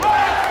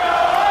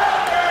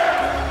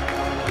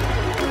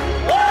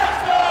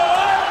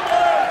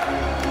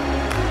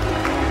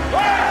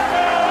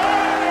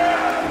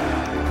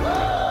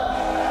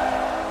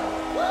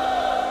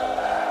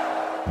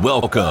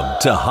Welcome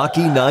to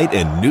Hockey Night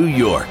in New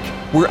York,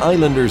 where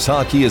Islanders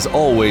hockey is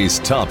always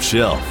top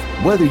shelf.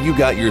 Whether you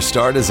got your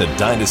start as a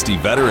Dynasty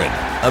veteran,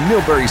 a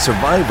Millbury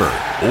survivor,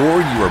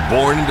 or you were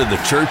born into the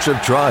Church of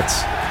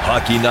Trotz,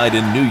 Hockey Night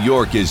in New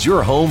York is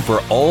your home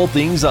for all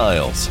things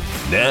Isles.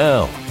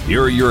 Now,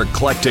 here are your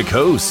eclectic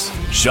hosts,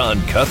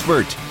 Sean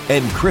Cuthbert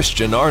and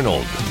Christian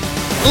Arnold.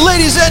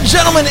 Ladies and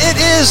gentlemen, it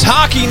is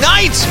Hockey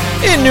Night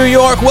in New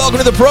York. Welcome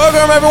to the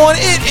program, everyone.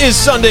 It is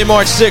Sunday,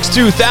 March 6,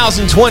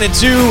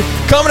 2022.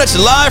 Coming at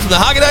you live from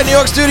the Hockey Night New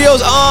York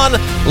studios on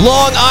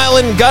Long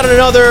Island. Got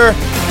another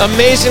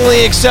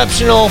amazingly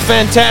exceptional,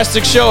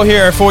 fantastic show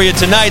here for you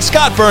tonight.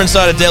 Scott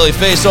Burnside of Daily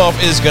Faceoff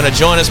is going to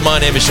join us.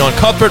 My name is Sean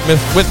Cuthbert.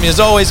 With me,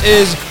 as always,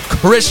 is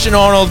Christian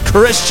Arnold.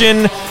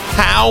 Christian,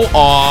 how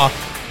are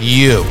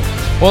you?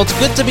 Well, it's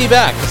good to be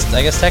back.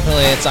 I guess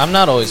technically I'm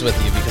not always with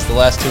you because the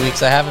last 2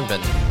 weeks I haven't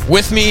been.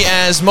 With me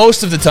as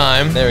most of the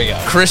time. There we go.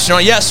 Christian,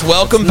 yes,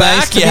 welcome back.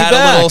 Nice you had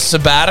a little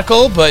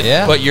sabbatical, but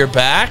you're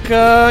back.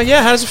 How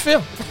does it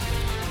feel?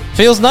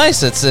 Feels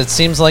nice. It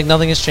seems like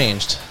nothing has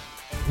changed.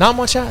 Not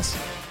much has.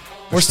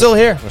 We're still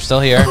here. We're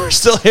still here. We're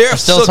still here. We're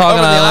still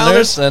talking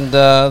Islanders, and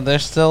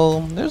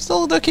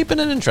they're keeping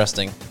it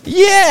interesting.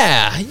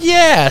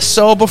 Yeah.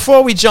 So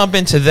before we jump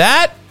into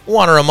that,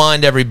 want to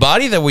remind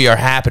everybody that we are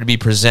happy to be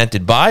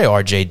presented by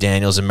R.J.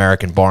 Daniels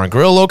American Bar and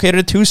Grill, located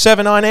at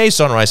 279A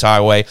Sunrise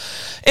Highway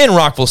in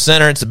Rockville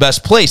Center. It's the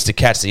best place to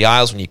catch the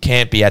Isles when you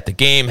can't be at the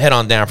game. Head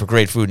on down for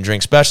great food and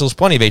drink specials,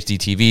 plenty of HD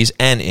TVs,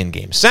 and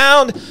in-game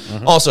sound.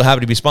 Also happy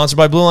to be sponsored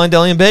by Blue Line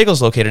Deli and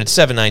Bagels, located at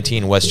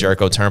 719 West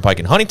Jericho Turnpike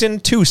in Huntington,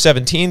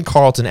 217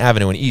 Carlton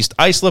Avenue in East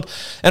Islip,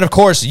 and of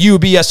course,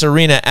 UBS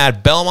Arena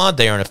at Belmont.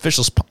 They are an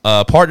official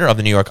partner of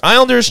the New York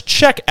Islanders.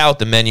 Check out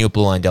the menu at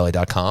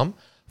BlueLineDeli.com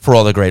for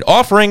all the great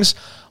offerings.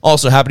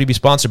 Also happy to be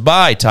sponsored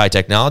by Ty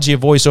Technology, a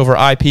voice-over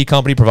IP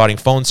company providing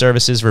phone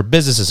services for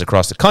businesses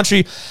across the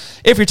country.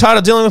 If you're tired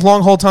of dealing with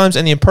long hold times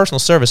and the impersonal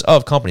service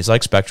of companies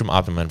like Spectrum,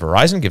 Optimum, and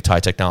Verizon, give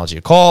Ty Technology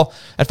a call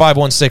at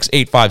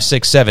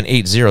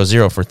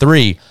 516-856-7800 for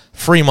 3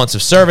 free months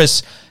of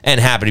service. And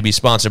happy to be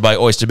sponsored by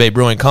Oyster Bay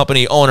Brewing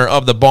Company, owner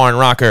of the Barn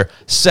Rocker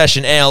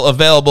Session Ale,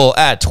 available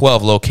at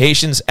 12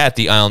 locations at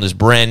the Islanders'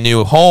 brand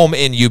new home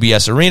in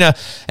UBS Arena,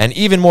 and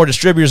even more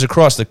distributors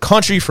across the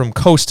country from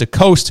coast to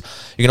coast.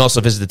 You can also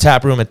visit the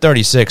tap room at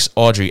 36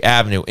 Audrey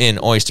Avenue in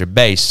Oyster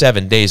Bay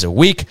 7 days a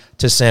week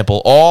to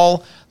sample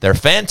all their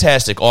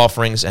fantastic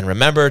offerings. And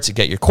remember to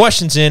get your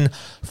questions in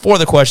for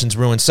the Questions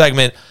Ruined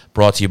segment,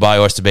 brought to you by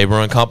Oyster Bay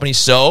Brewing Company.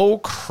 So,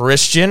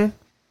 Christian,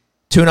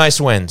 2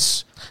 nice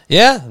wins.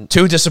 Yeah.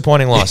 2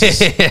 disappointing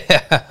losses.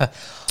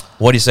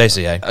 What do you say,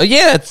 CA?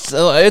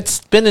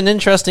 It's been an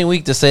interesting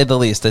week, to say the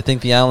least. I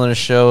think the Islanders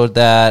showed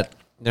that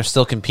they're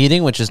still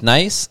competing, which is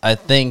nice. I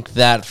think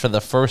that for the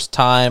first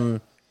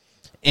time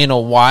in a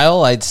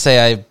while, I'd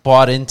say I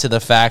bought into the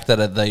fact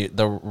that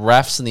the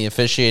refs and the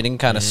officiating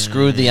kind of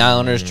screwed the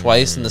Islanders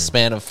twice in the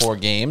span of 4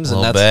 games. A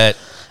little bit.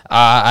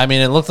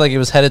 It looked like it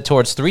was headed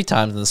towards 3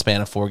 times in the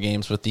span of 4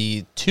 games, with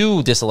the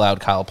 2 disallowed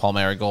Kyle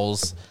Palmieri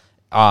goals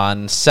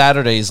on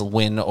Saturday's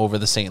win over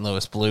the St.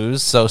 Louis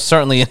Blues. So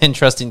certainly an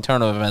interesting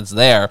turn of events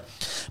there.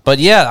 But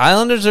yeah,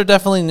 Islanders are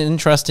definitely an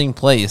interesting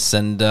place.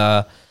 And,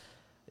 now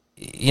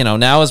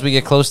as we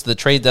get close to the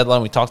trade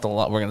deadline, we're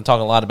going to talk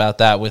a lot about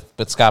that with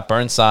Scott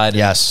Burnside.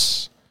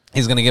 Yes.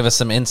 He's going to give us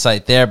some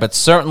insight there, but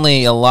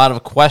certainly a lot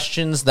of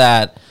questions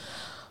that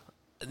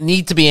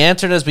need to be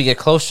answered as we get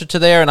closer to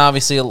there, and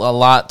obviously a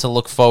lot to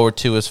look forward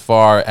to as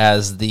far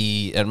as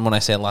and when I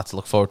say a lot to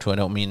look forward to, I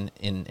don't mean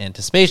in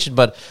anticipation,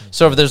 but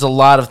sort of there's a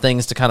lot of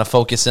things to kind of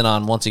focus in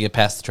on once you get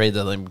past the trade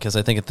deadline, because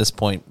I think at this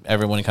point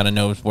everyone kind of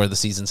knows where the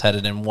season's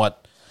headed and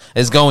what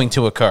is going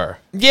to occur.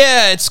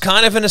 Yeah, it's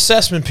kind of an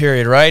assessment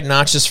period, right?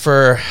 Not just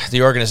for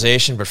the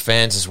organization, but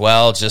fans as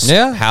well. Just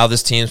how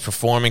this team's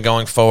performing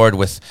going forward,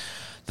 with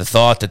the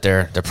thought that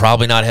they're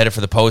probably not headed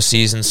for the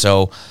postseason.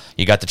 So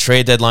you got the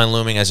trade deadline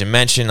looming, as you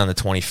mentioned, on the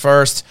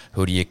 21st.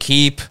 Who do you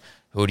keep?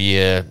 Who do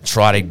you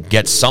try to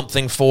get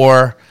something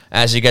for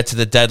as you get to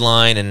the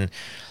deadline? And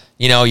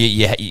you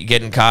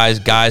getting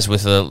guys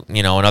with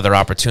another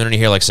opportunity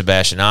here, like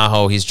Sebastian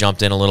Aho. He's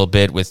jumped in a little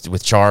bit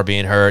with Char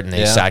being hurt, and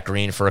they sat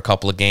Green for a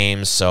couple of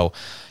games. So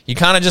you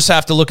kind of just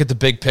have to look at the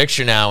big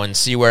picture now and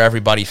see where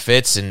everybody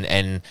fits,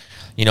 and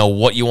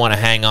what you want to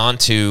hang on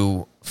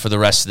to for the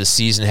rest of the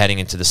season heading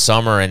into the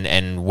summer,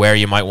 and where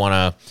you might want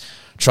to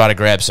try to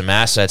grab some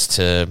assets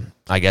to,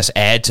 I guess,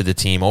 add to the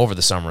team over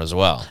the summer as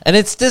well. And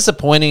it's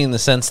disappointing in the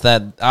sense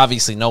that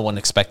obviously no one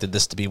expected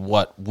this to be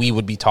what we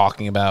would be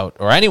talking about,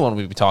 or anyone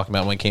would be talking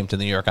about when it came to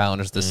the New York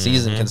Islanders this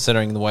season,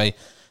 considering the way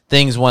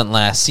things went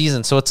last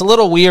season. So it's a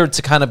little weird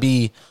to kind of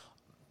be,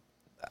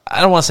 I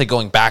don't want to say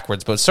going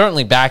backwards, but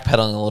certainly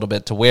backpedaling a little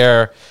bit to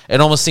where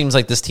it almost seems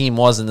like this team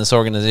was, and this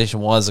organization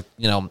was,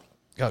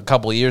 a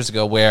couple of years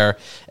ago, where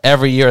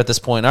every year at this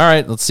point, all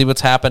right, let's see what's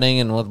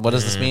happening, and what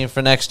does this mean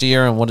for next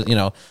year, and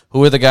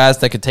who are the guys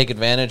that could take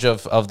advantage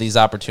of these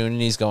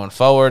opportunities going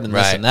forward, and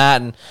this and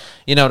that, and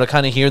to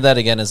kind of hear that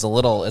again is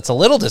it's a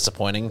little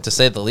disappointing, to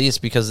say the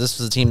least, because this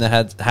was a team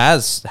that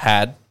has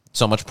had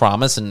so much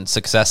promise and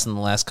success in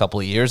the last couple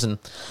of years. And,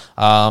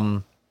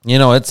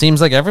 it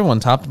seems like everyone,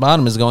 top to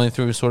bottom, is going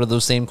through sort of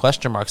those same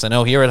question marks. I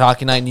know here at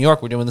Hockey Night in New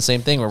York, we're doing the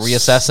same thing. We're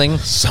reassessing.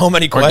 So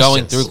many We're questions.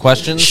 going through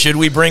questions. Should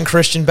we bring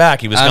Christian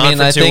back? He was gone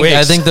for 2 weeks.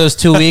 I think those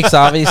 2 weeks,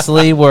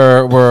 obviously,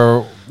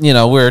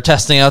 we're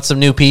testing out some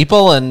new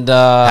people and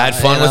had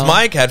fun with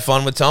Mike. Had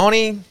fun with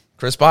Tony.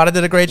 Chris Botta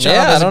did a great job.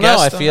 Yeah, as I don't a know.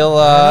 guest. I feel,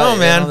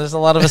 man. there's a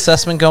lot of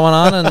assessment going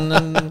on,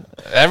 and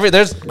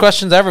there's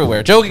questions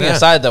everywhere. Joking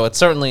aside, though, it's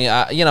certainly,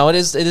 it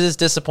is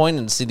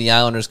disappointing to see the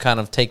Islanders kind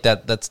of take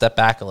that step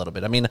back a little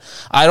bit. I mean,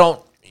 I don't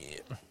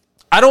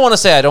want to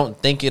say I don't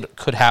think it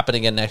could happen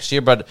again next year,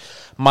 but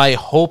my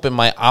hope and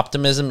my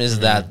optimism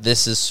is that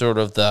this is sort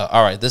of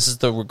this is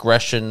the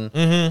regression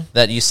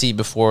that you see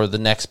before the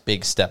next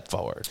big step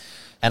forward.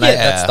 And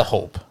that's the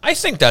hope. I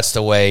think that's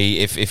the way,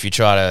 if you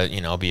try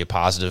to, be a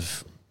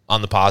positive,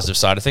 on the positive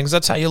side of things,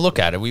 that's how you look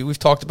at it. We've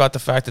talked about the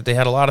fact that they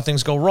had a lot of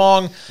things go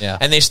wrong,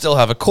 and they still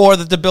have a core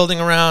that they're building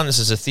around. This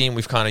is a theme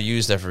we've kind of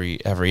used every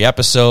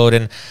episode,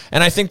 and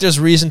I think there's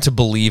reason to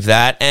believe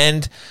that.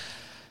 And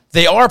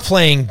they are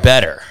playing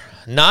better.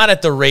 Not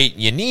at the rate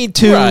you need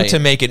to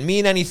make it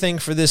mean anything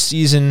for this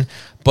season,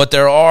 but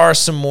there are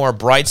some more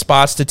bright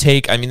spots to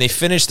take. I mean, they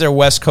finished their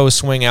West Coast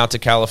swing out to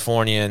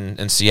California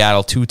and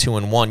Seattle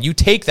 2-2-1. You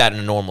take that in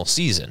a normal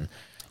season.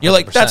 You're 100%.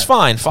 Like, that's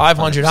fine,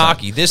 500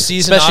 hockey. This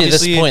season, especially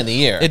obviously, at this point in the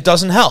year, it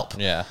doesn't help.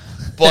 Yeah.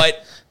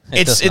 But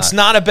it's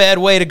not a bad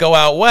way to go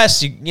out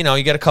west.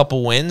 You get a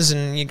couple wins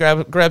and you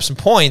grab some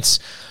points.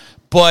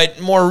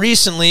 But more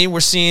recently,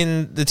 we're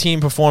seeing the team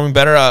performing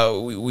better.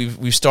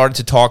 We've started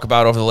to talk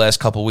about over the last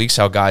couple of weeks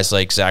how guys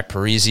like Zach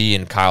Parise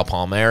and Kyle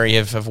Palmieri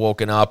have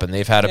woken up, and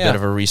they've had a bit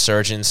of a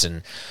resurgence,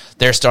 and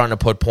they're starting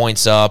to put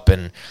points up.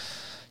 And,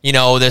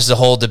 there's the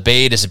whole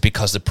debate. Is it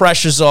because the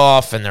pressure's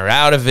off and they're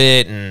out of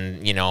it,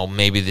 and,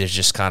 maybe they're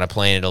just kind of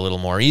playing it a little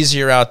more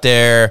easier out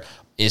there?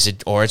 Is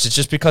it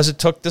just because it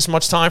took this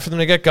much time for them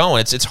to get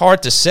going? It's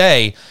hard to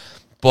say.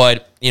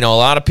 But, a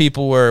lot of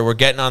people were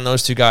getting on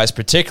those two guys,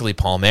 particularly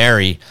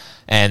Palmieri,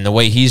 and the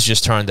way he's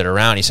just turned it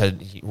around. He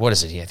said, what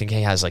is it? I think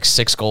he has like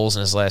 6 goals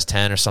in his last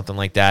 10 or something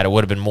like that. It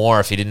would have been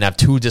more if he didn't have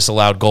 2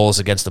 disallowed goals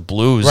against the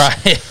Blues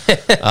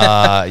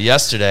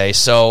yesterday.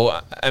 So,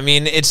 I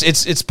mean,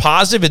 it's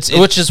positive.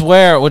 Which is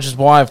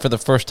why for the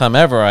first time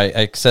ever,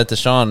 I said to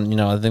Sean,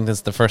 I think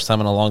that's the first time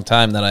in a long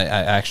time that I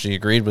actually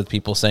agreed with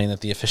people saying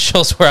that the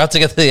officials were out to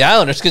get to the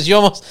Islanders, because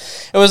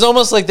it was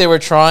almost like they were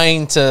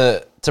trying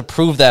to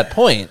prove that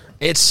point.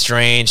 It's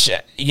strange.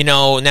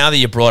 Now that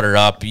you brought it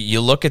up,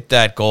 you look at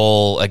that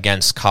goal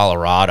against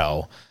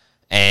Colorado,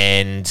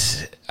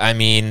 and, I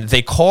mean,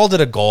 they called it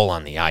a goal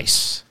on the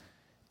ice.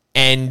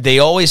 And they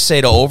always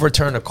say to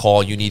overturn a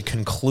call, you need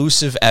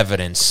conclusive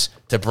evidence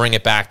to bring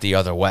it back the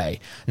other way.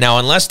 Now,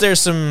 unless there's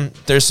some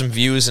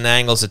views and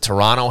angles that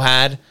Toronto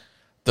had,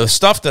 the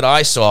stuff that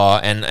I saw,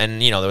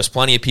 and there was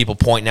plenty of people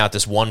pointing out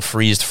this one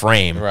freezed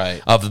frame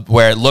of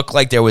where it looked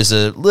like there was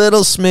a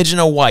little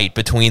smidgen of white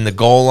between the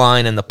goal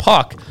line and the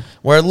puck,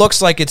 where it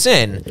looks like it's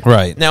in.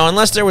 Right. Now,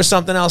 unless there was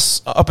something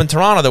else up in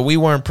Toronto that we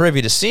weren't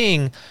privy to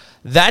seeing,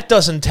 that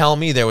doesn't tell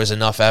me there was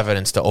enough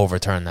evidence to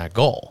overturn that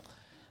goal.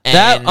 And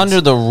that,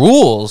 under the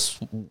rules,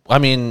 I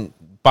mean,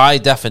 by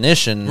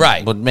definition,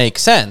 would make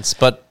sense,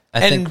 but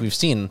I think we've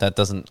seen that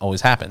doesn't always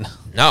happen.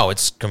 No,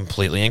 it's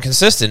completely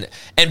inconsistent.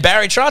 And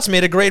Barry Trotz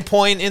made a great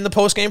point in the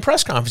post-game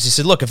press conference. He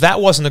said, look, if that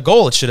wasn't a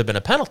goal, it should have been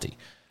a penalty.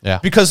 Yeah.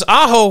 Because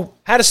Aho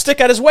had a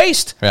stick at his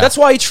waist. Yeah. That's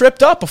why he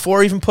tripped up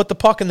before he even put the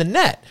puck in the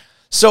net.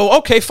 So,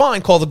 okay,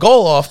 fine, call the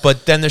goal off,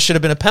 but then there should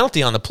have been a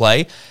penalty on the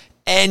play.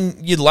 And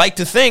you'd like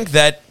to think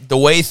that the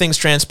way things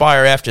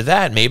transpire after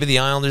that, maybe the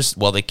Islanders,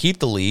 they keep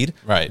the lead.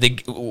 Right.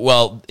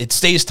 It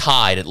stays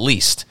tied at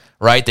least.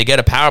 Right, they get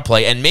a power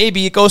play, and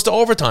maybe it goes to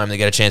overtime. They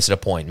get a chance at a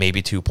point,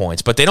 maybe 2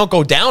 points, but they don't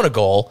go down a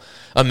goal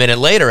a minute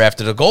later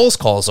after the goal's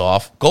called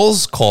off.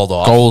 Goals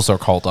are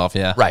called off,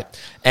 yeah. Right,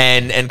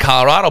 and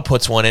Colorado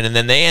puts one in, and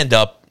then they end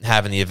up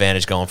having the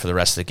advantage going for the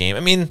rest of the game. I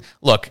mean,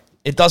 look,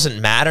 it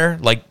doesn't matter.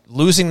 Like,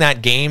 losing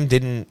that game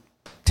didn't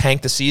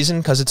tank the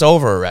season because it's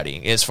over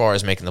already as far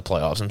as making the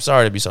playoffs. I'm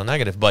sorry to be so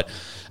negative, but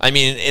I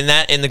mean,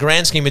 in the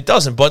grand scheme, it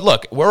doesn't. But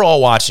look, we're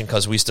all watching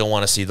because we still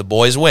want to see the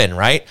boys win,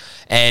 right?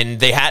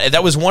 And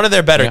that was one of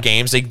their better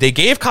games. They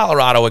gave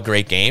Colorado a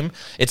great game.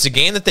 It's a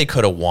game that they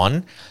could have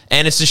won,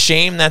 and it's a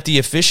shame that the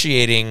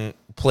officiating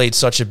played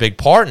such a big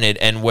part in it,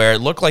 and where it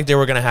looked like they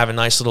were going to have a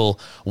nice little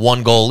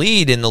 1-goal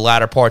lead in the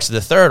latter parts of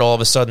the third, all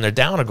of a sudden they're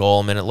down a goal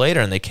a minute later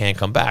and they can't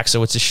come back.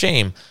 So it's a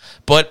shame.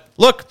 But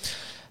look,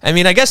 I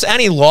mean, I guess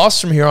any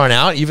loss from here on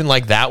out, even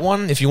like that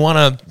one, if you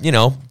want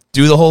to,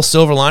 do the whole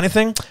silver lining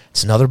thing,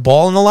 it's another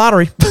ball in the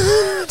lottery.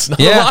 It's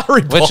another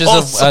lottery ball. Which is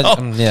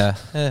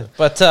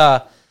But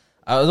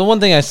the one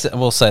thing I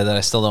will say that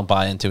I still don't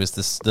buy into is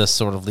this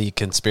sort of league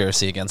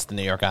conspiracy against the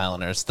New York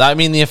Islanders. I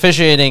mean, the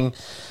officiating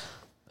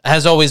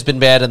has always been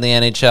bad in the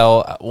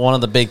NHL. One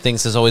of the big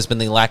things has always been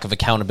the lack of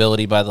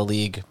accountability by the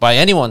league, by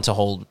anyone to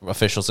hold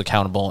officials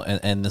accountable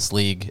in this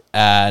league.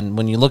 And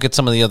when you look at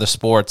some of the other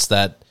sports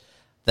that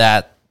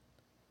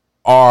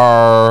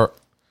are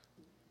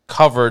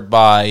covered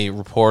by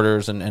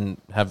reporters and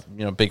have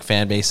big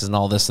fan bases and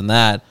all this and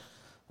that.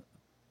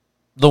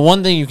 The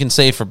one thing you can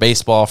say for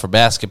baseball, for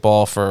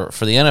basketball, for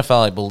the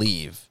NFL, I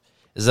believe,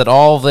 is that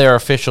all of their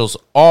officials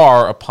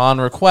are, upon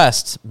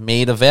request,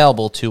 made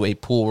available to a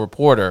pool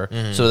reporter,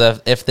 so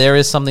that if there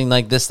is something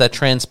like this that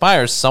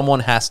transpires,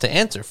 someone has to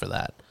answer for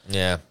that.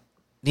 Yeah.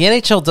 The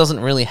NHL doesn't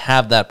really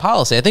have that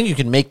policy. I think you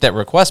can make that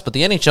request, but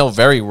the NHL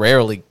very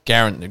rarely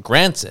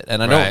grants it,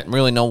 and I don't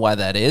really know why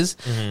that is.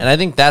 And I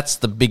think that's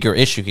the bigger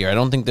issue here. I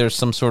don't think there's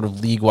some sort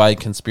of league-wide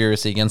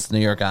conspiracy against the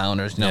New York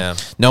Islanders.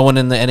 No one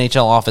in the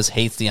NHL office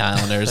hates the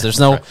Islanders. There's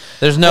no,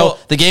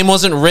 the game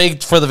wasn't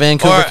rigged for the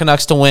Vancouver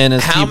Canucks to win,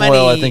 as T.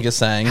 Boyle, I think, is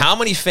saying. How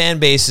many fan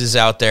bases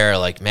out there are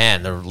like,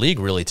 man, the league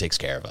really takes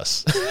care of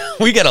us?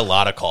 We get a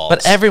lot of calls.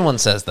 But everyone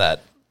says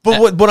that.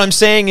 But what I'm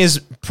saying is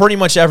pretty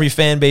much every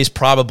fan base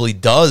probably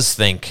does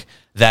think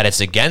that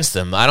it's against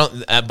them.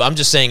 I'm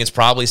just saying it's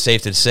probably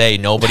safe to say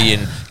nobody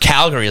in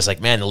Calgary is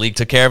like, man, the league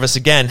took care of us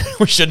again.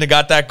 We shouldn't have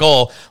got that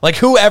goal. Like,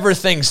 whoever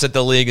thinks that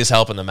the league is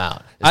helping them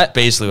out is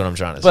basically what I'm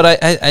trying to say.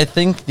 But I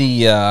think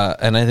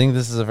and I think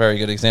this is a very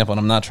good example, and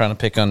I'm not trying to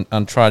pick on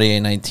Trottier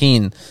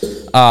 19,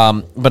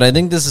 but I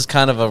think this is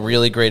kind of a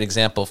really great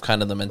example of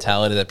kind of the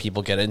mentality that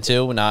people get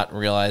into, not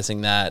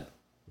realizing that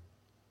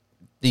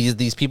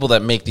these people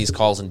that make these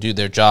calls and do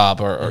their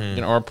job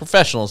are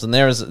professionals, and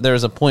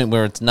there's a point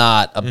where it's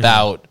not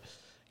about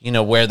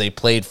where they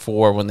played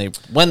for when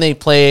they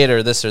played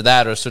or this or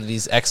that, or sort of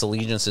these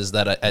ex-allegiances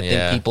that I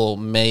think people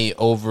may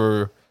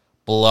overblow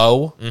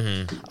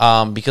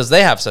because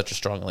they have such a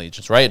strong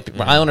allegiance, right?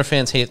 Islander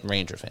fans hate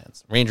Ranger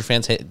fans. Ranger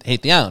fans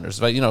hate the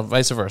Islanders, but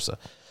vice versa.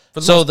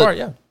 For the most part,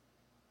 yeah.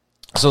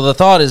 So the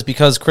thought is,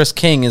 because Chris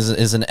King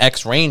is an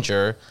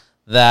ex-Ranger,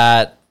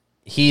 that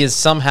he is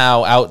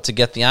somehow out to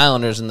get the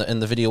Islanders in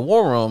the video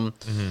war room,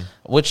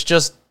 which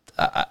just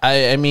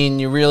I mean,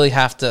 you really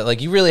have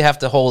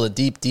to hold a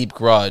deep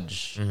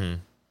grudge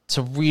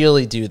to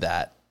really do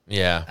that.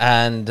 Yeah,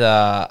 and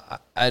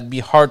I'd be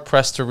hard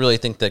pressed to really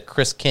think that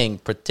Chris King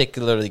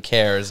particularly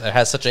cares or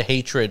has such a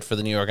hatred for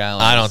the New York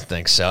Islanders. I don't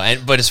think so.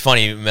 But it's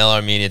funny,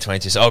 Miller Media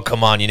 22 says, "Oh,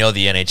 come on, the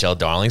NHL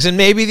darlings," and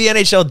maybe the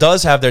NHL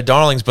does have their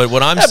darlings. But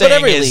what I'm saying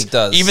every is, league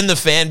does. Even the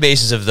fan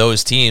bases of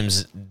those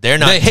teams, they're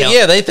not.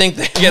 They think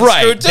they get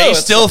screwed too. They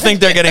still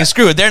think they're getting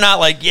screwed. They're not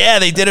like, yeah,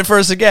 they did it for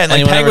us again.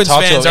 Like Penguins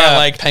fans are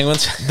like,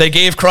 Penguins. They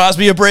gave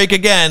Crosby a break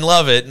again.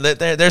 Love it.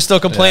 They're still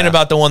complaining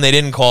about the one they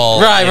didn't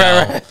call.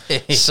 Right.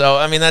 So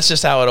I mean, that's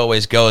just how it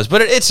always goes.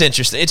 But it's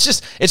interesting. It's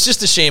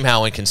just a shame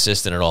how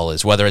inconsistent it all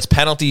is. Whether it's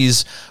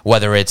penalties,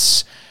 whether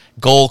it's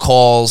goal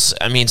calls.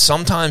 I mean,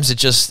 sometimes it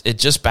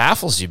just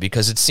baffles you,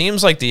 because it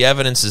seems like the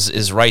evidence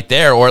is right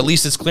there, or at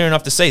least it's clear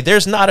enough to say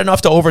there's not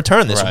enough to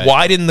overturn this. Right.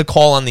 Why didn't the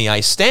call on the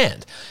ice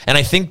stand? And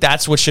I think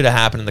that's what should have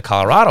happened in the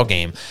Colorado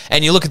game.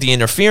 And you look at the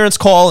interference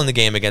call in the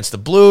game against the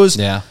Blues.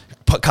 Yeah.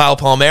 Kyle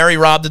Palmieri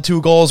robbed the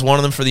 2 goals, one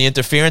of them for the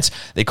interference.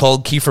 They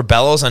called Kiefer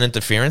Bellows on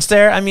interference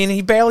there. I mean,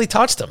 he barely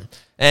touched him.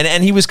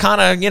 And he was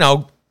kind of,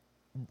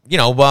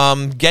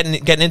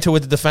 getting into it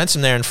with the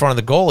defenseman there in front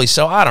of the goalie.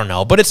 So I don't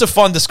know, but it's a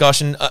fun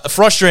discussion,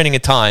 frustrating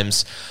at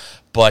times.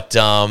 But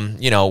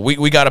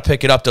we got to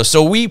pick it up though.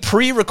 So we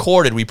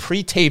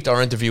pre-taped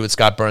our interview with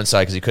Scott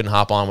Burnside because he couldn't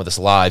hop on with us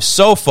live.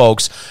 So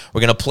folks,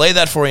 we're gonna play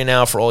that for you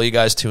now for all you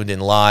guys tuned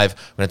in live.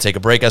 We're gonna take a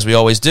break as we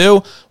always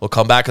do. We'll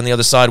come back on the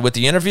other side with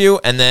the interview,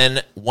 and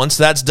then once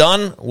that's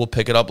done, we'll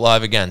pick it up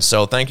live again.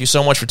 So thank you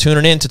so much for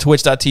tuning in to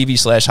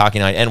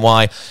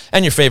twitch.tv/HockeyNightNY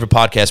and your favorite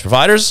podcast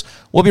providers.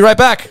 We'll be right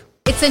back.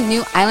 It's a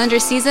new Islander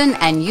season,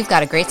 and you've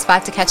got a great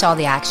spot to catch all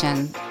the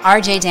action.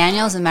 RJ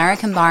Daniels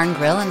American Bar and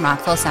Grill in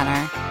Rockville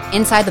Center.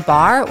 Inside the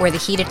bar, or the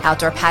heated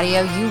outdoor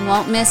patio, you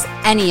won't miss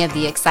any of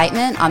the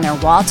excitement on their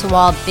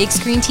wall-to-wall big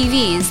screen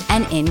TVs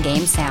and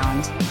in-game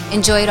sound.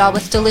 Enjoy it all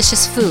with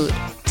delicious food,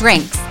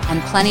 drinks,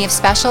 and plenty of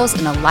specials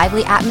in a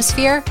lively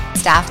atmosphere,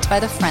 staffed by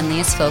the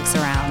friendliest folks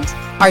around.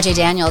 RJ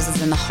Daniels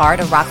is in the heart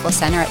of Rockville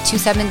Center at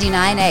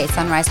 279A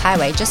Sunrise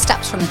Highway, just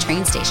steps from the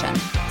train station.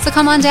 So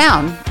come on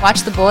down,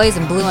 watch the boys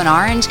in blue and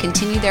orange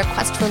continue their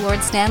quest for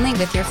Lord Stanley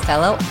with your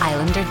fellow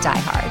Islander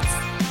diehards.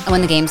 And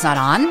when the game's not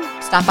on,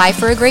 stop by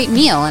for a great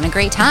meal and a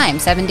great time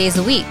 7 days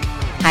a week.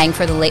 Hang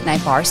for the late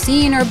night bar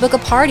scene or book a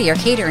party or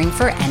catering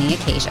for any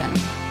occasion.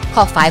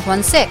 Call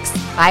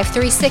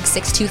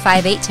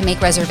 516-536-6258 to make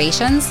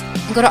reservations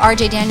and go to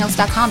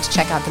rjdaniels.com to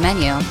check out the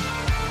menu.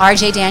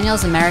 RJ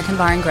Daniels American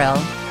Bar and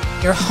Grill,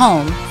 your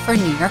home for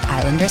New York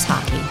Islanders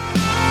hockey.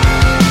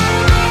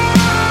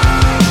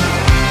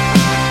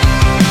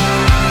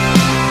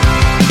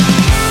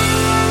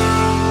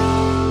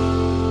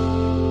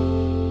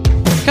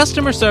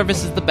 Customer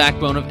service is the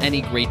backbone of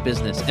any great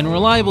business, and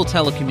reliable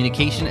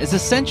telecommunication is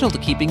essential to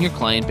keeping your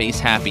client base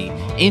happy.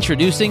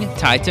 Introducing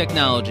Ty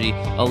Technology,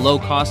 a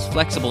low-cost,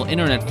 flexible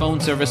internet phone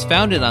service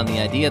founded on the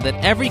idea that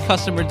every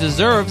customer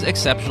deserves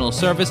exceptional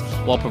service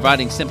while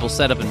providing simple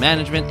setup and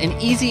management and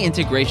easy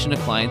integration to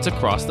clients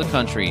across the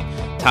country.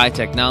 Ty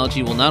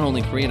Technology will not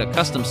only create a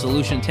custom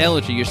solution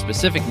tailored to your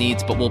specific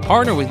needs, but will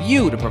partner with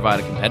you to provide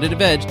a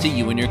competitive edge to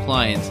you and your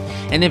clients.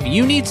 And if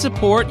you need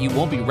support, you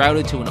won't be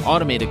routed to an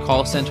automated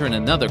call center in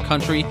another other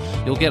country,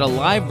 you'll get a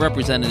live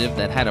representative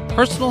that had a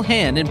personal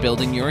hand in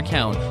building your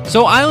account.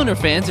 So Islander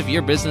fans, if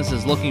your business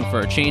is looking for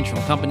a change from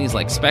companies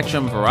like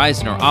Spectrum,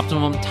 Verizon, or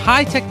Optimum,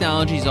 TIE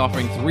Technology is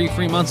offering 3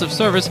 free months of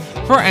service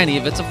for any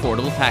of its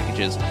affordable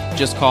packages.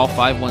 Just call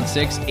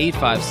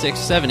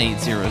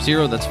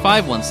 516-856-7800. That's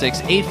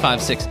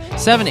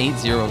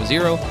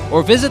 516-856-7800.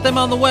 Or visit them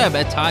on the web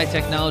at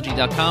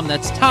tietechnology.com.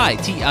 That's TIE,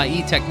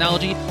 T-I-E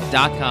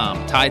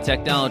technology.com. TIE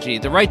Technology,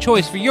 the right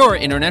choice for your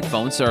internet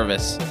phone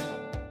service.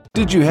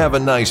 Did you have a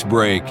nice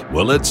break?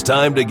 Well, it's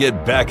time to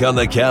get back on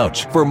the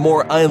couch for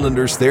more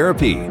Islanders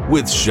therapy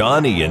with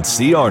Shawnee and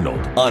C.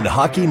 Arnold on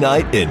Hockey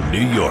Night in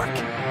New York.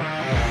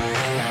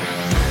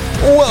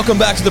 Welcome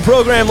back to the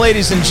program,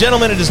 ladies and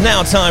gentlemen. It is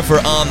now time for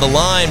On the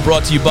Line,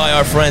 brought to you by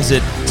our friends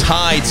at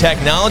TIE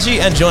Technology.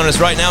 And joining us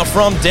right now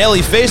from Daily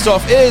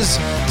Faceoff is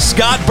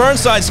Scott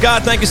Burnside.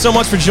 Scott, thank you so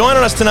much for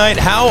joining us tonight.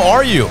 How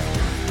are you?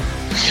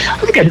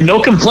 I've got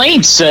no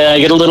complaints.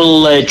 I got a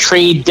little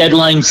trade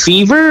deadline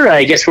fever.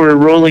 I guess we're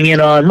rolling in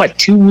on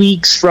 2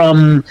 weeks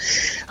from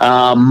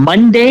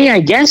Monday. I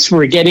guess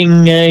we're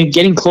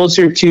getting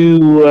closer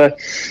to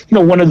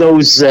one of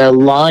those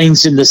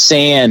lines in the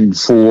sand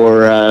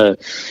for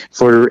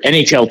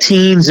NHL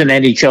teams and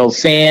NHL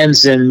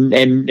fans, and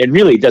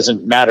really it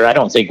doesn't matter. I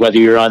don't think whether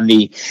you're on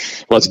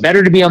it's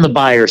better to be on the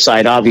buyer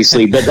side,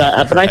 obviously, but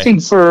I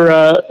think for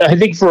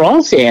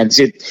all fans,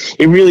 it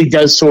really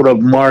does sort of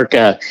mark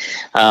a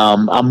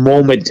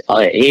moment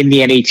in the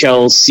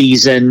NHL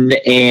season,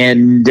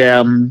 and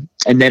then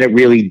it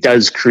really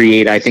does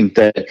create, I think,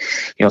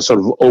 sort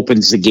of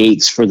opens the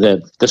gates for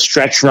the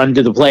stretch run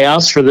to the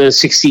playoffs for the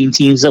 16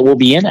 teams that will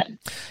be in it.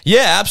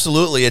 Yeah,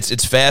 absolutely.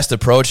 It's fast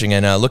approaching,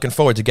 and looking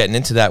forward to getting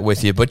into that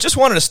with you. But just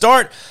wanted to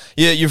start,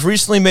 you've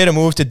recently made a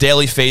move to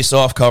Daily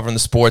Faceoff, covering the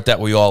sport that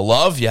we all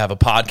love. You have a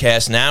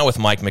podcast now with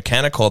Mike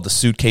McKenna called The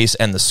Suitcase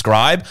and the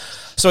Scribe.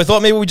 So I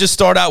thought maybe we just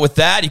start out with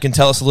that. You can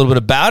tell us a little bit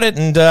about it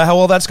and how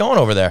all that's going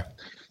over there.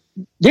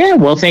 Yeah,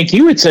 well, thank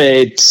you.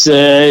 It's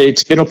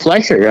been a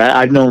pleasure.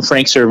 I've known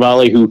Frank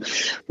Cervalli, who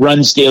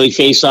runs Daily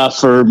Faceoff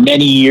for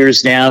many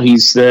years now.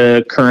 He's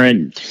the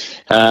current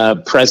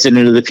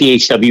president of the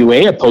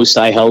PHWA, a post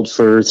I held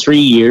for 3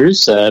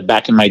 years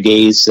back in my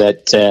days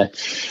at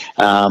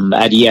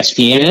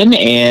ESPN,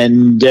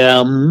 and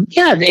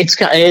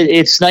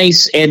it's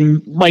nice.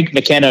 And Mike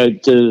McKenna,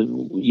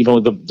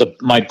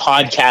 my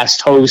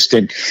podcast host,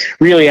 and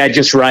really I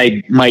just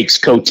ride Mike's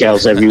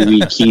coattails every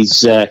week.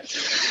 He's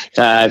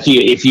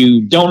if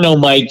you don't know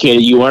Mike,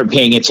 you aren't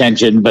paying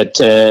attention. But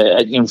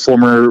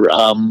former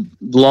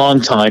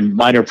long-time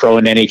minor pro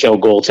and NHL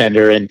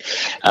goaltender, and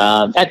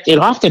it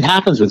often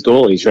happens with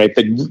goalies, right?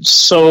 But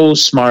so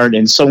smart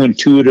and so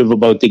intuitive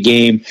about the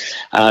game.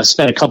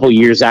 Spent a couple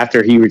years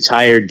after he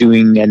retired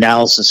doing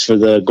analysis for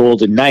the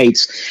Golden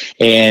Knights,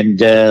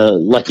 and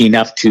lucky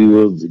enough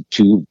to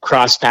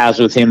cross paths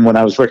with him when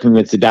I was working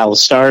with the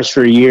Dallas Stars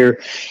for a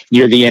year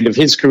near the end of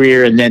his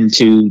career, and then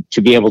to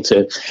be able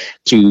to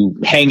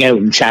hang out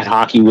and chat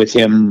hockey with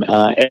him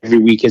every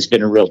week has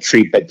been a real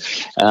treat. But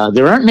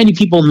there aren't many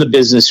people in the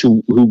business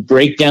who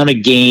break down a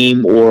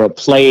game or a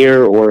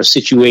player or a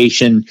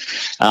situation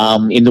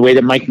in the way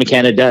that Mike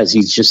McKenna does.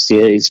 He's just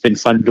it's been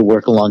fun to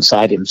work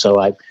alongside him. So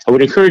I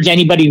would encourage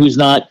anybody who's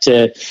not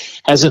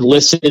hasn't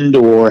listened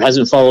or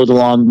hasn't followed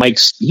along.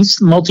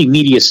 He's a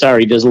multimedia star.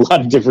 He does a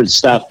lot of different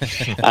stuff,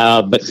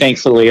 but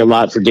thankfully a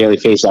lot for Daily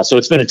Faceoff. So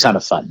it's been a ton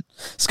of fun.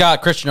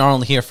 Scott, Christian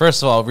Arnold here.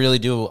 First of all, really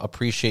do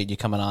appreciate you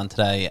coming on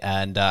today,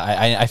 and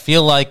I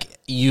feel like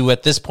you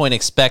at this point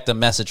expect a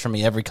message from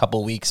me every couple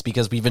of weeks,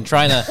 because we've been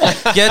trying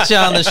to get you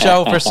on the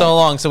show for so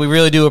long. So we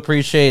really do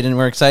appreciate it, and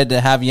we're excited to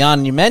have you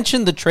on. You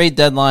mentioned the trade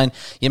deadline.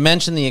 You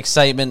mentioned the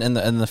excitement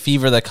and the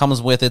fever that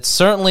comes with it.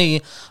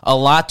 Certainly a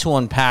lot to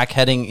unpack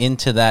heading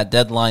into that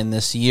deadline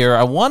this year.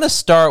 I want to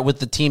start with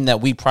the team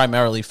that we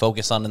primarily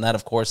focus on, and that,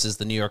 of course, is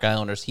the New York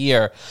Islanders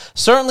here.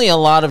 Certainly a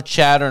lot of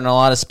chatter and a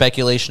lot of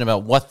speculation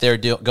about what they're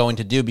going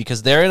to do,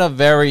 because they're in a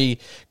very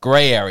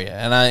gray area.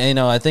 And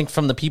I think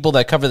from the people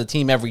that cover the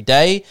team every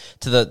day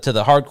to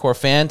the hardcore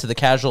fan, to the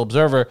casual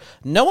observer,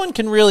 no one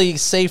can really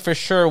say for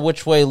sure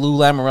which way Lou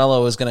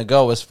Lamoriello is going to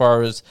go as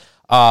far as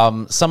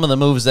some of the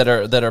moves that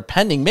are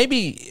pending.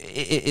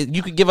 Maybe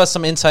you could give us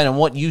some insight on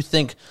what you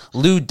think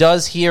Lou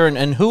does here,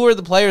 and who are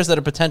the players that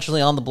are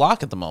potentially on the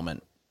block at the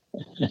moment.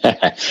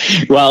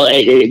 Well,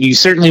 you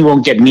certainly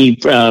won't get me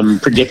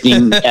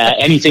predicting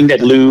anything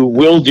that Lou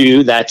will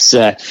do. That's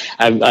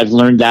I've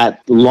learned that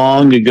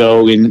long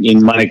ago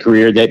in my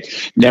career, that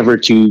never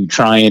to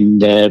try and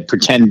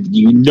pretend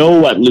you know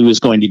what Lou is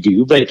going to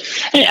do. But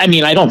I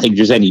mean, I don't think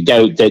there's any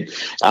doubt that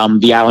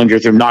the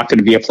Islanders are not going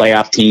to be a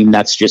playoff team.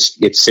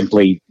 It's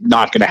simply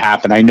not going to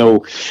happen. I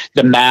know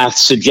the math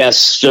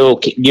suggests,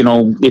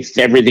 if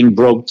everything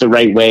broke the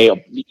right way,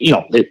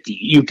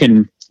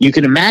 you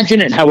can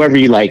imagine it however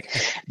you like,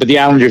 but the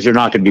Islanders are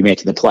not going to be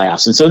making the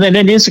playoffs. And so then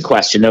it is a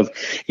question of,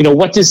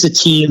 what does the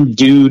team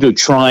do to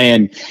try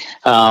and,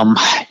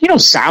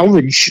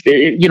 salvage,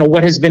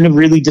 what has been a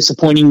really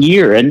disappointing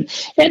year. And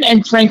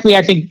frankly,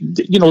 I think,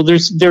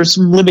 there's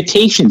some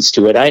limitations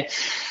to it.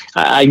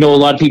 I know a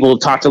lot of people have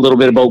talked a little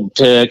bit about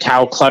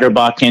Cal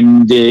Clutterbuck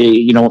and,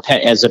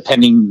 as a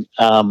pending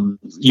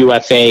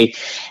UFA.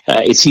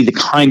 Is he the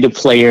kind of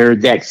player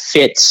that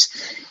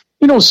fits,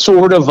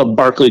 sort of a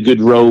Barclay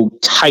Goodrow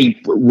type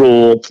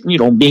role,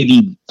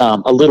 maybe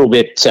a little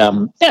bit.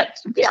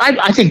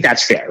 I think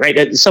that's fair,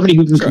 right? Somebody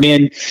who can come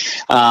in,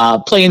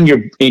 play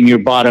in your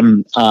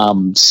bottom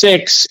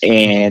six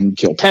and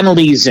kill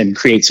penalties and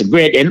create some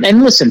grit.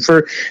 And listen,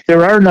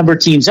 there are a number of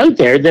teams out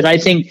there that I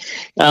think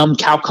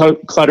Cal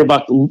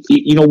Clutterbuck,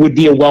 would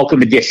be a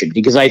welcome addition,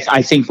 because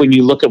I think when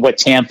you look at what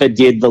Tampa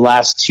did the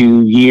last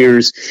 2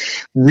 years,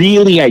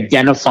 really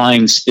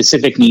identifying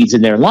specific needs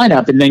in their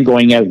lineup and then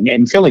going out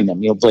and filling them.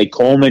 Blake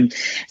Coleman,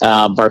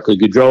 Barclay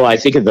Goodrow. I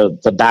think of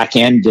the back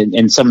end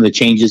and some of the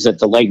changes that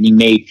the Lightning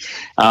made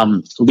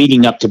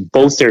leading up to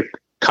both their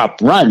Cup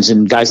runs,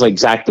 and guys like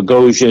Zach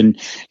Bogosian,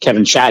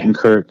 Kevin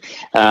Shattenkirk,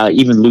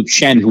 even Luke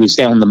Shen, who was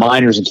down in the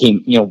minors and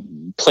came,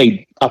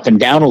 played up and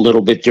down a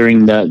little bit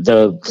during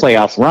the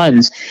playoff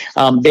runs.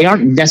 They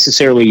aren't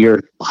necessarily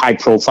your high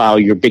profile,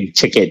 your big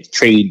ticket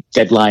trade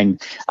deadline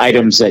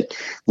items that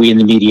we in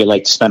the media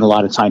like to spend a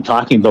lot of time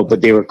talking about,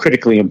 but they were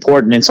critically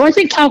important. And so I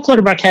think Cal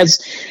Clutterbuck has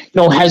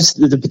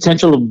the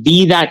potential to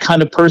be that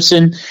kind of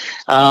person.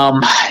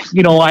 I'm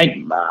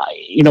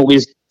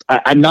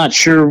not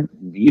sure,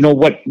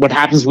 what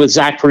happens with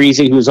Zach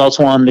Parise, who's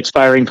also on an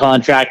expiring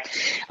contract.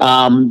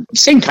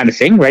 Same kind of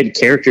thing, right? A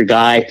character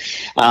guy.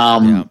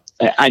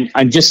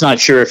 I'm just not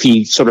sure if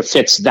he sort of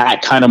fits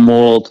that kind of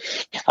mold.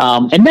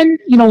 And then,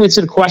 it's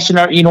a question,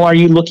 are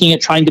you looking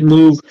at trying to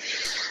move,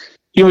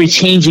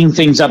 changing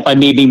things up by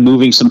maybe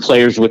moving some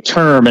players with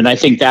term? And I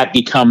think that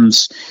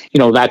becomes,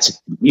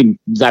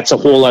 that's a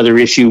whole other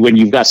issue when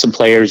you've got some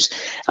players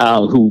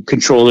who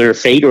control their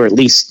fate, or at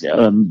least,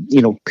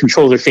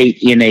 control their fate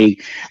in a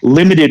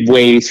limited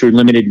way through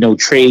limited no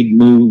trade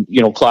move,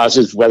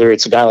 clauses, whether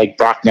it's a guy like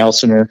Brock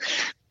Nelson or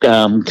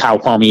Kyle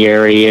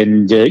Palmieri,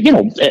 and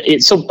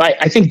so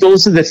I think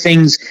those are the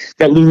things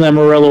that Lou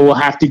Lamoriello will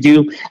have to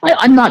do.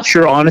 I'm not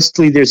sure,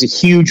 honestly. There's a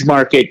huge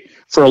market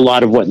for a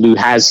lot of what Lou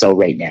has, though,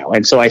 right now,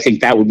 and so I think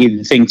that would be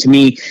the thing to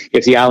me.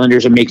 If the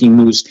Islanders are making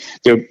moves,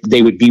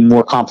 they would be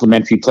more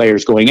complementary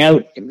players going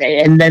out,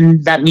 and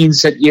then that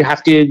means that you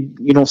have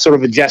to, sort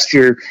of adjust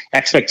your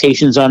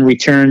expectations on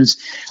returns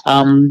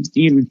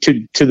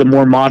to the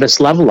more modest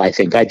level. I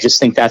just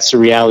think that's the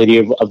reality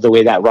of the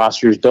way that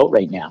roster is built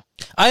right now.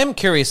 I am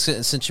curious,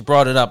 since you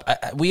brought it up,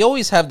 we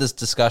always have this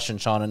discussion,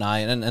 Sean and I,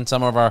 and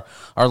some of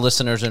our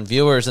listeners and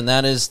viewers, and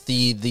that is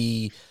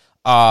the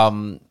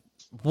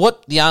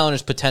what the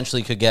Islanders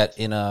potentially could get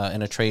in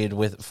a trade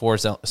for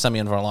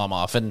Semyon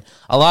Varlamov. And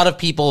a lot of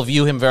people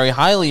view him very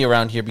highly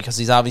around here because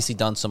he's obviously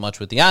done so much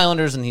with the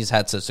Islanders and he's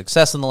had such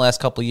success in the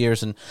last couple of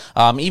years. And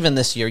even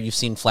this year, you've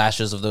seen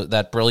flashes of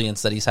that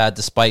brilliance that he's had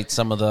despite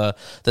some of the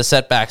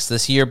setbacks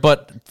this year.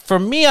 But for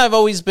me, I've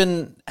always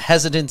been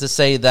hesitant to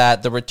say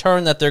that the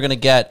return that they're going to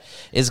get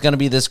is going to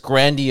be this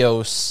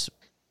grandiose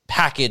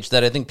package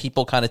that I think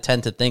people kind of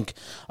tend to think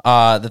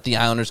that the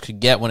Islanders could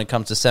get when it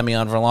comes to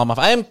Semyon Varlamov.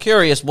 I am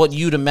curious what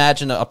you'd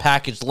imagine a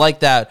package like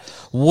that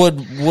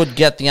would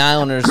get the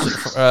Islanders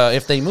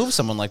if they move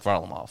someone like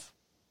Varlamov.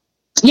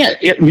 Yeah,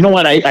 you know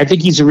what? I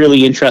think he's a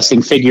really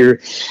interesting figure.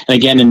 And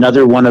again,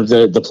 another one of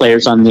the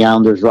players on the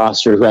Islanders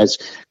roster who has,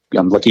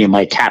 I'm looking at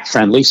my cap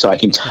friendly, so I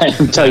can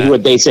tell you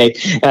what they say,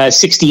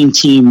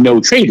 16-team no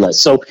trade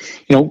list. So,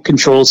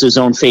 controls his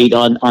own fate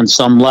on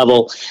some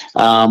level.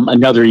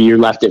 Another year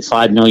left at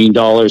 $5 million,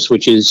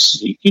 which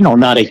is,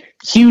 not a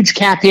huge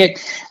cap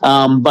hit,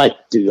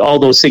 but all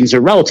those things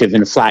are relative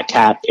in a flat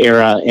cap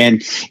era.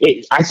 And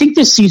I think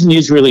this season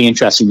is really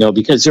interesting, though,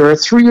 because there are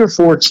 3 or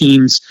 4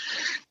 teams,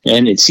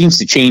 and it seems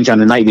to change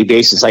on a nightly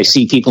basis. I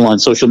see people on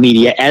social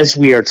media as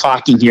we are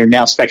talking here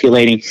now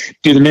speculating,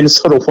 do the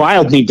Minnesota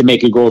Wild need to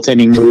make a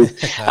goaltending move?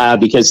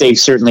 Because they've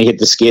certainly hit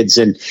the skids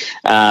and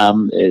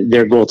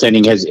their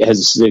goaltending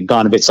has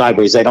gone a bit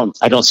sideways. I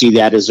don't see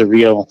that as a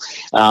real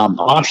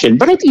option.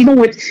 But you know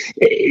what?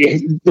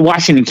 The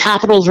Washington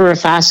Capitals are a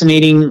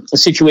fascinating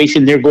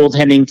situation. Their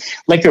goaltending,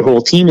 like their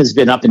whole team, has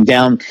been up and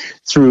down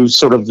through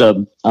sort of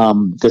the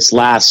this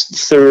last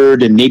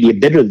third and maybe a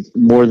bit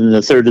more than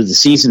the third of the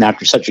season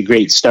after such a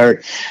great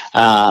start.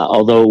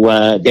 Although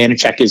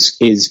Vanacek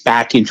is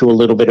back into a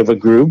little bit of a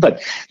groove,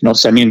 but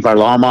Semyon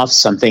Varlamov,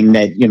 something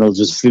that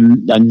there's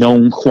a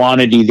known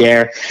quantity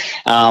there.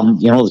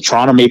 The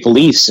Toronto Maple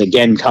Leafs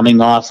again coming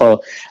off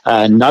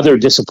another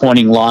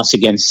disappointing loss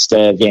against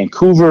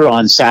Vancouver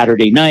on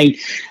Saturday night.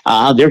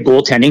 Their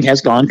goaltending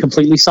has gone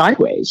completely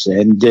sideways,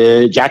 and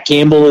Jack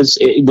Campbell was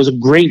a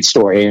great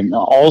story and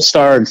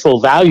all-star and full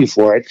value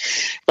for it,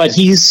 but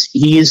he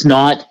is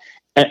not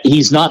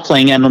he's not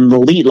playing at an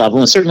elite level,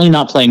 and certainly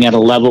not playing at a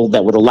level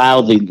that would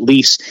allow the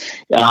Leafs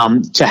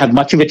to have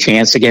much of a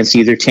chance against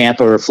either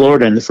Tampa or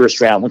Florida in the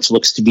first round, which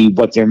looks to be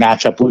what their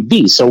matchup would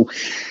be. So,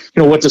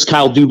 what does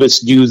Kyle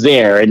Dubas do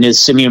there? And is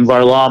Semyon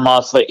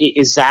Varlamov,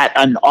 is that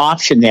an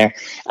option there?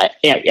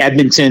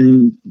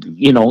 Edmonton,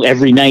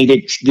 every night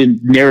the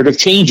narrative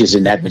changes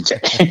in Edmonton.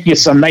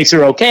 Some nights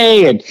are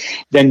okay, and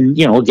then,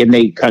 again,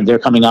 they're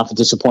coming off a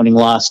disappointing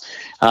loss.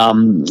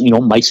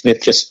 Mike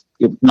Smith just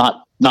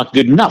not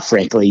good enough,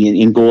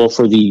 frankly, in goal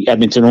for the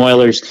Edmonton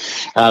Oilers.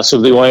 So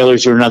the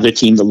Oilers are another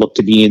team that look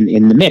to be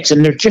in the mix.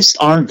 And there just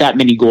aren't that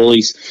many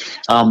goalies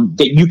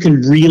that you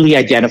can really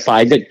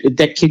identify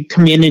that could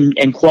come in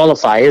and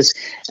qualify as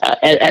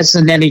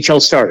an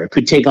NHL starter,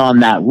 could take on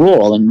that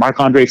role. And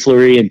Marc-Andre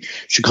Fleury in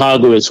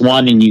Chicago is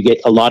one, and you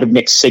get a lot of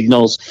mixed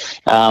signals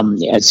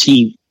as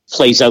he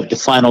plays out the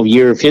final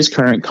year of his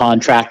current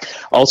contract,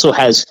 also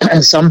has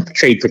some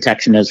trade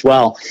protection as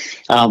well.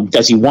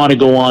 Does he want to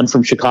go on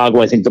from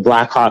Chicago? I think the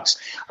Blackhawks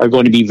are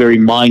going to be very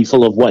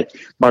mindful of what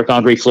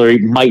Marc-Andre Fleury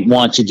might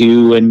want to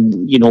do,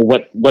 and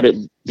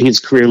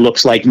his career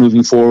looks like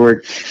moving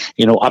forward,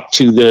 up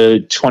to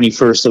the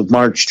 21st of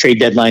March trade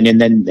deadline,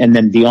 and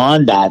then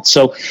beyond that.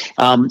 So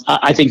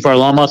I think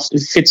Varlamov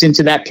fits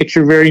into that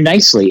picture very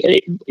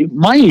nicely.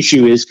 My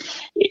issue is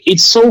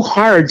it's so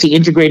hard to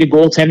integrate a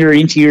goaltender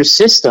into your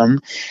system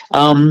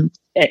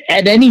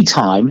at any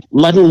time,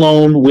 let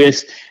alone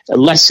with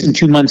less than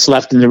 2 months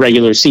left in the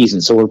regular season.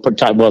 So we're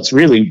talking, it's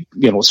really,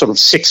 sort of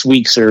 6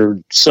 weeks or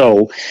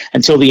so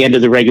until the end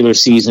of the regular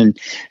season,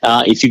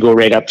 if you go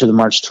right up to the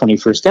March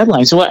 21st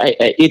deadline. So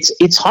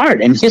it's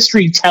hard. And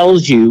history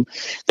tells you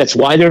that's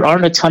why there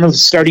aren't a ton of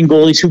starting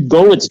goalies who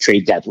go at the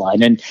trade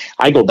deadline. And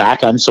I go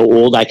back, I'm so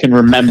old, I can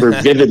remember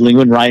vividly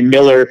when Ryan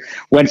Miller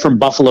went from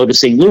Buffalo to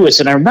St. Louis.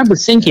 And I remember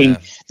thinking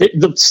that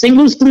the St.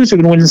 Louis Blues were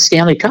going to win the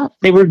Stanley Cup.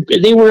 They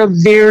were a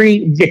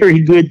very, very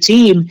good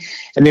team,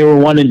 and they were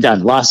one and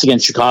done. Lost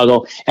against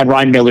Chicago, and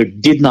Ryan Miller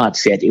did not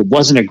fit. It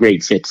wasn't a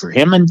great fit for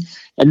him, and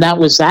that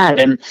was that.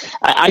 And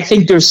I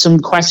think there's some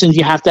questions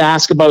you have to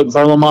ask about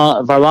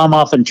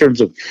Varlamov in terms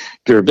of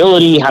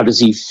durability. How does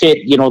he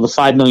fit? The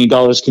 $5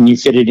 million, can you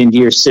fit it into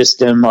your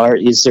system, or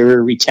is there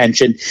a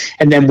retention?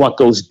 And then what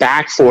goes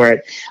back for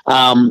it?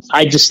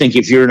 I just think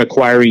if you're an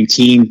acquiring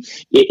team,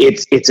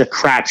 it's a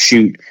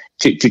crapshoot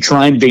to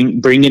try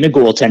and bring in a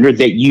goaltender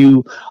that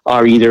you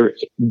are either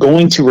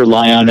going to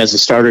rely on as a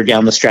starter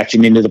down the stretch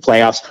and into the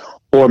playoffs,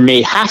 or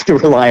may have to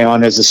rely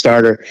on as a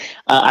starter.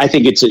 I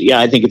think it's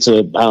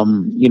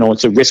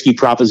a risky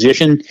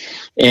proposition.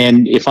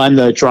 And if I'm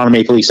the Toronto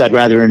Maple Leafs, I'd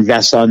rather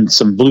invest on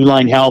some blue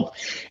line help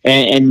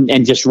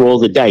and just roll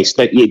the dice.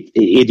 But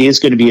it is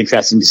going to be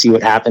interesting to see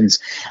what happens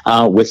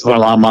with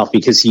Varlamov,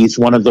 because he's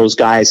one of those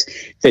guys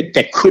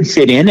that could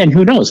fit in, and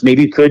who knows,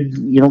 maybe could,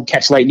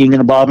 catch lightning in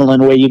a bottle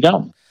and away you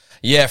go.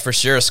 Yeah, for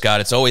sure, Scott.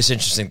 It's always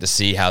interesting to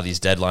see how these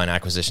deadline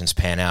acquisitions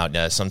pan out.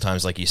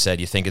 Sometimes, like you said,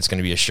 you think it's going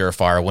to be a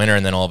surefire winner,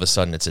 and then all of a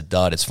sudden it's a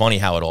dud. It's funny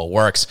how it all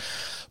works.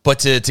 But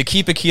to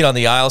keep a key on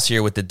the aisles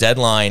here with the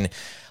deadline,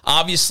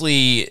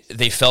 obviously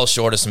they fell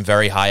short of some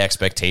very high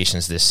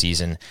expectations this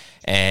season.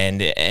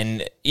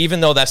 And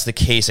even though that's the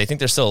case, I think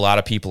there's still a lot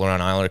of people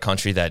around Islander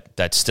country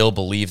that still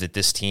believe that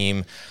this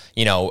team,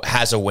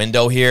 has a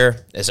window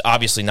here. Is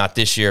obviously not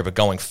this year, but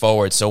going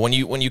forward. So when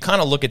you kind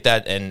of look at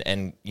that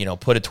and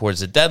put it towards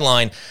the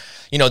deadline,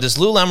 does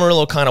Lou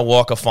Lamoriello kind of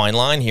walk a fine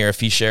line here if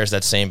he shares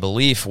that same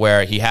belief,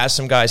 where he has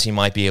some guys he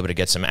might be able to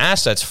get some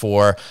assets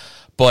for,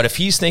 but if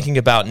he's thinking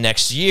about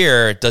next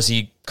year, does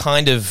he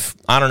kind of,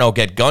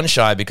 get gun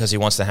shy because he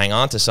wants to hang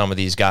on to some of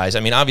these guys?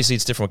 I mean, obviously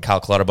it's different with Cal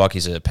Clutterbuck.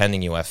 He's a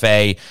pending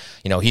UFA.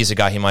 He's a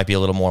guy he might be a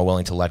little more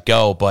willing to let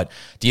go. But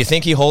do you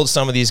think he holds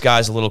some of these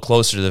guys a little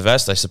closer to the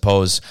vest, I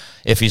suppose,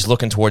 if he's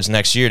looking towards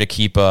next year to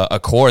keep a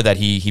core that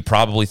he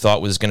probably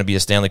thought was going to be a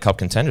Stanley Cup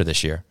contender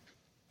this year?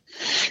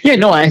 Yeah,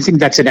 no, I think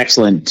that's an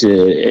excellent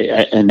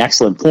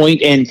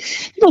point. And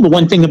the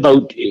one thing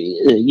about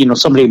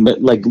somebody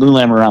like Lou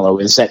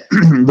Lamoriello is that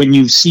when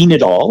you've seen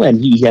it all,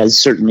 and he has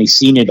certainly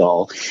seen it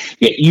all,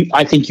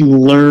 I think you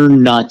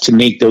learn not to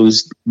make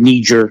those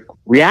knee-jerk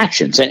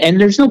reactions.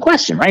 And there's no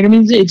question, right? I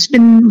mean, it's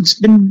been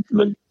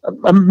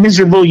a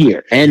miserable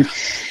year,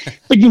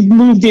 but you've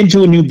moved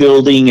into a new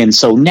building, and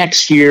so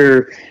next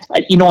year,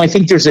 I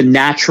think there's a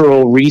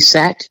natural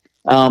reset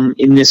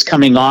in this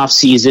coming off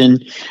season.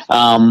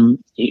 I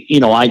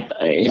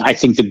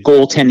think the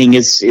goaltending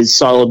is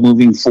solid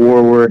moving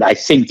forward. I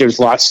think there's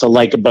lots to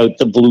like about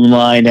the blue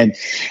line, and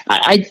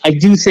I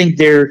do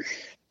think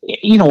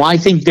I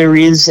think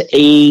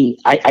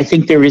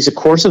there is a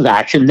course of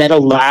action that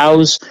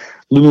allows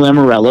Lou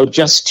Lamoriello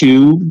just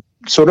to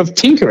sort of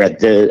tinker at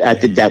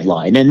the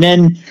deadline, and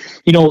then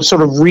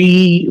sort of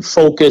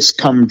refocus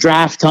come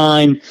draft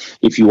time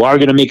if you are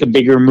going to make a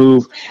bigger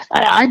move.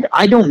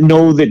 I don't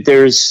know that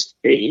there's,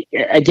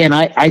 again,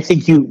 I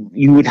think you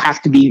would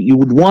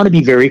want to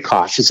be very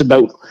cautious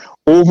about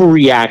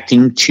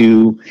overreacting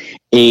to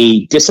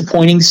a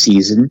disappointing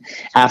season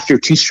after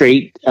two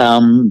straight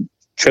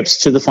trips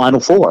to the Final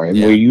Four, and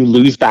where you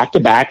lose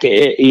back-to-back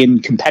in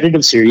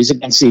competitive series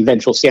against the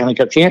eventual Stanley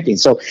Cup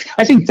champions. So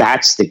I think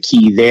that's the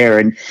key there.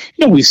 And,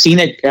 we've seen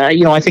it,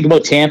 I think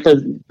about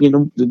Tampa,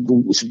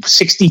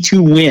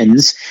 62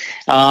 wins,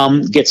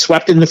 get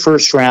swept in the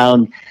first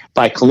round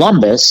by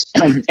Columbus.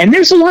 And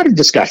there's a lot of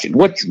discussion.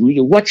 What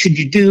should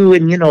you do?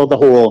 And, the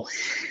whole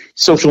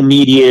social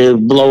media,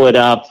 blow it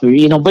up, but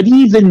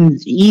even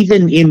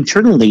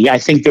internally, I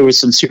think there was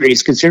some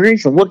serious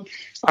consideration. What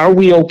are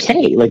we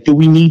okay? Like, do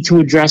we need to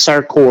address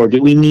our core?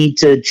 Do we need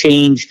to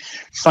change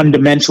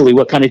fundamentally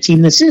what kind of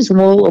team this is?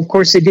 Well, of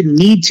course they didn't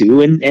need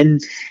to. And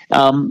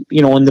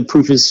the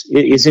proof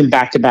is in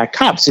back-to-back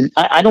cups. And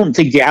I don't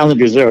think the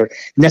Islanders are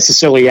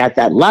necessarily at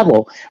that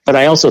level, but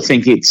I also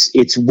think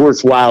it's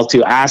worthwhile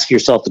to ask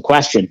yourself the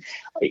question,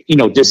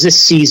 does this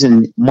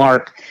season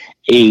mark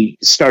a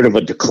start of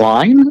a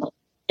decline?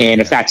 And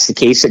if that's the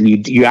case, then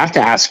you have to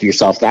ask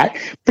yourself that.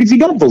 But if you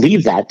don't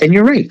believe that, then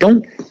you're right.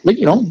 Don't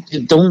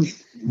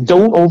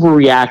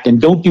overreact,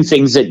 and don't do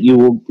things that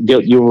you'll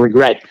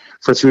regret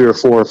for 3 or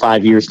 4 or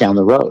 5 years down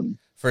the road.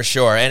 For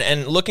sure.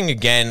 And looking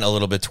again a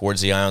little bit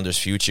towards the Islanders'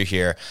 future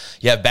here,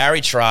 you have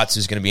Barry Trotz,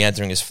 who's going to be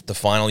entering the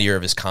final year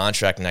of his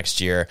contract next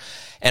year.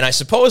 And I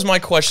suppose my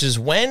question is,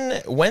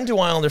 when do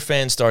Islander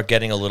fans start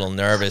getting a little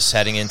nervous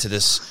heading into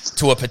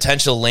a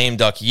potential lame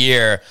duck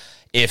year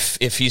if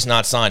he's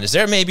not signed? Is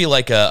there maybe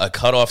like a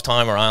cutoff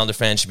time where Islander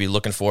fans should be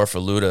looking for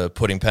Lou to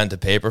putting pen to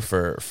paper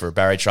for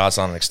Barry Trotz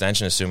on an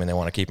extension, assuming they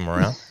want to keep him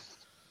around?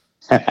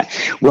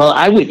 Well,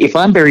 I would, if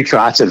I'm Barry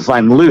Trotz and if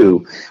I'm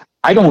Lou,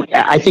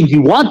 I think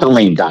you want the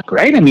lame duck,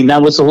 right? I mean,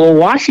 that was the whole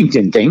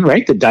Washington thing,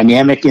 right? The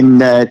dynamic in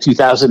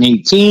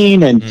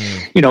 2018, and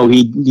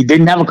he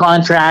didn't have a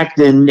contract,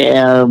 and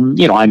I'm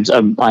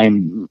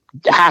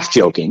half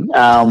joking,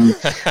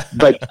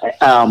 but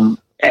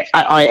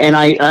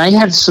I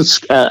have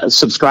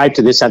subscribed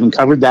to this, having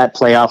covered that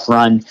playoff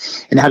run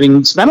and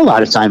having spent a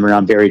lot of time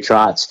around Barry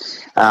Trotz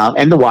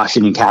and the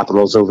Washington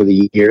Capitals over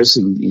the years,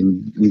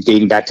 in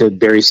dating back to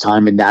Barry's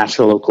time in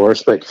Nashville, of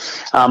course. But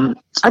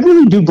I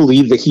really do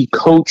believe that he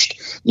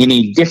coached in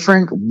a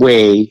different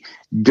way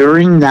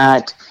during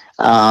that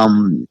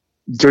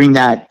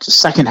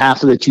second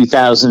half of the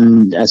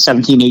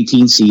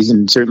 2017-18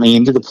 season, certainly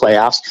into the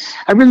playoffs.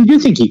 I really do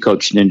think he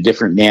coached in a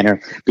different manner,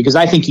 because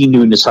I think he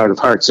knew in his heart of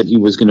hearts that he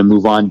was going to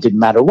move on, didn't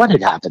matter what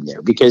had happened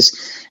there,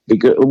 because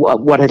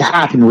what had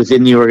happened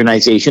within the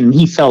organization,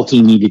 he felt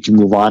he needed to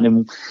move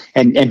on,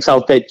 and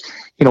felt that,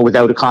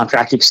 without a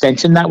contract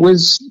extension, that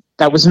was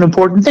an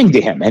important thing to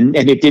him, and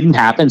it didn't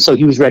happen, so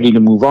he was ready to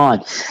move on.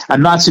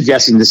 I'm not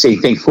suggesting the same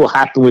thing will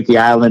happen with the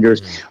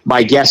Islanders.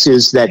 My guess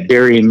is that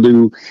Barry and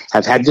Lou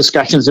have had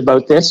discussions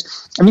about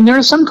this. I mean, there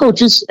are some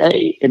coaches,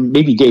 and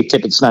maybe Dave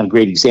Tippett's not a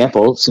great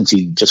example since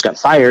he just got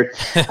fired,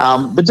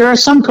 but there are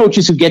some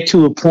coaches who get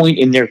to a point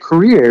in their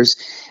careers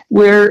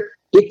where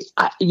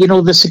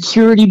the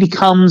security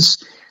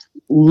becomes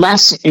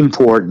less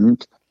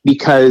important,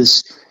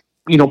 because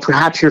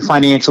perhaps you're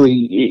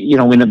financially,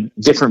 in a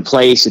different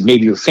place, and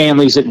maybe your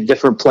family's in a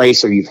different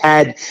place, or you've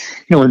had,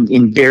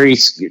 in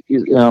Barry's,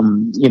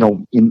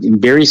 in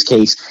Barry's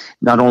case,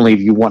 not only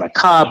have you won a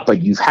cup,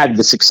 but you've had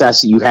the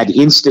success that you had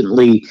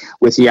instantly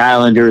with the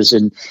Islanders,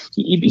 and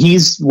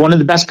he's one of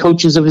the best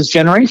coaches of his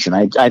generation.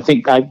 I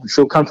think I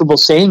feel comfortable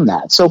saying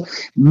that. So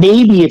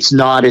maybe it's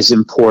not as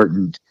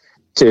important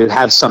to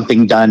have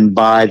something done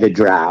by the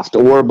draft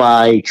or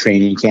by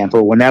training camp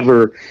or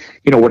whatever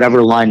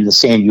line in the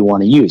sand you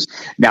want to use.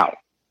 Now,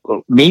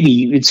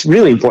 maybe it's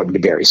really important to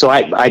Barry, so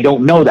I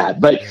don't know that,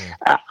 but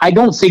I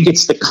don't think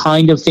it's the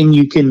kind of thing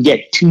you can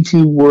get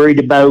too worried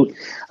about.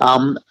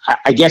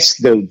 I guess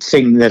the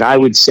thing that I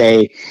would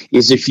say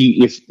is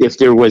if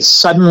there was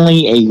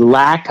suddenly a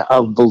lack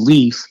of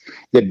belief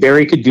that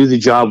Barry could do the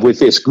job with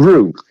this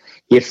group,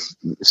 if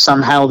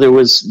somehow there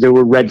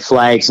were red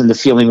flags and the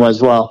feeling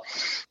was, well,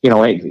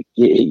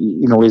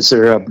 is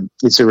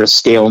there a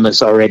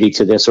staleness already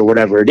to this, or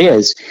whatever it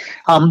is,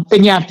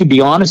 then you have to be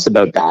honest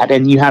about that,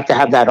 and you have to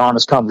have that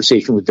honest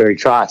conversation with Barry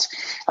Trotz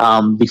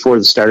before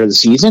the start of the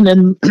season,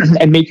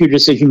 and make your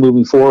decision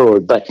moving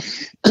forward. But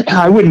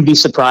I wouldn't be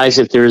surprised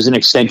if there is an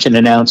extension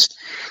announced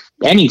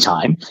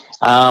anytime,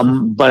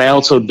 but I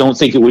also don't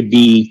think it would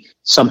be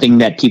something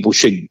that people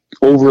should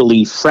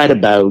overly fret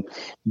about,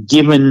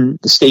 given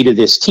the state of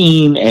this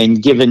team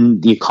and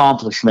given the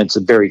accomplishments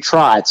of Barry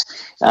Trotz.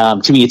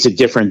 To me, it's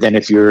different than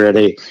if you're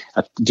at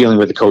dealing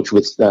with a coach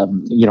with a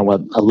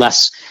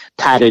less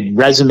padded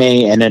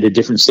resume and at a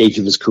different stage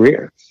of his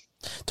career.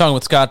 Talking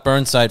with Scott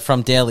Burnside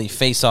from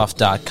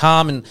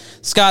dailyfaceoff.com. And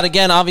Scott,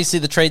 again, obviously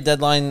the trade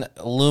deadline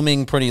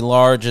looming pretty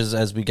large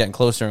as we get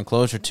closer and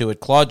closer to it.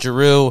 Claude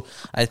Giroux,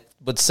 I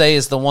would say,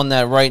 is the one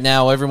that right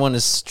now everyone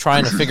is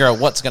trying to figure out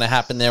what's going to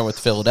happen there with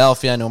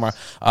Philadelphia. I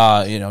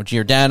know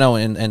Giordano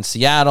and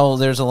Seattle.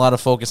 There's a lot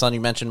of focus on. You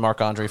mentioned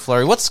Marc-Andre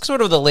Fleury. What's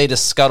sort of the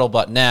latest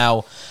scuttlebutt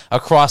now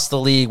across the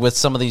league with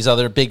some of these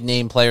other big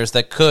name players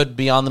that could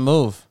be on the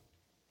move?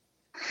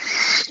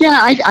 Yeah,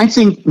 I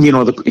think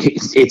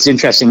it's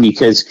interesting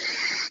because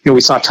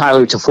we saw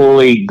Tyler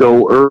Toffoli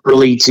go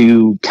early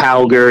to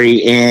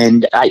Calgary,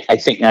 and I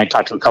think I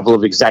talked to a couple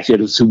of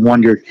executives who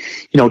wondered,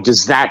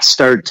 does that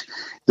start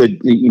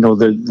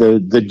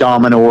the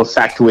domino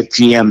effect with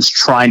GMs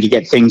trying to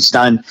get things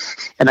done?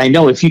 And I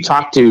know if you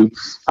talk to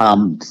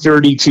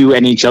 32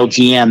 NHL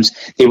GMs,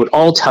 they would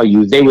all tell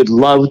you they would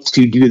love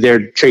to do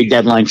their trade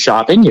deadline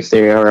shopping if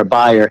they are a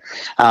buyer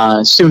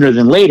sooner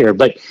than later.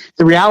 But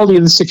the reality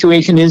of the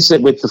situation is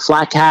that with the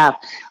flat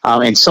cap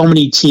and so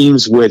many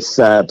teams with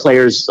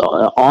players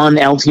on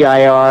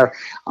LTIR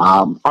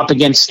up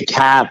against the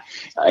cap,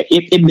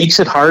 it makes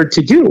it hard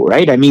to do,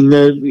 right? I mean,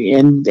 there's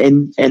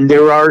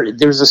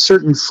a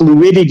certain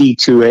fluidity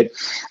to it,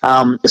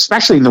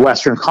 especially in the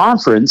Western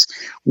Conference,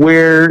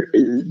 where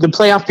the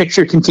playoff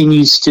picture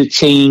continues to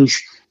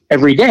change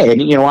every day.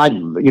 And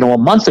a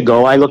month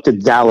ago, I looked at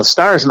the Dallas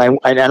Stars, and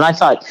I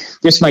thought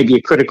this might be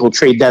a critical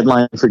trade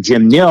deadline for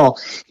Jim Nill.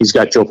 He's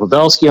got Joe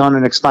Pavelski on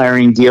an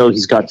expiring deal.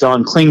 He's got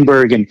John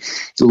Klingberg, and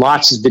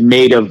lots has been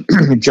made of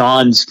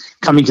John's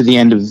coming to the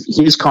end of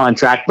his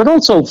contract, but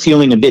also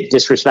feeling a bit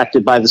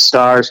disrespected by the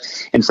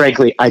Stars. And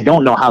frankly, I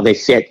don't know how they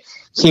fit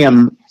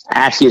him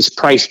at his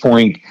price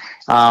point,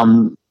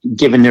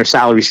 given their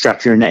salary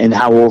structure and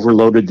how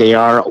overloaded they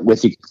are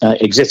with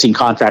existing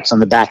contracts on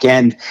the back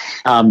end.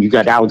 You've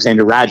got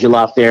Alexander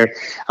Radulov there.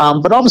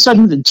 But all of a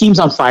sudden, the team's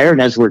on fire, and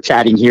as we're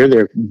chatting here,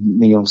 they're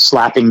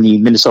slapping the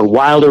Minnesota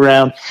Wild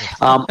around.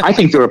 I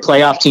think they're a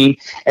playoff team,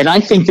 and I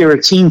think they're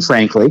a team,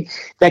 frankly,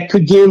 that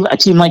could give a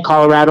team like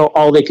Colorado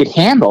all they could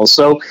handle.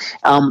 So,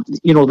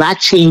 that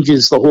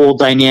changes the whole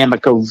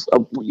dynamic of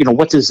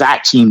what does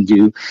that team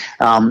do?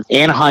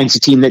 Anaheim's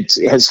a team that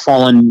has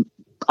fallen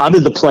out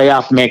of the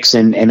playoff mix,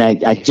 and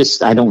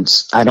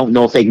I don't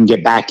know if they can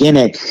get back in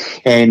it.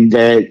 And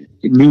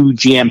new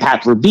GM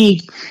Pat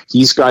Verbeek,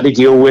 he's got to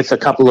deal with a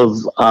couple of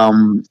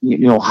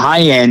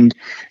high end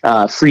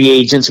free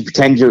agents,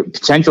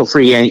 potential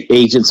free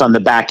agents on the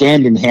back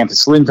end in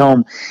Hampus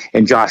Lindholm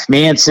and Josh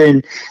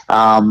Manson.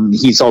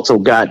 He's also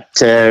got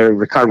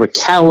Rickard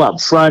Rakell up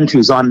front,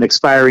 who's on an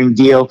expiring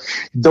deal.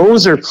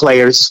 Those are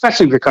players,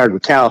 especially Rickard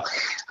Rakell.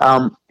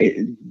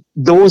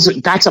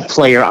 That's a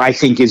player I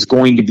think is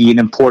going to be an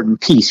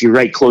important piece. You're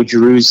right, Claude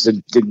Giroux's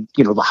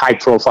the high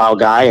profile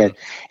guy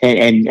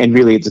and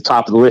really at the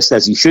top of the list,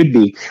 as he should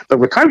be. But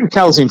Rickard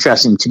Rakell is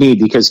interesting to me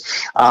because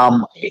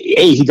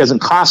he doesn't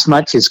cost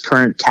much. His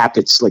current cap,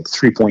 it's like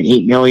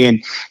 $3.8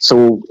 million.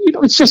 So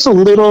it's just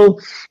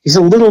he's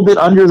a little bit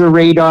under the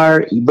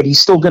radar, but he's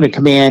still going to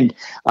command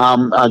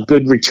a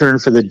good return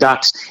for the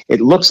Ducks.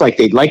 It looks like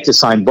they'd like to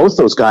sign both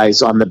those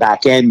guys on the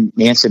back end,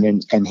 Manson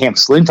and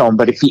Hampus Lindholm.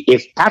 But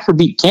if Pat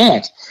Verbeek can't,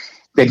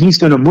 then he's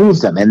going to move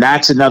them. And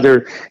that's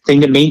another thing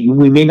that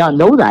we may not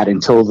know that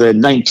until the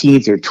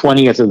 19th or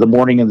 20th or the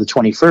morning of the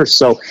 21st.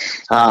 So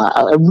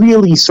a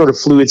really sort of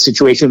fluid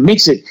situation. It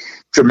makes it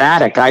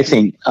dramatic, I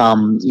think,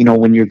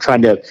 when you're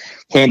trying to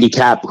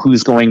handicap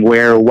who's going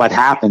where or what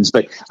happens.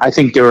 But I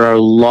think there are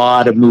a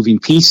lot of moving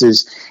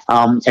pieces,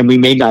 and we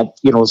may not,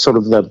 sort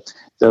of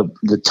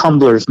the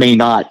tumblers may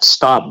not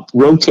stop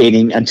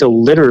rotating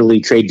until literally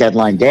trade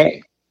deadline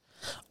day.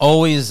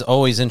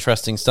 Always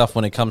interesting stuff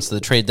when it comes to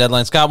the trade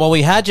deadline. Scott, while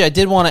we had you, I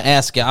did want to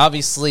ask you,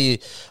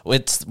 obviously,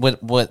 it's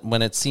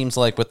when it seems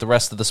like with the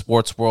rest of the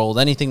sports world,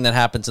 anything that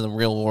happens in the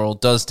real world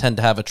does tend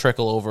to have a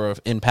trickle over of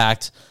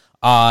impact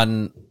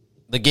on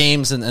the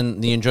games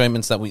and the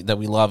enjoyments that we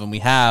love and we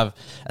have.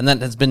 And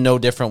that has been no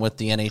different with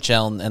the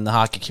NHL and the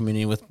hockey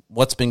community with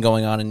what's been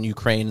going on in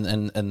Ukraine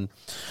and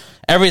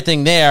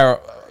everything there.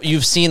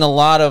 You've seen a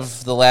lot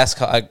of the last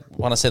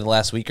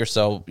week or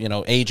so,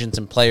 agents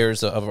and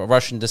players of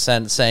Russian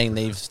descent saying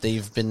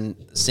they've been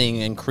seeing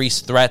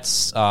increased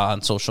threats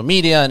on social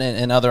media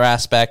and other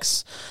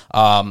aspects.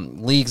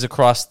 Leagues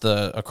across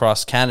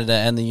Canada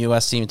and the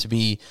U.S. seem to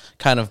be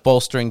kind of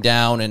bolstering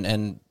down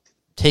and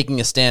taking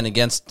a stand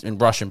against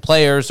Russian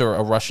players or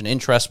a Russian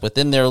interest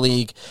within their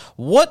league.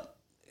 What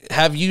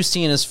have you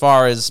seen as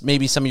far as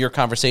maybe some of your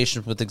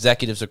conversations with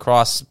executives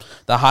across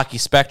the hockey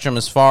spectrum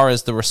as far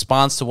as the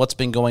response to what's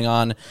been going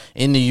on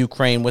in the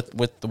Ukraine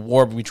with the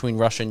war between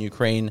Russia and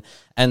Ukraine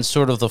and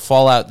sort of the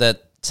fallout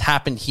that's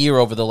happened here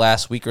over the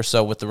last week or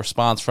so with the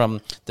response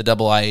from the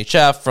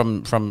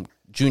IIHF, from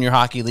junior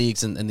hockey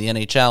leagues and the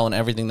NHL and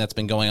everything that's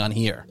been going on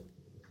here?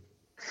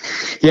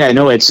 Yeah,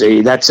 no, it's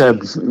a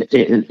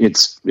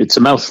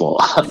mouthful,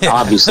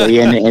 obviously,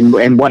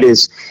 and what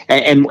is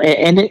and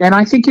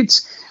I think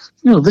it's.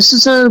 This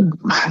is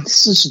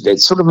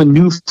it's sort of a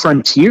new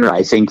frontier,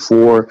 I think,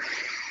 for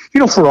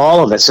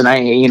all of us. And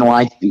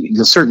I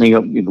certainly,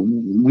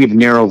 we have a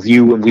narrow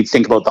view when we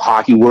think about the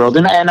hockey world.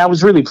 And I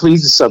was really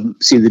pleased to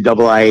see the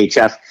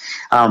IIHF,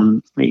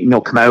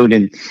 come out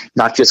and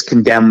not just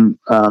condemn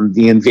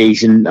the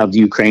invasion of the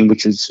Ukraine,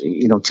 which is,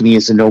 to me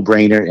is a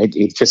no-brainer.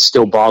 It just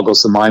still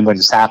boggles the mind what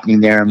is happening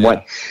there and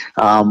what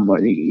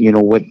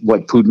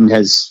Putin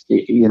has,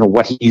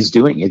 what he's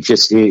doing. It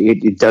just,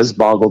 it does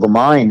boggle the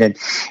mind.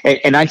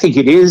 And I think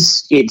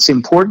it's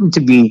important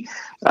to be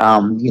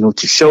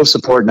to show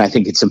support. And I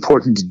think it's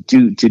important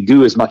to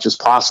do as much as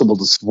possible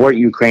to support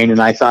Ukraine. And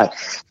I thought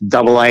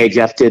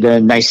IIHF did a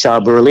nice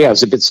job early. I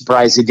was a bit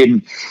surprised they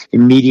didn't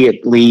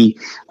immediately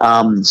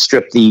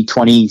strip the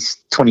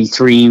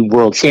 2023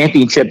 World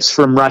Championships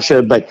from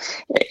Russia, but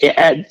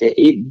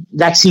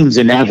that seems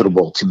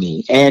inevitable to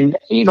me. And,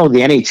 the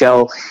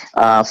NHL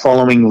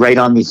following right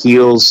on the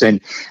heels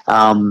and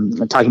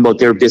talking about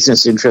their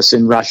business interests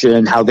in Russia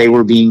and how they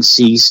were being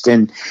ceased.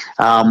 And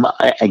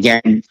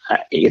again,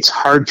 it's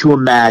hard to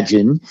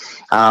imagine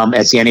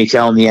as the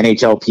NHL and the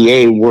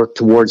NHLPA work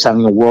towards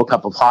having a World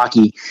Cup of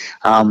Hockey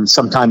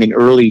sometime in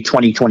early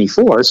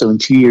 2024, so in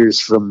 2 years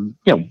from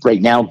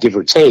right now, give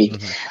or take,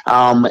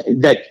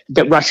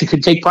 that Russia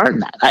could take part in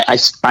that.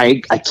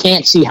 I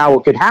can't see how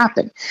it could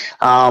happen.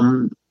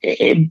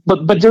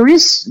 But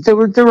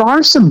there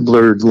are some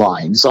blurred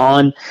lines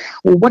on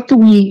what do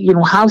we,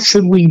 how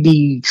should we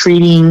be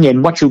treating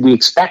and what should we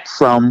expect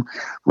from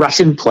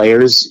Russian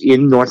players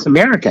in North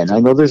America? And I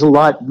know there's a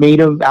lot made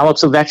of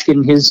Alex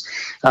Ovechkin, his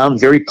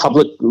very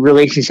public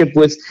relationship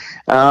with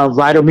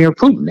Vladimir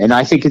Putin. And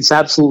I think it's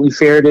absolutely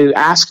fair to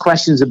ask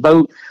questions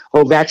about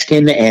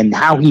Ovechkin and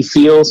how he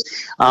feels.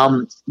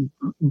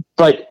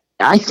 But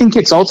I think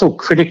it's also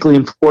critically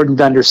important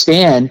to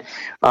understand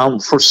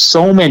for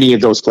so many of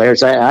those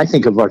players. I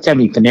think of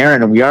Artemi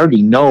Panarin, and we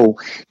already know,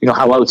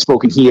 how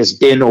outspoken he has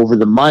been over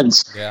the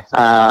months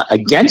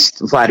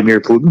against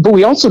Vladimir Putin. But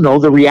we also know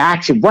the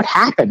reaction, what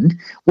happened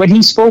when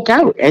he spoke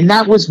out, and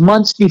that was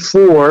months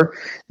before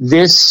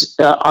this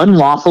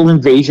unlawful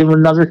invasion of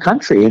another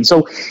country. And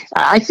so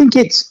I think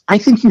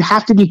you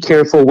have to be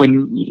careful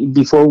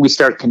before we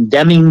start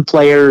condemning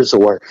players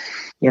or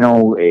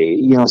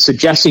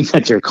suggesting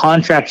that their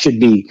contract should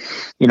be,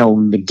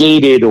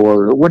 negated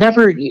or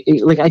whatever.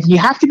 You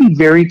have to be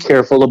very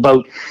careful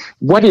about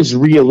what is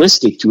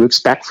realistic to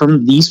expect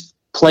from these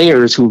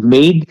players who've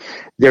made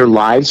their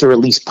lives, or at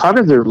least part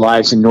of their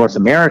lives, in North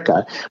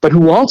America, but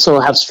who also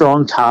have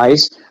strong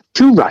ties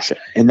to Russia.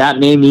 And that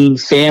may mean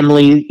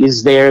family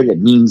is there. That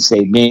means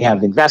they may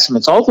have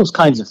investments, all those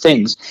kinds of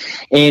things.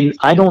 And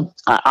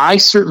I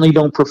certainly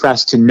don't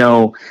profess to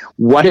know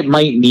what it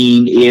might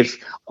mean if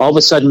all of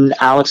a sudden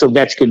Alex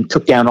Ovechkin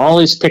took down all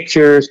his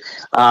pictures.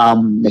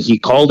 He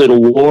called it a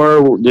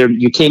war.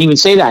 You can't even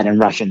say that in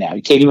Russia now.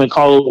 You can't even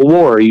call it a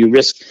war. You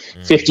risk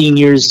 15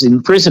 years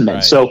imprisonment.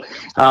 Right. So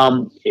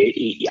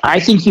I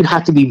think you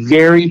have to be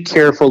very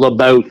careful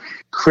about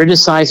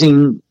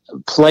criticizing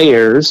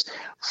players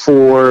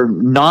for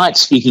not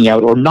speaking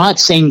out or not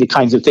saying the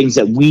kinds of things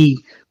that we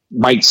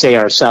might say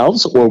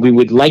ourselves or we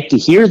would like to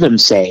hear them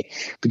say,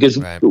 because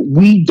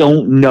we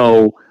don't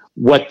know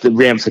what the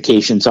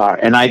ramifications are.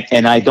 And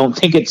I don't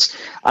think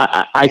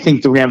I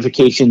think the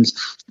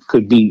ramifications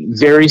could be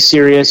very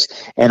serious,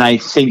 and I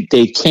think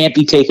they can't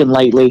be taken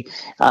lightly.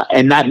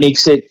 And that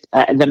makes it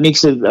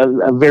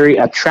a very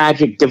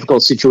tragic,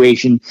 difficult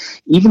situation,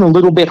 even a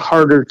little bit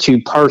harder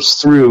to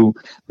parse through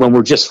when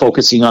we're just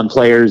focusing on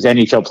players,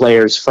 NHL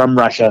players from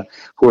Russia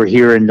who are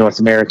here in North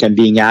America and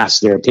being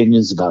asked their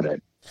opinions about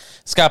it.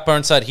 Scott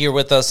Burnside here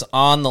with us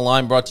on the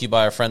line, brought to you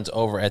by our friends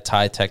over at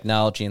Tide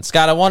Technology. And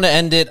Scott, I want to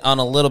end it on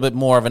a little bit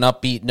more of an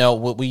upbeat note.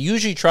 What we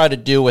usually try to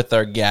do with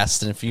our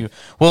guests, and if you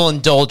will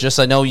indulge us,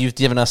 I know you've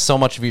given us so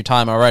much of your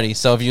time already,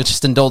 so if you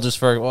just indulge us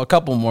for a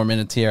couple more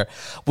minutes here.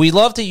 We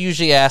love to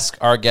usually ask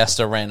our guests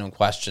a random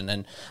question,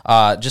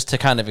 and just to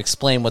kind of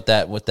explain what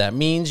that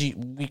means,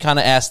 we kind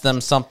of ask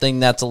them something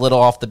that's a little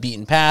off the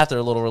beaten path or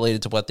a little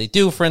related to what they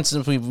do. For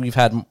instance, we've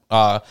had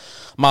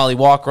Molly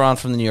Walker on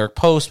from the New York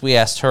Post. We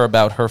asked her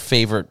about her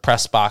favorite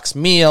press box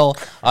meal.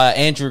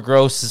 Andrew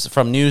Gross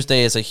from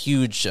Newsday is a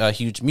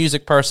huge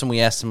music person. We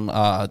asked him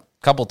a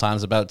couple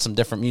times about some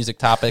different music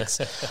topics.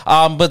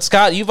 But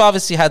Scott, you've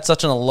obviously had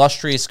such an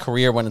illustrious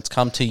career when it's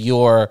come to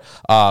your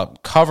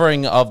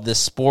covering of this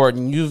sport,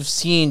 and you've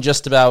seen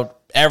just about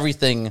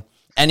everything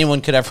anyone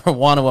could ever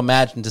want to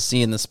imagine to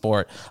see in the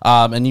sport.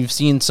 And you've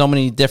seen so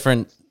many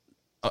different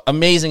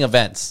amazing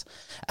events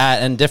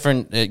and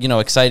different,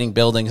 exciting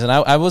buildings. And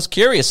I was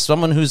curious,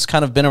 someone who's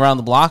kind of been around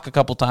the block a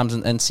couple times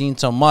and seen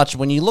so much,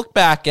 when you look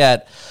back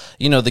at,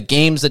 the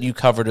games that you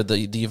covered or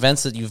the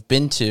events that you've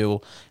been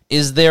to,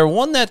 is there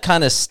one that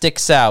kind of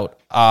sticks out?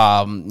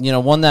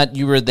 One that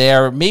you were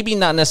there, maybe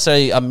not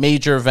necessarily a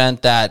major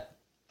event that,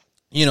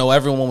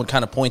 everyone would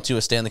kind of point to,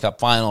 a Stanley Cup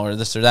final or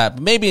this or that,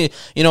 but maybe,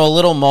 a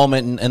little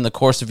moment in the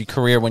course of your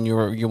career when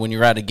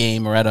you're at a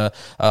game or at a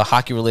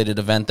hockey related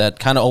event that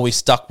kind of always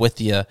stuck with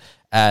you.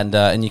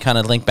 And you kind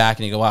of link back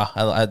and you go,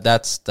 wow,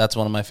 that's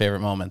one of my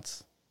favorite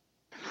moments.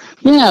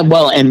 Yeah,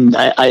 well, and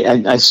I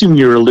assume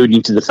you're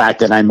alluding to the fact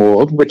that I'm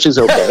old, which is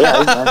okay.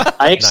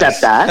 I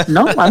accept that.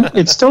 No,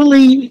 it's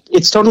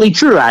totally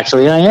true.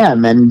 Actually, I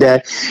am, and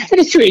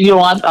it's true.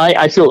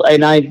 I feel,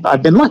 and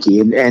I've been lucky,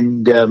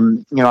 and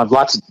I've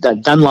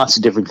done lots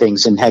of different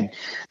things and had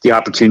the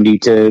opportunity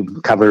to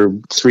cover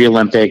 3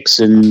 Olympics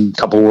and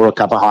a couple World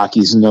Cup of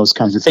Hockeys and those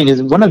kinds of things.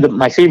 And one of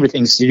my favorite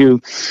things to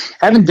do,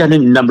 I haven't done it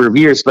in a number of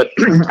years, but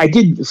I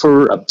did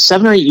for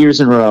 7 or 8 years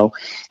in a row.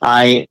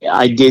 I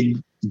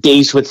did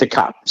days with the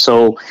Cup.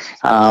 So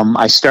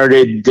I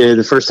started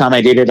the first time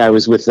I did it. I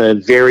was with a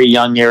very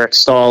young Eric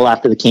Stahl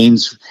after the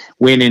Canes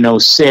win in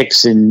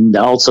 2006, and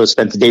also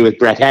spent the day with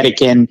Brett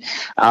Hedican,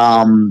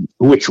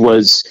 which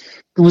was.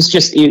 It was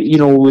just,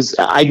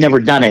 I'd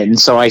never done it. And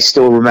so I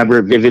still remember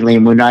it vividly.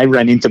 And when I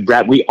run into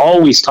Brett, we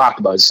always talk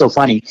about it. It's so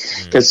funny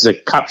because the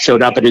Cup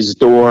showed up at his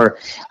door,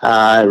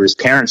 or his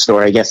parents'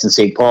 door, I guess, in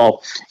St.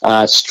 Paul,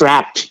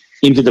 strapped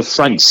into the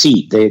front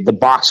seat. The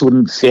box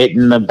wouldn't fit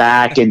in the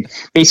back, and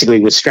basically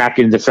was strapped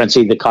into the front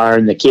seat of the car,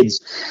 and the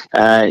kids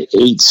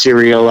ate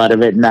cereal out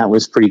of it, and that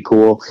was pretty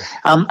cool.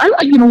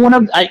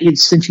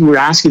 Since you were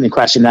asking the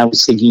question, I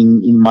was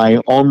thinking in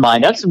my own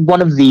mind, that's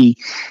one of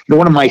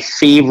my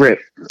favorite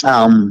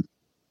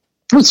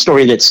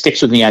story that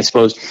sticks with me, I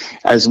suppose,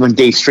 as when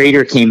Dave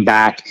Strader came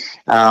back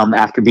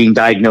after being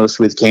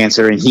diagnosed with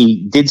cancer, and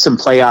he did some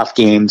playoff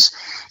games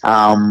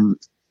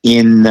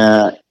in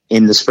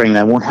the spring.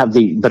 I won't have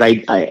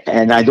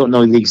I don't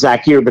know the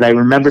exact year, but I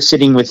remember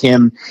sitting with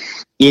him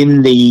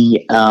in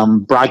the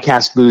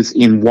broadcast booth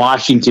in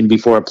Washington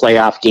before a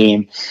playoff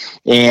game,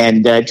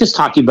 and just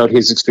talking about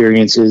his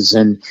experiences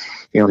and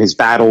his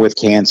battle with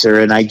cancer.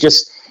 And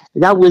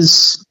that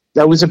was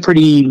a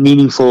pretty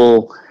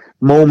meaningful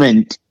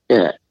moment.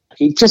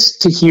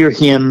 Just to hear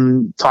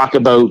him talk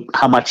about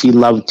how much he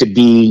loved to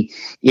be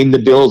in the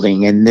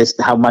building, and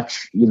how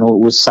much, it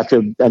was such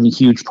a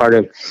huge part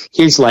of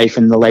his life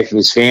and the life of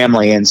his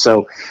family. And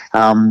so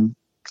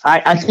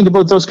I think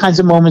about those kinds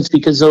of moments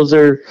because those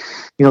are,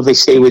 they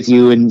stay with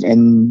you,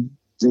 and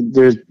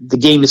the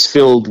game is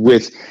filled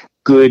with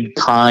good,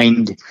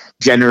 kind,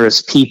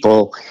 generous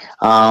people.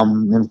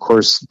 And of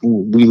course,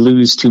 we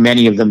lose too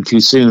many of them too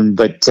soon,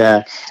 but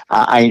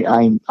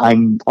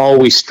I'm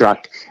always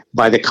struck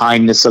by the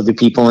kindness of the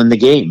people in the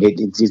game.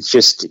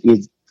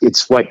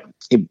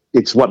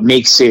 It's what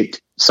makes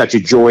it such a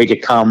joy to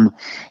come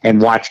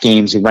and watch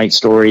games and write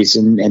stories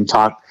and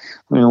talk,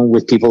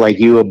 with people like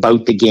you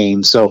about the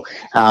game. So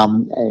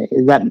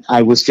that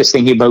I was just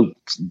thinking about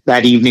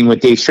that evening with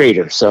Dave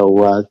Strader.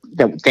 So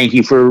thank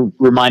you for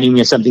reminding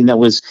me of something that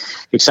was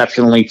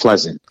exceptionally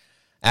pleasant.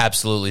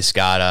 Absolutely,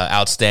 Scott.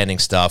 Outstanding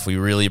stuff. We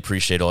really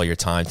appreciate all your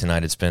time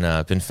tonight. It's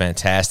been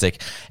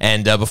fantastic.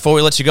 And before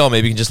we let you go,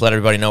 maybe you can just let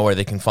everybody know where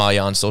they can follow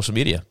you on social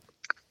media.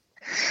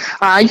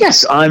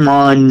 Yes, I'm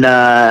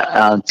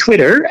on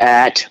Twitter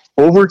at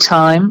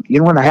Overtime. You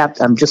know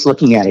what? I'm just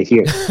looking at it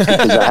here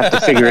because I have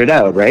to figure it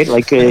out, right?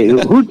 Like,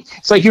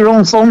 it's like your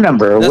own phone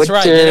number. That's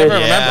right. You never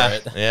remember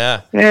it.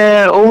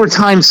 Yeah.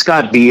 Overtime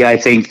Scott B. I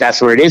think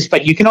that's where it is.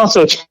 But you can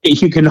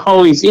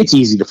always. It's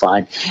easy to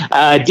find.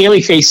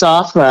 Daily Face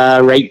Off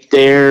right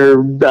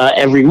there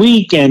every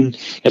week, and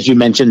as you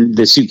mentioned,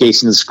 the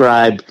Suitcase and the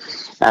Scribe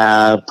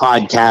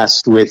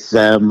podcast with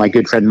my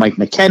good friend Mike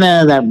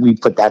McKenna, that we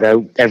put that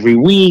out every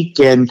week.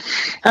 And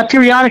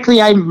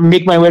periodically I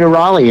make my way to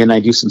Raleigh and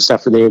I do some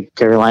stuff for the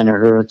Carolina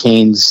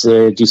Hurricanes,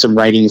 do some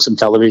writing, some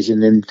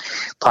television and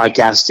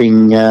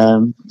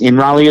podcasting in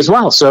Raleigh as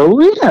well. So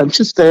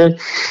just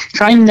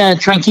try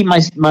and keep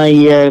my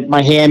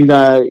hand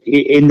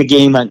in the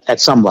game at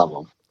some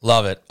level.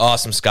 Love it.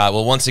 Awesome, Scott.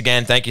 Well, once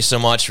again, thank you so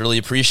much. Really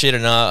appreciate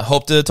it, and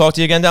hope to talk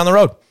to you again down the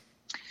road.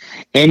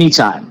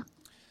 Anytime.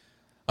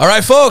 All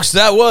right, folks,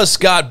 that was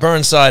Scott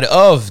Burnside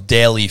of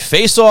Daily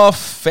Face-Off.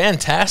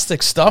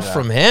 Fantastic stuff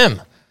from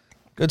him.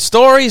 Good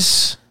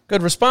stories,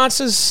 good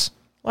responses,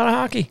 a lot of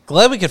hockey.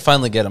 Glad we could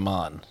finally get him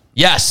on.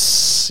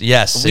 Yes.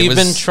 We've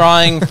been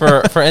trying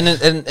for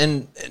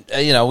and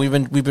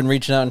we've been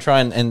reaching out and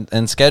trying and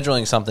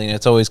scheduling something.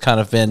 It's always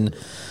kind of been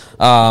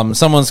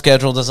someone's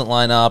schedule doesn't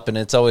line up, and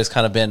it's always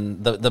kind of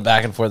been the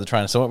back and forth of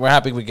trying. So we're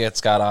happy we get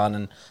Scott on,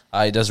 and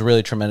he does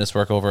really tremendous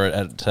work over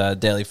at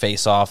Daily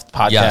Face Off. The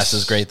podcast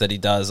is great that he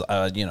does.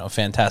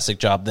 Fantastic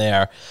job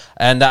there.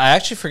 And I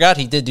actually forgot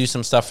he did do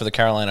some stuff for the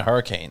Carolina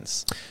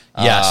Hurricanes.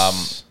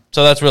 Yes.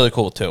 So that's really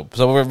cool too.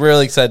 So we're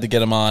really excited to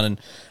get him on,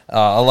 and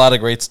a lot of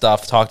great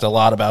stuff. Talked a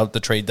lot about the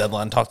trade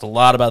deadline. Talked a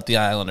lot about the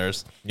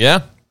Islanders.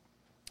 Yeah.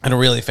 And a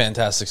really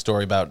fantastic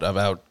story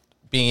about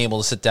being able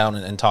to sit down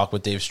and talk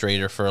with Dave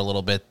Strader for a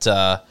little bit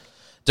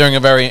during a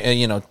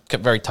very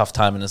very tough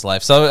time in his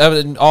life.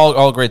 So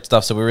all great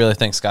stuff. So we really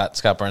thank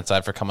Scott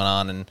Burnside for coming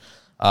on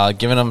and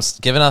giving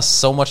us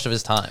so much of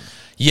his time.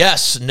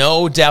 Yes,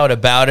 no doubt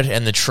about it.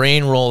 And the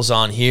train rolls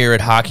on here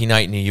at Hockey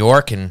Night New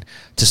York. And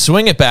to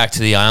swing it back to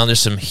the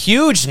Islanders, some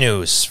huge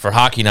news for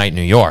Hockey Night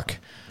New York.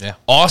 Yeah,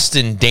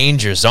 Austin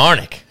Danger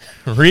Czarnik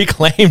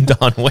reclaimed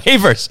on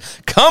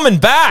waivers, coming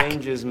back.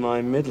 Danger's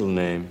my middle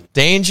name.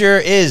 Danger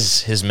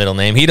is his middle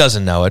name. He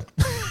doesn't know it,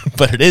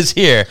 but it is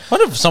here.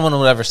 What if someone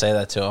would ever say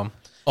that to him?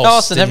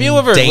 Austin, have you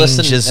ever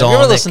listened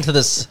to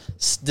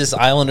this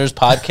Islanders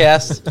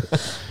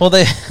podcast? Well,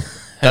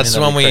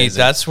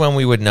 that's when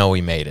we would know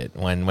we made it.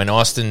 When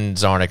Austin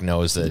Czarnik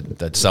knows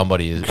that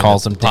somebody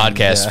calls him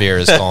podcast sphere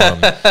is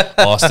calling him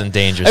Austin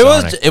Danger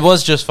Czarnik. It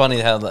was just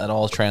funny how that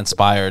all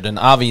transpired, and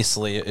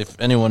obviously, if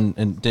anyone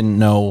didn't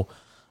know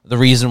the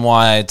reason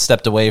why I'd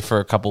stepped away for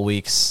a couple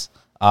weeks,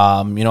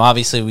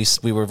 Obviously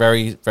we were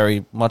very,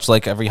 very much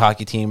like every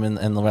hockey team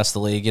in the rest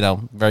of the league,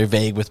 very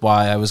vague with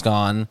why I was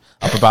gone.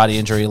 Upper body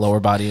injury, lower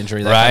body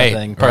injury, that kind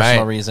of thing.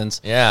 Personal reasons.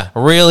 Yeah.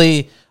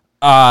 Really,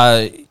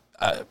 we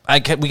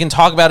can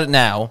talk about it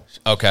now.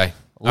 Okay.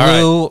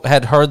 Lou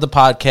had heard the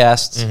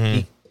podcast.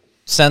 He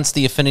sensed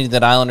the affinity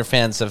that Islander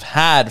fans have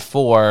had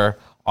for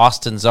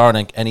Austin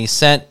Czarnik, and he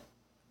sent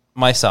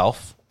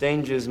myself,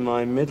 Danger's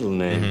my middle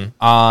name,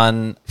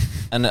 on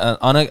an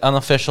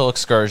unofficial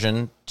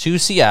excursion to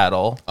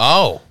Seattle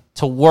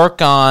to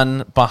work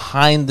on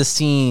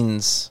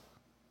behind-the-scenes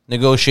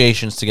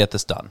negotiations to get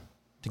this done,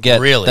 to get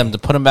them to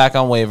put him back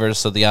on waivers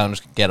so the Islanders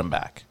can get him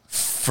back.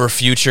 For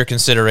future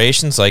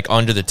considerations, like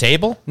under the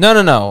table?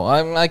 No.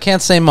 I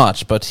can't say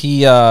much, but he,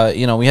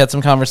 we had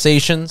some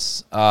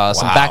conversations,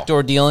 some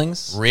backdoor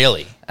dealings.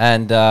 Really?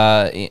 And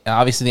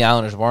obviously the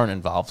Islanders weren't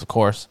involved, of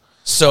course.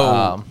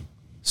 So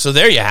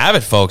there you have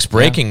it, folks.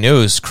 Breaking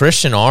news.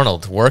 Christian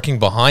Arnold working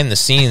behind the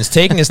scenes,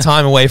 taking his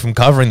time away from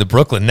covering the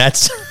Brooklyn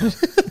Nets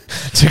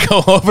to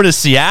go over to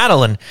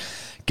Seattle and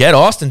get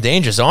Austin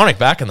Danger Czarnik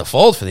back in the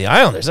fold for the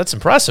Islanders. That's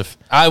impressive.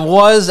 I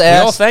was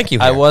asked. Thank you.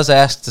 I was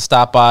asked to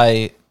stop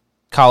by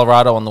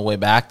Colorado on the way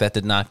back. That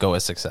did not go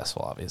as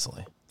successful,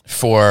 obviously.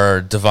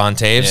 For Devon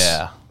Taves?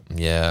 Yeah.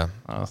 Yeah.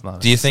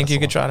 Do you think you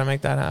could try to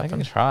make that happen? I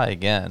can try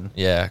again.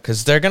 Yeah,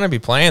 because they're going to be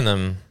playing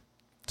them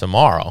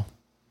tomorrow.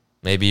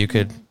 Maybe you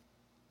could,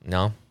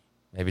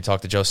 maybe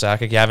talk to Joe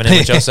Sakic. You have an in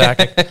with Joe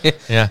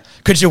Sakic? Yeah.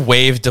 Could you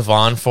wave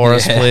Devon for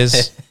us,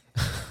 please?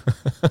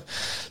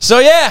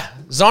 So,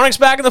 Czarnik's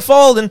back in the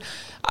fold. And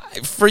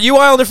for you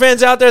Islander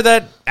fans out there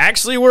that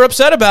actually were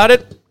upset about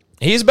it,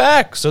 he's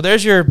back. So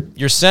there's your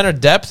center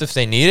depth if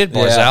they need it.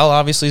 Barzal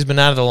obviously has been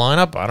out of the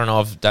lineup. I don't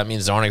know if that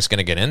means Czarnik's going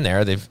to get in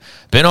there. They've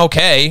been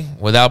okay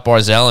without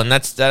Barzal, and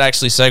that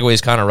actually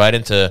segues kind of right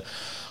into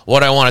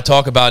what I want to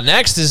talk about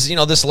next is,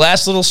 this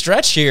last little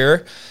stretch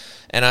here.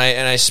 And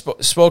I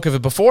spoke of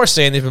it before,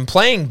 saying they've been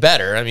playing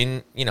better. I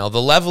mean, the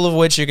level of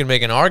which you can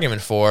make an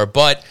argument for,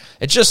 but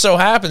it just so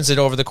happens that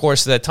over the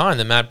course of that time,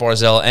 that Matt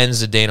Barzal and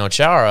Zdeno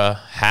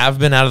Chara have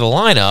been out of the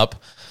lineup.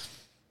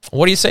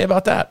 What do you say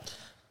about that?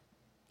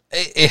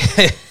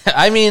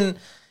 I mean,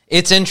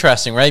 it's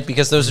interesting, right?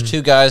 Because those are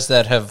two guys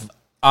that have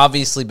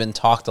obviously been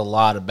talked a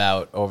lot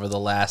about over the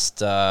last,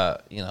 for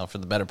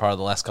the better part of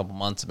the last couple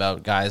months,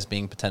 about guys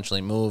being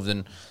potentially moved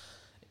and,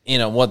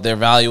 what their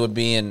value would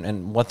be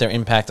and what their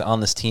impact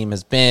on this team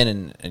has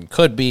been and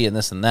could be and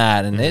this and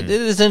that. And it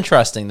is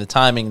interesting, the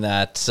timing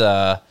that...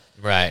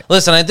 right.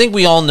 Listen, I think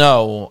we all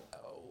know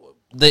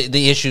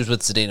the issues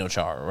with Zdeno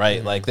Chara,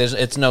 right? Like,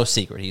 it's no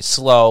secret. He's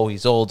slow.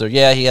 He's older.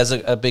 Yeah, he has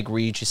a big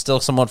reach. He's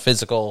still somewhat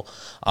physical.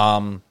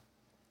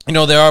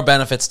 There are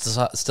benefits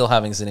to still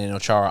having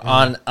Zdeno Chara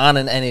on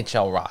an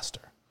NHL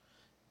roster.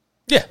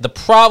 Yeah. The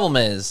problem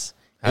is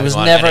it was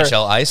never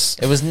NHL ice.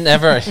 It was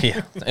never.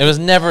 It was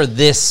never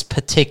this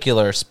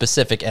particular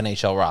specific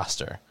NHL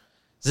roster.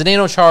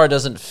 Zdeno Chara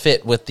doesn't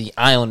fit with the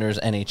Islanders'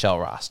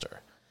 NHL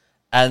roster,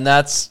 and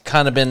that's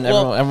kind of been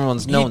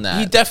everyone's known that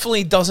he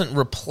definitely doesn't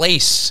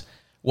replace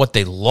what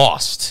they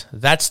lost.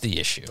 That's the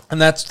issue.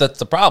 And that's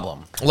the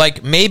problem.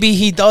 Like, maybe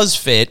he does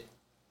fit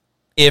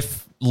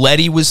if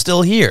Leddy was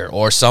still here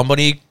or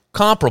somebody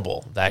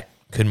comparable that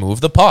could move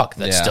the puck,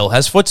 that still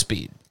has foot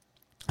speed,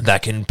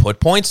 that can put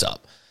points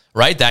up,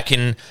 right? That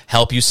can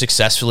help you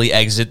successfully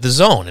exit the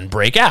zone and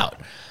break out.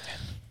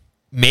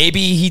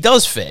 Maybe he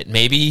does fit.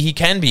 Maybe he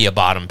can be a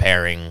bottom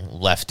pairing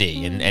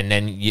lefty. And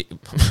then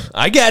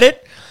I get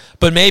it.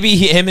 But maybe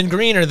him and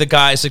Green are the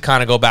guys that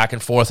kind of go back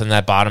and forth in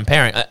that bottom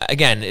pairing.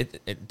 Again,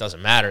 it doesn't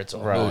matter. It's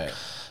all moot.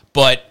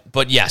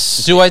 But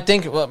yes. Do I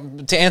think,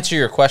 to answer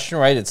your question,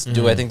 right,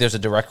 do I think there's a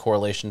direct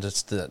correlation to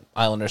the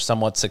Islanders'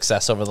 somewhat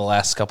success over the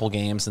last couple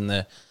games and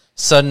the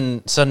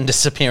sudden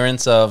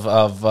disappearance of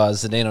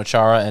Zdeno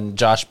Chara and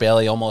Josh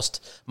Bailey,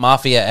 almost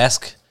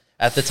Mafia-esque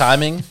at the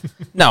timing?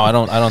 No, I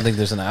don't think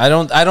there's I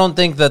don't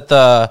think that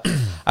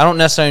I don't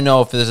necessarily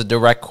know if there's a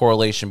direct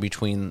correlation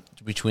between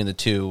the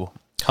two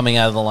coming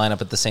out of the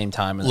lineup at the same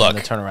time and the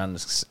turnaround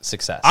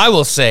success. I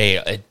will say,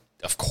 it,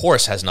 of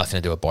course, has nothing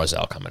to do with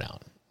Barzal coming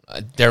out.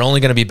 They're only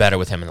going to be better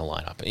with him in the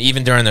lineup,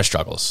 even during their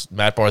struggles.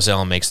 Matt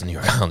Barzal makes the New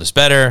York Islanders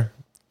better.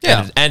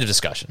 Yeah. End of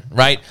discussion,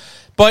 right?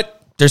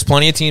 But there's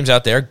plenty of teams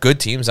out there, good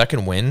teams, that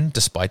can win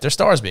despite their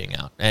stars being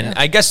out. And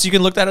I guess you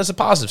can look at that as a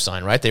positive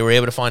sign, right? They were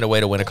able to find a way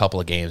to win a couple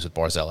of games with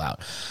Barzal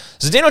out.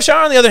 Zdeno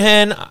Chara, on the other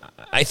hand,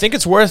 I think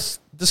it's worth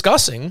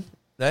discussing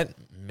that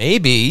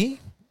maybe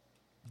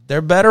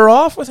they're better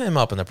off with him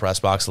up in the press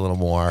box a little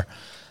more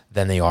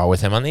than they are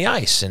with him on the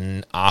ice.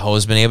 And Aho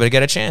has been able to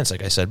get a chance,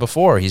 like I said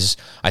before.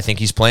 I think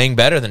he's playing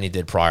better than he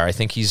did prior. I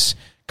think he's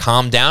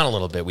calmed down a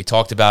little bit. We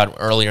talked about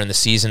earlier in the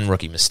season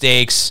rookie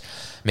mistakes,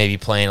 maybe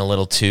playing a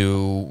little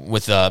too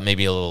with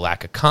maybe a little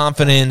lack of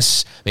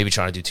confidence, maybe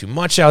trying to do too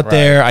much out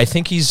there. I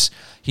think he's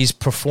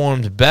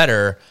performed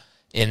better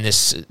in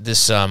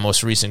this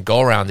most recent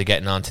go-around to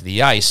getting onto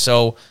the ice.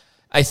 So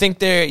I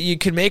think you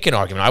could make an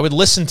argument. I would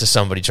listen to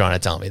somebody trying to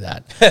tell me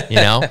that,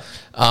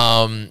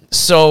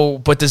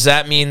 But does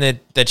that mean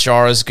that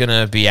Chara's going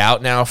to be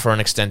out now for an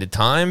extended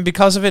time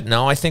because of it?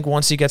 No, I think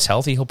once he gets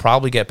healthy, he'll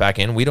probably get back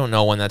in. We don't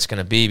know when that's going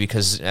to be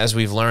because, as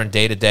we've learned,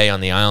 day-to-day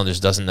on the Islanders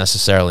doesn't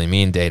necessarily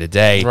mean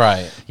day-to-day.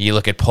 Right. You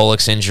look at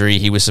Pollock's injury,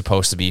 he was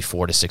supposed to be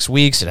 4 to 6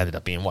 weeks. It ended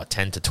up being,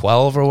 10 to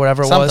 12 or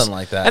whatever it was? Something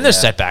like that, And there's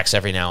yeah. setbacks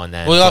every now and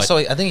then. Well, also,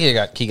 I think he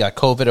got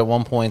COVID at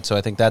one point, so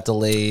I think that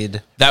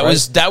delayed. That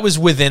right? was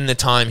within the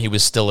time he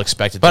was still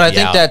expected to But be I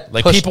think out. that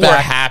like pushed people were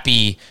back-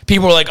 happy.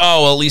 People were like,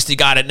 "Oh, well, at least he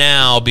got it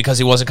now because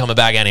he wasn't coming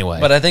back anyway."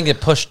 But I think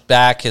it pushed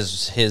back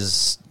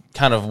his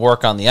kind of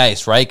work on the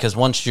ice, right? Because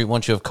once you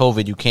have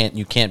COVID, you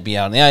can't be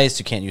out on the ice,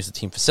 you can't use the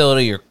team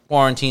facility, you're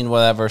quarantined,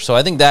 whatever. So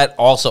I think that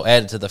also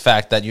added to the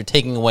fact that you're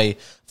taking away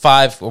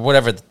 5 or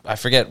whatever. I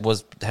forget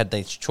had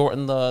they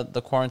shortened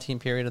the quarantine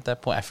period at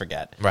that point? I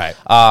forget. Right.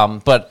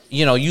 But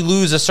you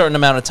lose a certain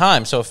amount of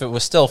time. So if it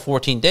was still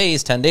 14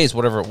 days, 10 days,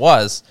 whatever it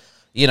was,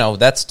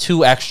 that's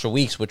 2 extra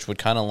weeks, which would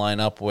kind of line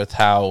up with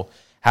how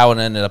it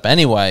ended up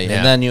anyway. Yeah.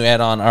 And then you add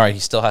on, all right,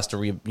 he still has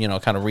to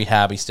kind of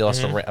rehab. He still has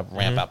to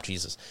ramp up.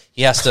 Jesus,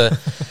 he has to.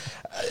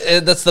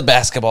 That's the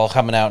basketball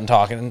coming out and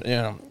talking,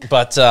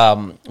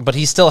 But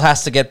he still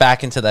has to get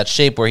back into that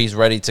shape where he's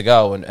ready to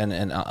go,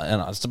 and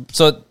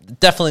so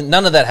definitely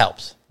none of that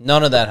helps.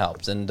 None of that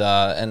helps. And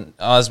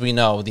as we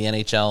know, the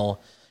NHL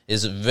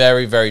is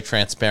very, very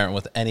transparent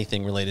with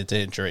anything related to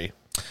injury.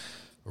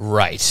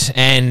 Right.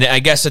 And I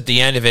guess at the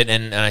end of it,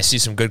 and I see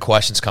some good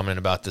questions coming in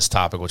about this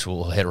topic, which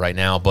we'll hit right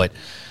now, but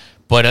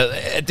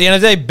at the end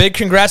of the day, big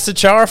congrats to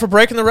Chara for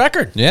breaking the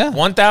record. Yeah.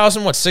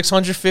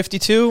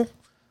 1,652?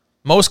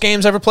 Most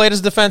games ever played as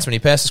a defenseman. He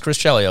passes Chris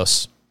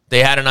Chelios.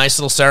 They had a nice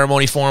little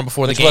ceremony for him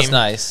before Which the game. was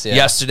nice, yeah.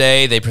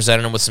 Yesterday, they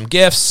presented him with some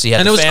gifts. He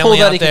had And the it was family cool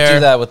that out he there. could do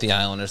that with the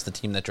Islanders, the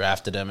team that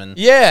drafted him. And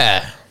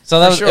Yeah.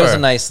 so that for was, it was sure. a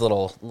nice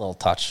little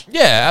touch.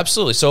 Yeah,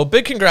 absolutely. So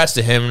big congrats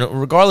to him,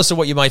 regardless of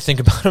what you might think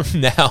about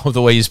him now,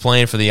 the way he's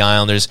playing for the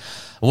Islanders.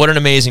 What an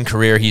amazing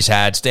career he's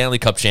had, Stanley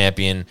Cup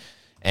champion,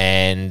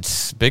 and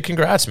big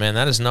congrats, man.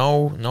 That is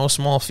no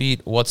small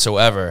feat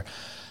whatsoever.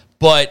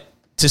 But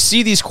to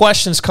see these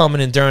questions coming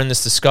in during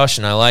this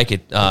discussion, I like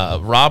it.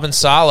 Robin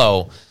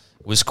Salo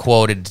was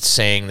quoted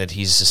saying that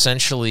he's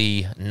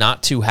essentially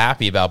not too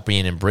happy about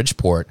being in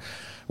Bridgeport,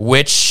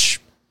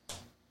 which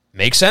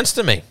makes sense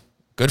to me.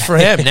 Good for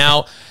him.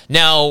 Now,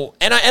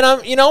 and I'm,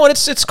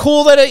 it's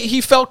cool that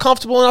he felt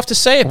comfortable enough to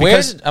say it.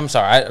 Because I'm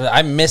sorry,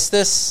 I missed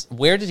this.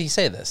 Where did he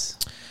say this?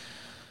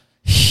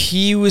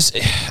 he was,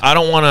 I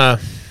don't want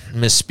to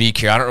misspeak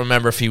here. I don't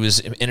remember if he was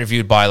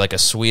interviewed by like a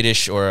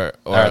Swedish or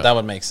All right, that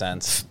would make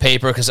sense.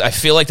 paper, because I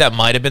feel like that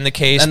might have been the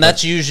case. And but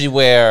that's usually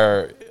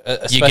where,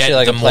 especially you get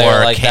like the a player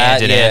more like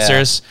candid that,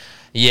 answers.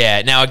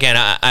 Yeah. Now, again,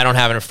 I don't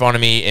have it in front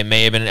of me. It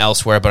may have been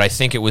elsewhere, but I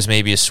think it was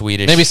maybe a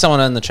Swedish. Maybe someone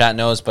in the chat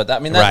knows, but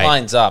that Right.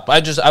 lines up. I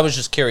was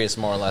just curious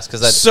more or less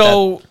because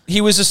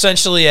he was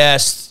essentially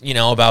asked,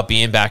 about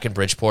being back in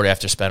Bridgeport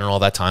after spending all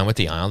that time with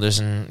the Islanders,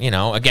 and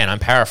again, I'm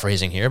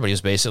paraphrasing here, but he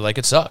was basically like,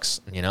 it sucks.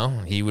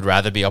 He would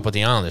rather be up with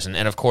the Islanders,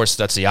 and of course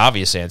that's the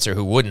obvious answer.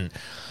 Who wouldn't?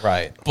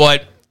 right.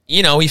 But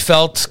he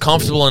felt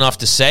comfortable enough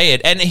to say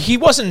it, and he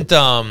wasn't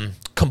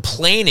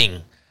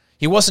complaining.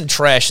 He wasn't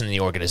trashing the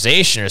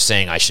organization or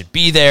saying I should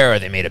be there or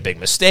they made a big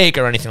mistake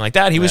or anything like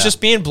that. He was just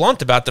being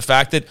blunt about the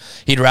fact that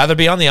he'd rather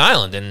be on the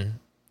island. And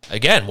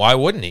again, why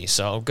wouldn't he?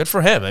 So good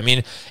for him. I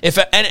mean,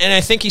 and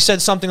I think he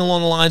said something along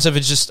the lines of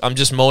I'm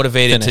just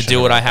motivated Finish to do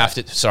it what I like have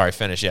to. Sorry,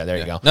 finish. Yeah, there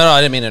you go. No, I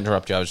didn't mean to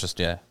interrupt you. I was just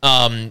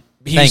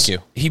Thank you.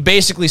 He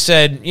basically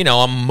said,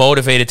 I'm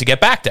motivated to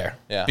get back there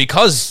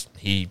because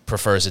he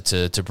prefers it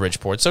to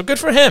Bridgeport. So good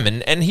for him.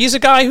 And he's a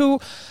guy who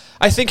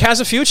I think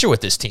has a future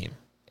with this team.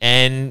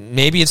 And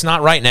maybe it's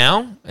not right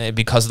now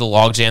because of the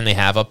logjam they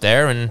have up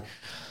there. And,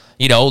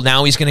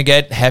 now he's going to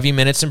get heavy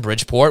minutes in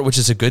Bridgeport, which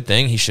is a good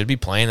thing. He should be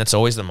playing. That's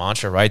always the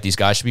mantra, right? These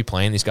guys should be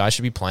playing. These guys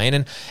should be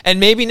playing. And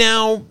maybe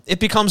now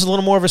it becomes a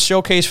little more of a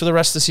showcase for the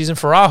rest of the season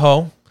for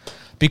Aho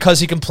because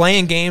he can play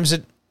in games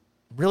that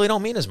really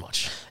don't mean as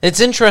much. It's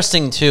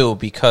interesting too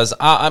because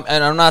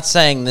I'm not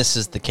saying this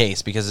is the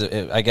case because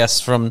I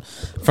guess from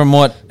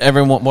what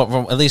everyone,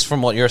 at least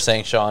from what you're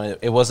saying, Sean,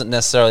 it wasn't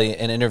necessarily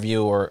an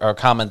interview or a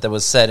comment that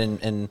was said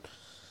in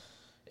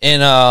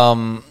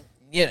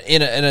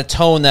a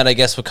tone that I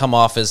guess would come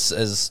off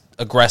as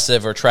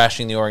aggressive or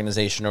trashing the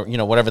organization or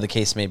whatever the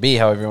case may be,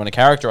 however you want to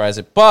characterize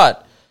it.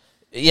 But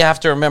you have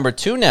to remember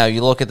too. Now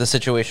you look at the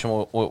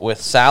situation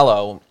with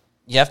Salo.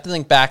 You have to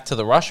think back to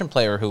the Russian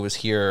player who was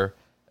here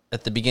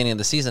at the beginning of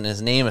the season.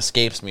 His name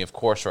escapes me, of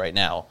course, right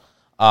now.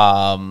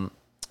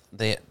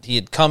 He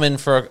had come in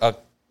for a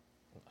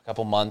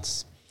couple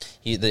months.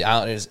 The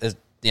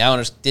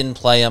Islanders didn't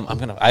play him.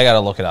 I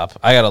gotta look it up.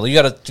 You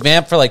gotta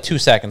vamp for like 2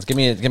 seconds. Give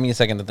me a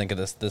second to think of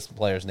this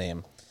player's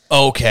name.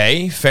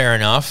 Okay, fair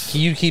enough.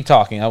 You keep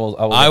talking. I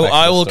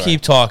will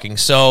keep talking.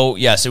 So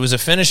yes, it was a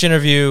Finnish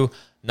interview.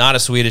 Not a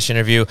Swedish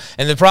interview.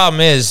 And the problem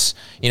is,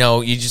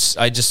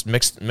 I just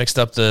mixed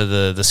up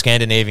the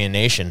Scandinavian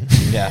nation.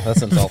 Yeah,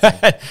 that's insulting.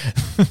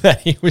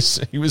 that he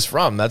was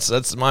from.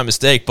 That's my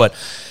mistake. But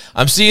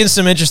I'm seeing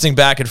some interesting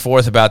back and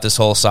forth about this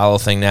whole Salo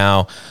thing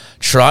now.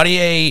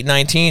 Trottier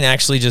 19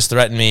 actually just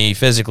threatened me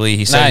physically.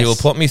 He said he will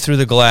put me through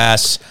the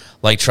glass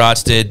like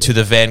Trotz did to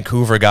the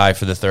Vancouver guy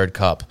for the third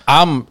cup.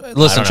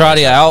 Listen,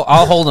 Trotty,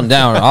 I'll hold him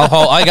down.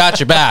 I got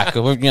your back.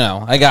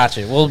 I got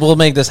you. We'll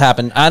make this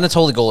happen.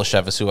 Anatoly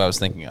Golishev is who I was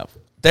thinking of.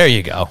 There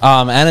you go.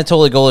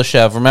 Anatoly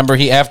Golishev. Remember,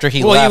 after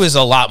he left, he was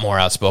a lot more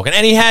outspoken,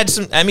 and he had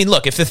some. I mean,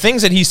 look, if the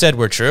things that he said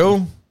were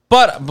true,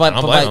 but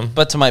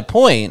to my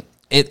point,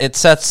 it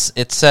sets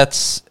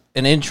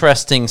an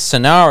interesting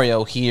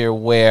scenario here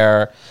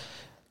where.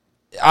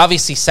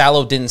 Obviously,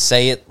 Salo didn't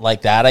say it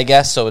like that, I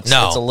guess. So it's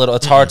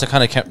hard to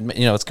kind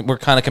of, we're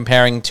kind of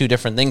comparing two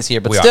different things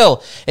here. But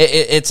still,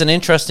 it's an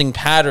interesting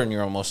pattern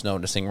you're almost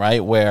noticing,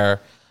 right? Where,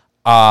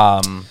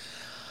 again,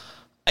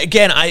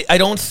 I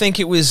don't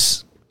think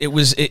it's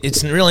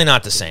really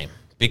not the same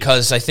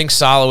because I think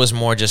Salo was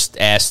more just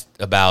asked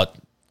about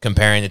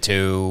comparing the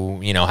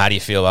two, how do you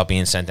feel about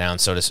being sent down?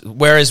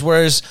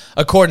 Whereas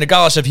according to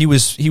Golishev,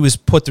 he was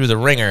put through the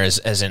ringer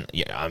as in,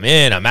 I'm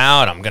in, I'm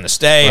out, I'm going to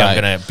stay, right.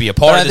 I'm going to be a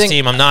part of this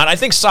team, I'm not. I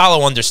think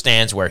Salo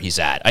understands where he's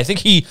at. I think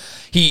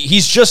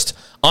he's just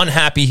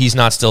unhappy he's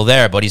not still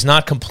there, but he's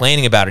not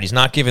complaining about it. He's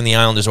not giving the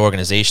Islanders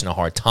organization a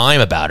hard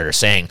time about it or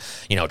saying,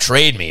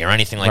 trade me or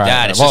anything like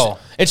that.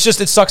 It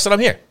sucks that I'm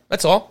here.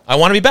 That's all. I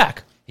want to be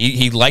back.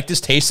 He liked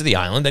his taste of the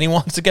island, and he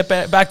wants to get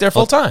back there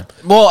full time.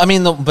 Well, I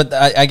mean, but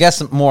I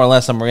guess more or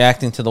less I'm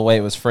reacting to the way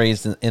it was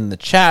phrased in the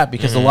chat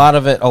because a lot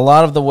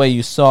of the way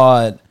you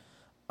saw it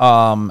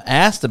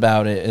asked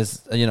about it is,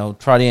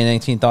 Trottier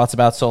 19 thoughts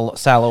about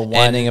Salo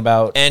whining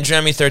about... And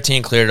Jeremy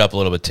 13 cleared it up a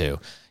little bit, too.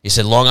 He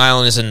said Long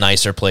Island is a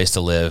nicer place to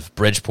live.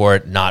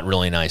 Bridgeport, not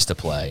really nice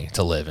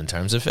to live in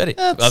terms of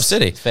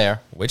city.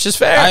 Fair. Which is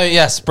fair.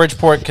 Yes,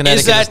 Bridgeport,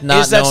 Connecticut is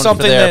not known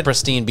for their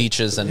pristine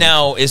beaches.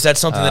 Now, is that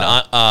something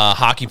that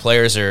hockey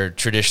players are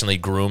traditionally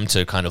groomed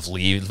to kind of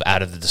leave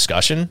out of the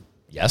discussion?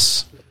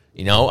 Yes.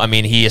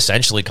 He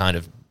essentially kind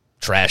of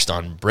trashed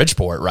on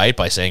Bridgeport, right,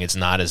 by saying it's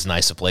not as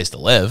nice a place to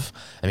live.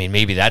 I mean,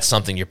 maybe that's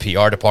something your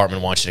PR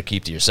department wants you to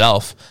keep to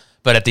yourself.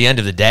 But at the end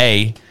of the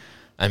day...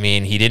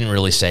 he didn't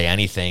really say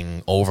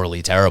anything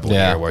overly terrible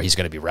here where he's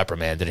going to be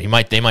reprimanded.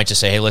 They might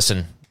just say, hey,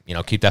 listen,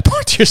 keep that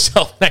part to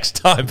yourself next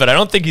time. But I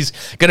don't think he's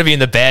going to be in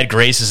the bad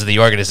graces of the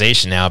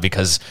organization now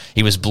because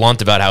he was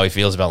blunt about how he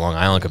feels about Long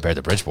Island compared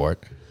to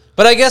Bridgeport.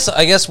 But I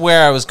guess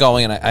where I was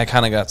going, and I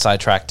kind of got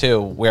sidetracked too,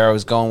 where I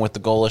was going with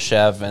the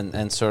Golishev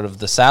and sort of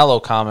the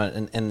Salo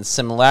comment and the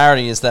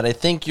similarity is that I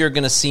think you're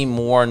going to see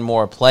more and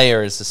more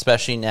players,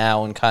 especially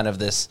now in kind of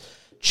this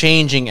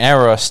changing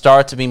era,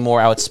 start to be more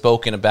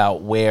outspoken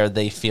about where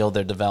they feel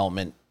their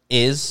development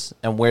is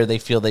and where they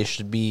feel they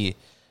should be,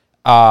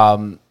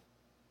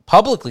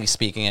 publicly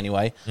speaking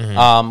anyway,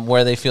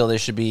 where they feel they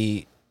should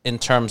be in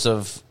terms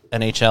of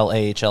NHL,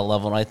 AHL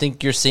level. And I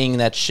think you're seeing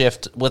that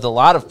shift with a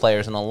lot of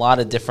players in a lot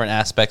of different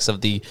aspects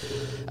of this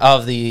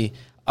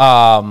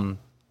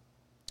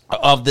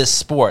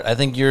sport. I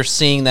think you're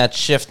seeing that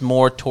shift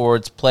more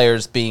towards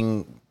players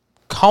being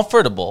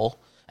comfortable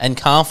and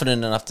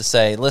confident enough to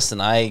say, listen,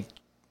 I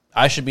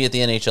should be at the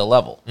NHL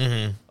level.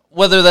 Mm-hmm.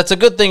 Whether that's a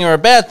good thing or a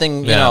bad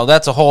thing,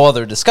 that's a whole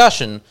other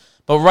discussion.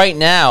 But right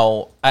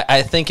now,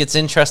 I think it's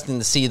interesting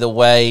to see the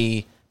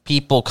way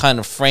people kind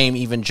of frame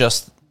even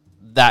just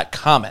that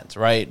comment,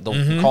 right?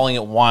 Calling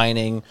it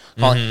whining.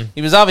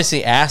 He was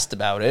obviously asked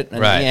about it,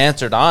 and he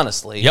answered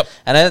honestly. Yep.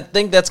 And I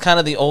think that's kind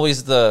of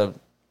always the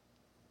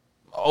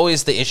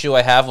issue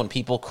I have when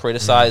people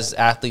criticize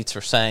athletes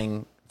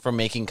for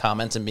making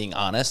comments and being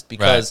honest,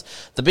 because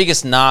the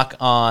biggest knock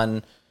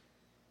on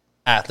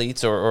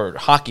athletes or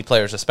hockey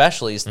players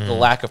especially is the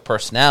lack of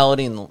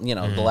personality and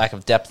the lack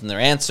of depth in their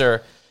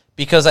answer,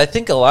 because I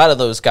think a lot of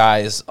those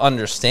guys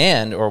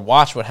understand or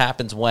watch what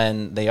happens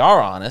when they are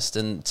honest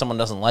and someone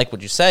doesn't like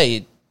what you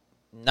say.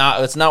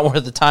 It's not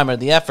worth the time or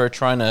the effort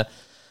trying to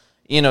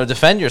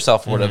defend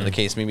yourself or whatever the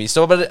case may be.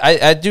 So, but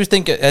I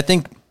think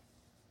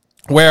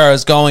where I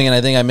was going, and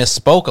I think I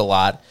misspoke a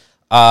lot,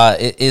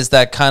 is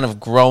that kind of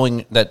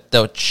growing,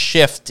 the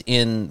shift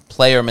in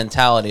player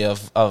mentality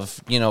of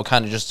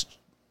kind of just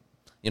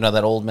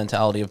that old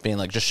mentality of being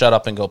like, just shut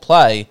up and go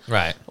play.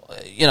 Right.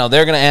 They're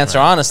going to answer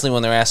honestly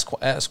when they're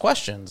asked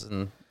questions,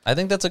 and I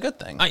think that's a good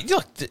thing.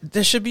 Look,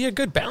 there should be a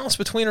good balance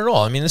between it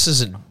all. I mean, this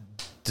is a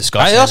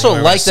discussion. I also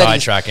like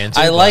that.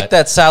 I like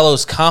that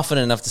Salo's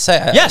confident enough to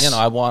say, yes,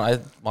 I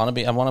want to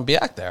be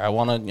back there.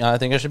 I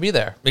think I should be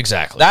there.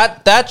 Exactly.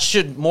 That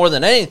should, more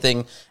than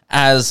anything,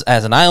 as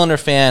an Islander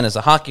fan, as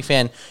a hockey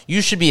fan,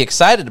 you should be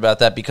excited about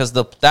that, because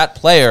that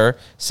player,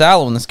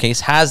 Salo in this case,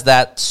 has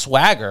that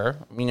swagger.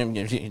 I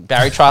mean,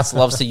 Barry Trotz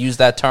loves to use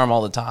that term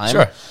all the time.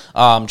 Sure.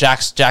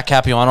 Jack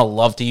Capuano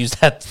loved to use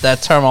that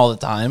term all the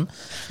time.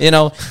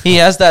 He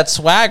has that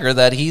swagger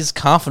that he's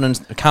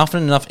confident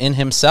enough in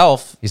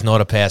himself. He's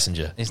not a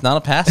passenger. He's not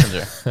a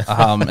passenger.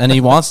 And he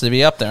wants to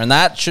be up there. And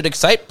that should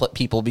excite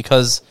people,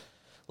 because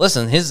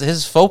listen,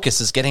 his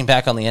focus is getting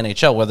back on the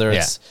NHL, whether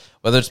it's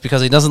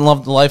because he doesn't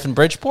love the life in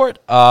Bridgeport,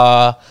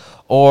 or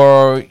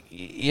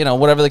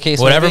whatever the case.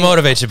 Whatever may be,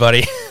 motivates you,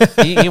 buddy.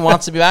 he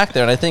wants to be back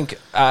there. And I think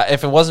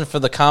if it wasn't for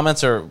the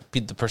comments or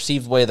the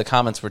perceived way the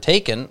comments were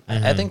taken,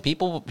 I think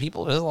people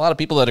there's a lot of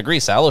people that agree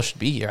Salo should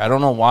be here. I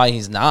don't know why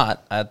he's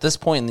not at this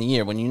point in the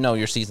year when you know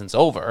your season's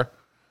over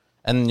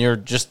and you're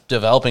just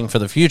developing for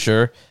the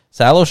future.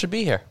 Salo should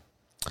be here.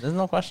 There's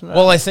no question about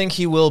it. Well, I think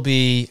he will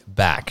be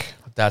back.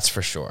 That's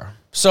for sure.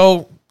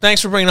 So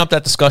thanks for bringing up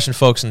that discussion,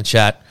 folks, in the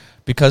chat,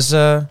 because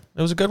it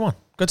was a good one.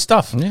 Good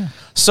stuff. Yeah.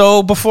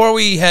 So before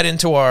we head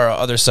into our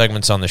other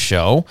segments on the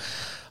show,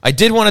 I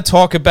did want to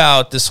talk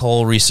about this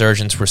whole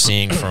resurgence we're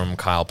seeing from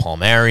Kyle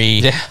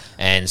Palmieri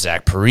and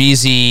Zach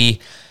Parise.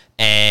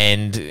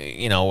 And,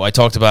 I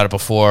talked about it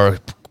before.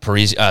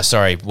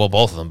 Parise,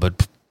 both of them,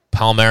 but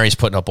Palmieri's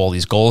putting up all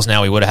these goals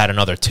now. He would have had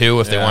another 2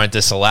 if they weren't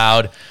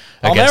disallowed.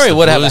 Palmieri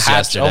would have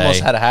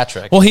almost had a hat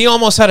trick. Well, he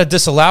almost had a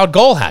disallowed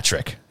goal hat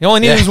trick. He only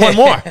needed one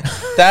more.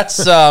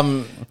 That's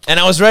And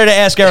I was ready to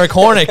ask Eric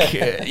Hornick,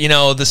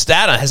 the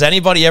stat on has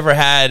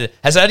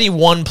any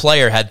one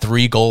player had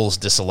 3 goals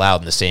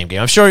disallowed in the same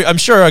game? I'm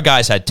sure a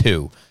guy's had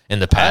 2 in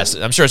the past.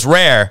 I'm sure it's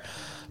rare,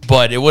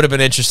 but it would have been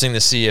interesting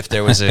to see if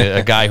there was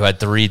a guy who had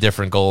 3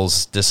 different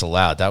goals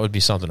disallowed. That would be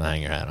something to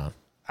hang your hat on.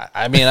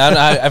 I mean,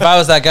 if I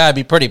was that guy, I'd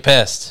be pretty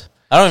pissed.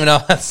 I don't even know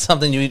if that's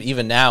something you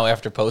even now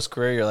after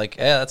post-career, you're like,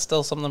 yeah, that's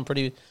still something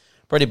pretty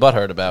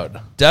butthurt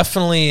about.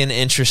 Definitely an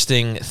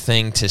interesting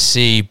thing to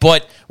see.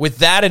 But with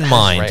that in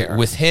mind,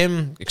 with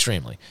him,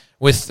 extremely,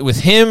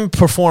 with him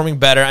performing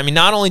better, I mean,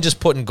 not only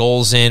just putting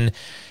goals in,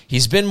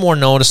 he's been more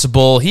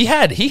noticeable. He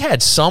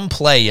had some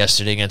play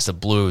yesterday against the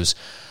Blues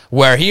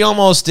where he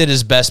almost did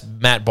his best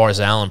Matt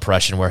Barzal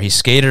impression, where he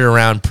skated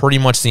around pretty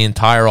much the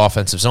entire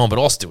offensive zone, but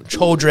also doing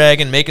toe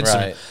dragging, making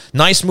some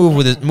nice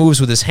moves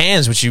with his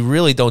hands, which you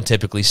really don't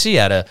typically see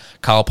out of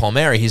Kyle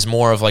Palmieri. He's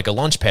more of like a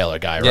lunch paler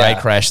guy,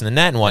 right? Crashing the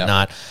net and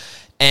whatnot.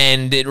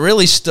 And it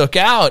really stuck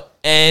out.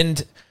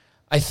 And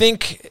I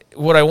think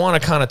what I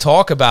want to kind of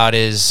talk about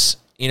is,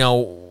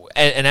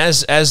 and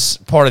as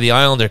part of the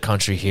Islander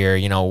country here,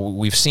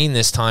 we've seen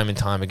this time and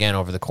time again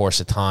over the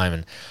course of time,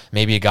 and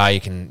maybe a guy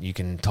you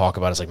can talk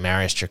about is like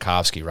Mariusz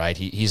Czerkawski, right?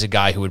 He's a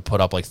guy who would put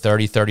up like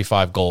 30,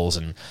 35 goals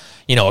and,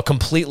 a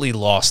completely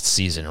lost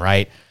season,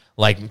 right?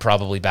 Like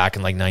probably back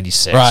in like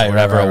 96 or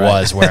whatever it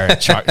was, where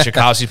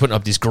Czerkawski's putting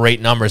up these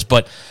great numbers,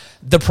 but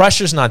the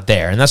pressure's not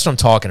there, and that's what I'm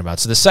talking about.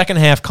 So the second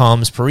half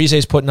comes,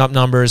 Parise's putting up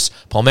numbers,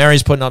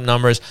 Palmieri's putting up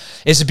numbers.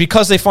 Is it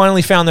because they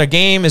finally found their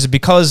game? Is it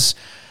because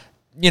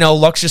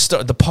luck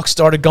the puck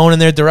started going in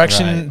their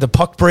direction, the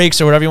puck breaks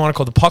or whatever you want to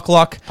call it, the puck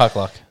luck.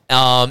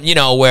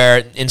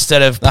 Where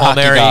instead of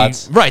Palmieri,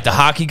 the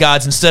hockey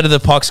gods, instead of the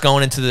pucks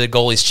going into the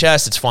goalie's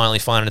chest, it's finally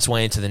finding its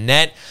way into the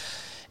net?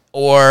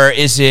 Or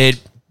is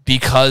it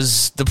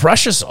because the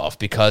pressure's off?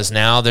 Because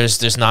now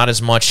there's not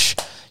as much,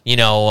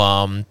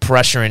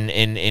 pressure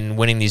in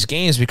winning these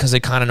games because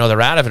they kind of know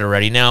they're out of it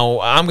already. Now,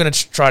 I'm going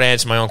to try to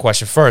answer my own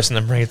question first and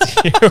then bring it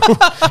to you.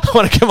 I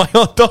want to get my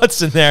own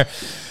thoughts in there.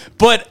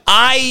 But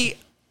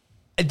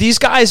these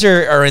guys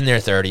are in their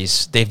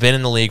 30s. They've been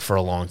in the league for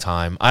a long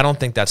time. I don't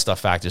think that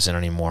stuff factors in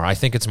anymore. I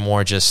think it's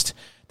more just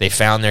they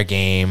found their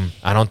game.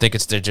 I don't think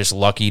they're just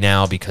lucky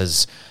now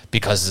because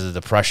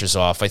the pressure's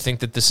off. I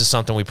think that this is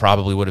something we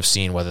probably would have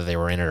seen whether they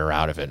were in it or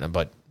out of it.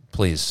 But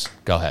please,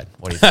 go ahead.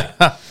 What do you think?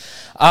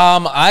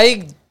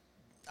 I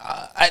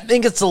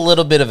think it's a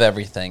little bit of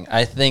everything.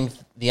 I think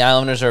the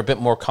Islanders are a bit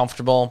more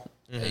comfortable.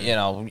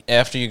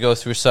 After you go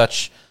through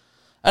such...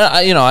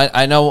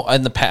 I know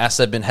in the past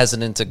I've been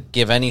hesitant to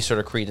give any sort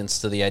of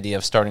credence to the idea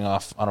of starting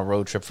off on a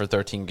road trip for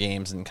 13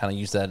 games and kind of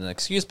use that as an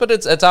excuse, but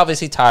it's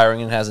obviously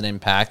tiring and has an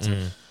impact.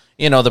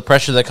 The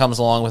pressure that comes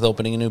along with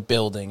opening a new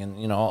building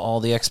and, all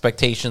the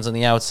expectations on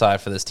the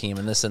outside for this team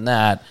and this and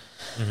that.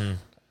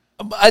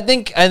 I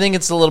think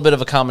it's a little bit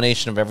of a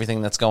combination of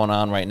everything that's going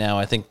on right now.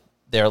 I think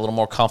they're a little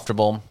more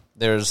comfortable.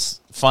 There's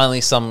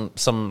finally some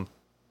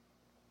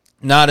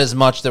not as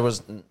much.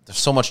 There's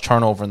so much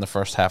turnover in the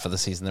first half of the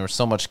season. There was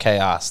so much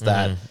chaos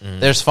that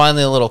there's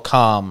finally a little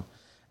calm,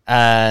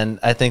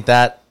 and I think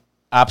that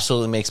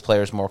absolutely makes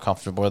players more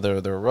comfortable, whether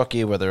they're a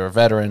rookie, whether they're a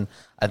veteran.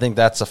 I think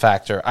that's a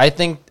factor. I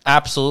think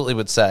absolutely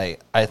would say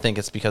I think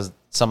it's because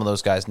some of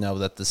those guys know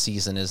that the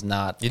season is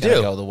not going to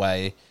go the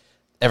way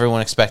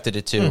everyone expected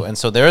it to, and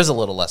so there is a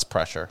little less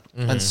pressure.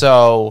 And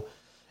so...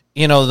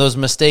 those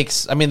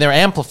mistakes, I mean, they're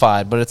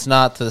amplified, but it's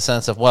not to the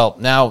sense of, well,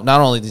 now not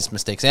only these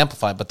mistakes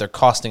amplified, but they're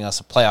costing us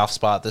a playoff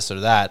spot, this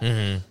or that.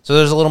 So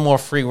there's a little more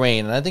free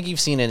reign, and I think you've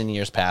seen it in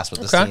years past with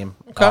this team.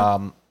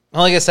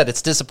 Like I said,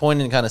 it's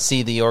disappointing to kind of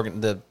see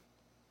the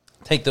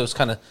take those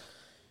kind of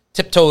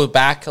tiptoe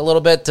back a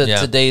little bit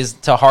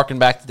to harken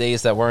back to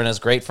days that weren't as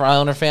great for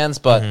Islander fans,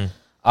 but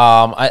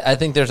I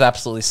think there's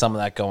absolutely some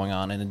of that going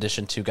on in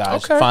addition to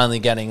guys finally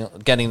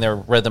getting their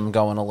rhythm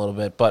going a little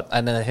bit.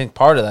 And then I think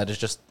part of that is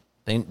just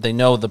They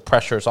know the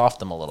pressure's off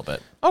them a little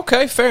bit.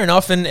 Okay, fair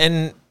enough.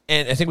 And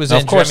and I think it was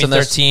Of course, Jeremy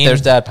and 13.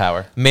 there's dad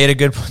power. Made a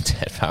good point.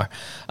 Dad power.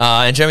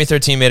 And Jeremy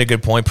 13 made a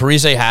good point.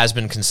 Parise has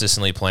been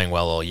consistently playing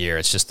well all year.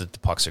 It's just that the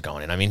pucks are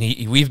going in. I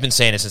mean, we've been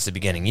saying it since the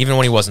beginning. Even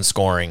when he wasn't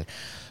scoring,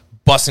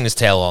 busting his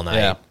tail all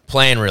night,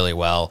 playing really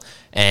well.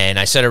 And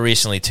I said it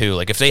recently too.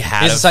 Like if they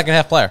had, He's a second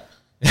half player.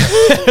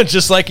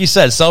 just like you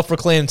said,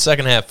 self-proclaimed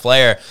second half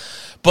player.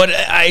 But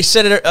I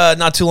said it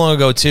not too long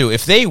ago too.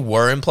 If they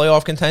were in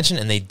playoff contention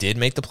and they did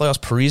make the playoffs,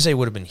 Parise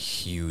would have been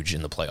huge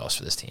in the playoffs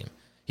for this team.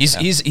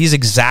 He's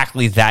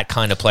exactly that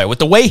kind of player. With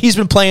the way he's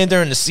been playing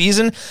during the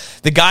season,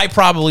 the guy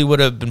probably would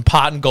have been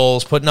potting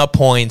goals, putting up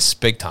points,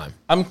 big time.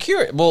 I'm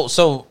curious. Well,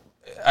 so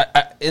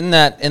in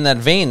that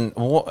vein,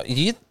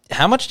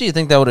 how much do you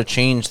think that would have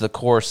changed the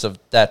course of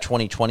that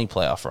 2020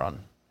 playoff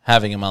run?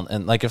 Having him on,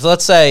 and like if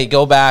let's say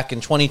go back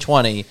in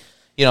 2020,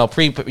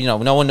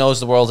 no one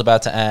knows the world's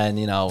about to end.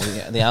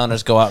 The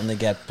Islanders go out and they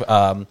get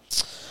Pajot,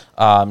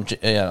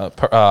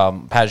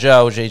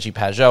 JG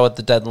Pajot at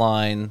the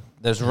deadline.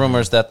 There's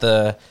rumors that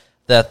the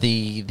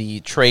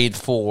trade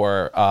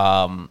for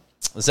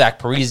Zach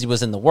Parise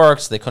was in the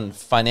works. They couldn't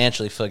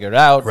financially figure it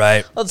out.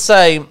 Right. Let's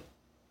say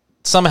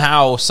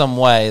somehow, some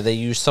way, they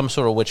use some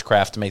sort of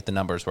witchcraft to make the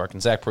numbers work,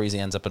 and Zach Parise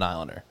ends up an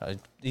Islander.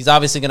 He's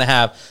obviously going to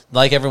have,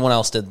 like everyone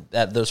else did,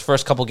 at those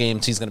first couple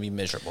games, he's going to be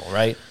miserable,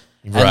 right?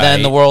 And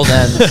then the world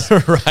ends.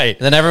 Right.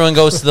 Then everyone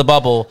goes to the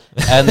bubble,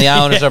 and the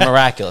Islanders are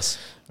miraculous.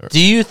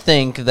 Do you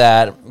think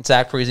that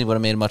Zach Parise would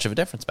have made much of a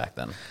difference back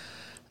then?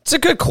 It's a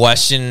good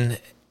question,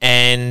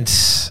 and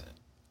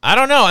I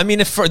don't know. I mean,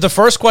 the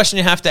first question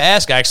you have to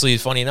ask, actually,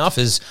 funny enough,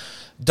 is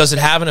does it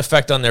have an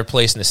effect on their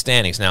place in the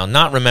standings? Now,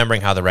 not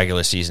remembering how the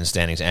regular season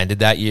standings ended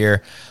that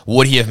year,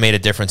 would he have made a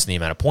difference in the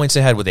amount of points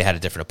they had? Would they had a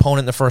different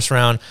opponent in the first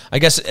round? I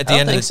guess at the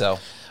end of so.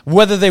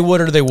 Whether they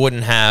would or they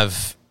wouldn't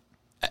have,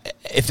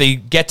 if they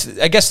get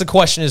to, I guess the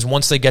question is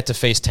once they get to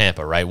face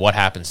Tampa, right? What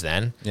happens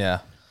then? Yeah.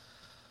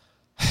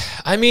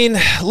 I mean,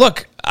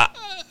 look,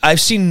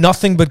 I've seen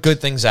nothing but good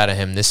things out of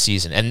him this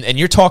season. And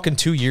you're talking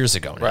 2 years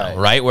ago now,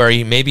 right? Where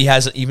he maybe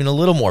has even a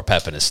little more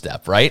pep in his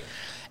step, right?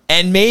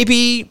 And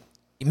maybe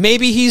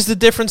he's the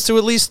difference to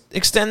at least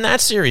extend that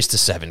series to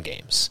 7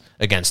 games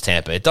against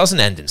Tampa. It doesn't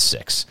end in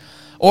 6.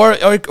 Or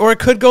it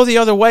could go the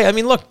other way. I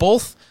mean, look,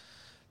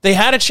 they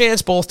had a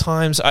chance both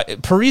times.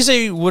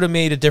 Parise would have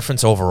made a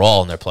difference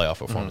overall in their playoff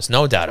performance,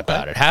 no doubt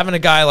about it. Having a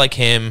guy like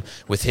him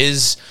with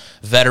his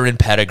veteran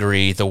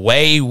pedigree, the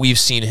way we've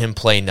seen him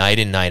play night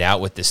in, night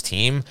out with this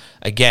team,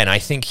 again, I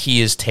think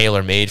he is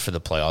tailor-made for the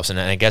playoffs. And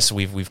I guess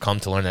we've come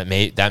to learn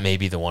that may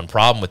be the one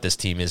problem with this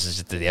team is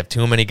that they have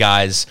too many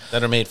guys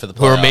that are made for the playoffs.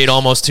 Who are made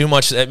almost too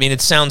much. I mean, it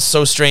sounds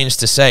so strange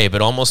to say,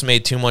 but almost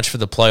made too much for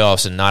the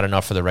playoffs and not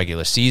enough for the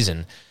regular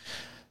season.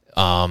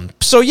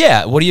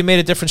 Would he have made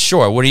a difference?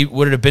 Sure. Would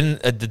it have been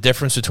the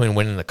difference between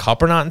winning the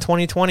cup or not in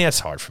 2020? That's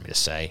hard for me to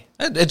say.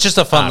 It's just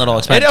a fun little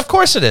experiment. Of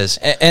course it is.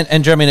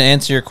 And Jeremy, to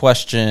answer your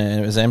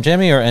question, was it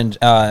MJ or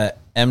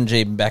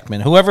MJ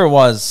Beckman? Whoever it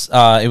was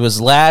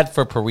Ladd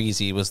for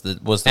Parise was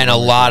the and a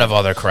lot of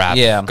other crap.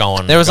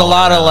 Going. There was a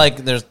lot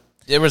around. of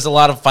there was a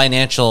lot of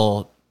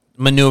financial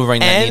maneuvering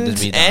that needed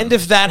to be done. And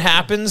if that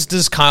happens,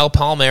 does Kyle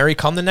Palmieri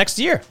come the next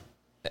year?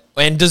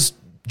 And does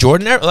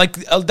Jordan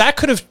that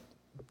could have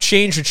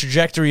changed the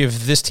trajectory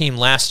of this team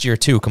last year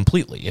too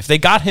completely. If they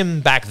got him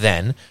back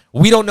then,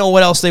 we don't know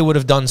what else they would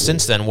have done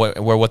since then where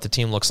what the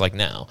team looks like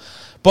now.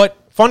 But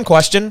fun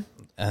question.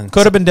 And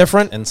could have been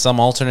different. In some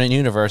alternate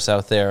universe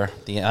out there,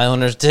 the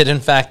Islanders did in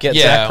fact get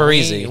Zach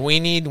Parise. We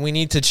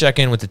need to check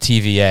in with the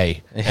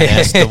TVA and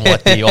ask them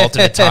what the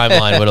alternate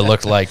timeline would have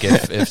looked like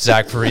if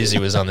Zach Parise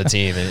was on the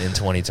team in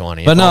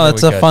 2020. But no,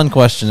 it's a fun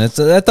question. I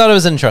thought it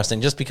was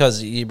interesting just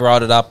because you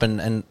brought it up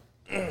and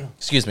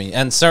excuse me,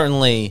 and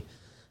certainly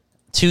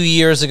 2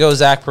 years ago,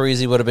 Zach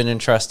Parise would have been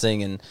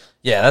interesting, and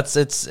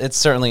it's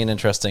certainly an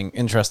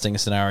interesting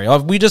scenario.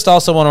 We just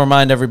also want to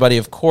remind everybody,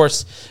 of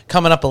course,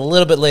 coming up a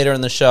little bit later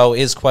in the show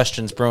is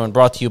Questions Brewing,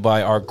 brought to you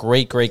by our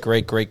great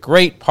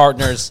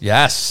partners.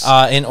 Yes,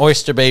 in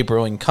Oyster Bay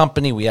Brewing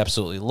Company. We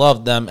absolutely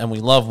love them, and we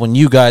love when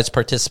you guys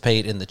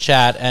participate in the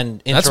chat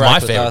and interact with us.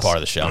 That's my favorite part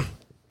of the show.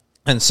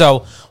 And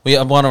so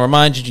I want to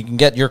remind you can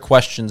get your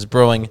Questions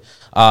Brewing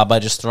by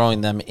just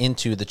throwing them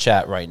into the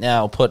chat right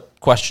now. Put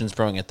Questions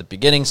Brewing at the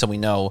beginning so we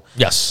know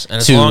yes,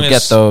 and to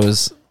get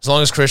those. As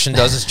long as Christian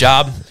does his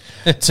job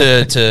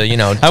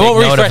to I won't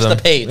refresh the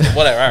page.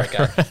 Whatever.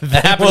 All right,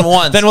 that happened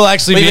once. Then we'll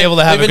actually be able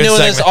to have a good segment. We've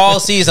been doing this all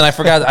season. I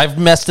forgot. I've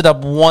messed it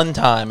up one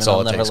time, and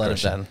I'll never let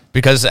it down.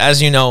 Because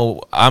as you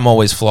know, I'm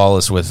always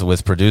flawless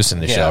with producing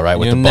the show, right?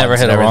 With you never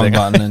hit a wrong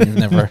button, and you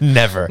never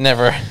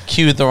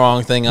queued the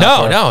wrong thing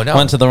up. No.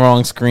 Went to the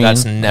wrong screen.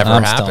 That's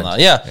never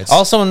happened. Yeah.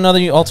 Also, another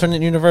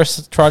alternate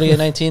universe, Trotty at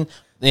 19.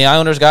 The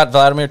Islanders got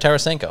Vladimir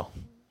Tarasenko.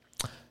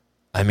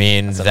 I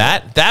mean,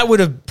 that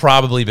would have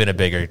probably been a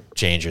bigger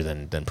changer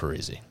than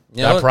Parise.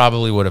 That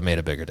probably would have made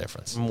a bigger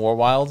difference. More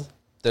wild.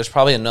 There's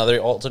probably another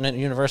alternate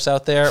universe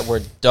out there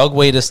where Doug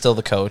Wade is still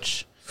the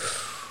coach.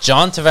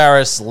 John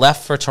Tavares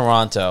left for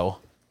Toronto,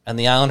 And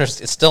the Islanders,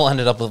 it still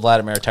ended up with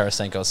Vladimir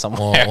Tarasenko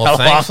somewhere. Well,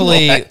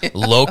 thankfully,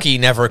 Loki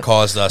never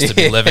caused us to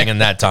be living in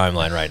that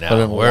timeline right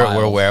now.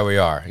 We're where we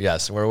are.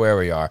 Yes, we're where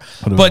we are.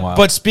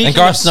 But speaking, and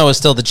Garth Snow is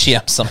still the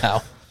GM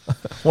somehow.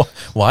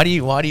 Why do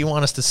you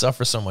want us to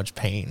suffer so much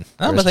pain?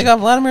 No, but they got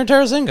Vladimir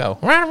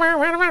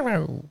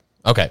Tarasenko.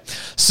 Okay,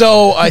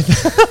 so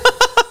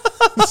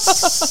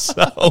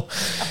so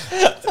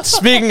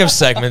speaking of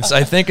segments,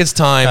 I think it's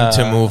time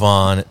to move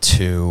on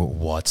to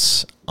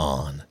what's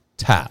on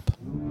tap.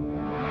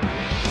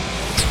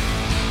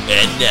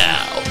 And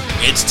now,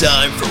 it's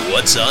time for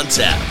What's on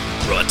Tap,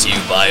 brought to you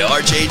by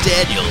RJ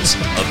Daniels,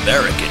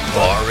 American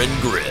Bar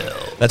and Grill.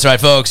 That's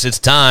right, folks. It's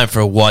time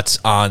for What's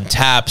on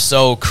Tap.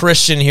 So,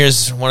 Christian,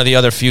 here's one of the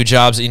other few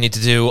jobs that you need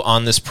to do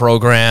on this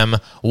program.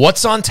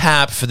 What's on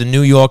tap for the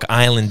New York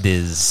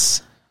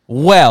Islanders?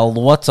 Well,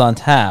 what's on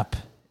tap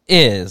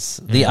is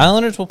the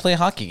Islanders will play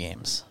hockey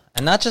games.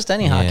 And not just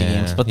any hockey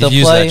games, but they'll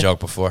You've play... used that joke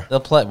before. They'll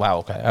play... Wow,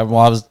 okay. I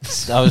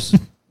was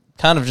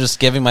kind of just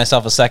giving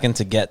myself a second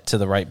to get to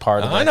the right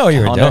part of it. I know what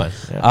you were doing.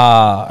 Yeah.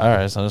 All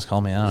right, so just call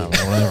me out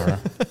or whatever.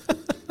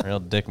 Real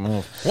dick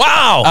move.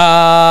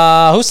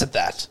 Wow! Who said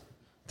that?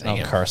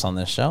 No curse on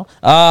this show.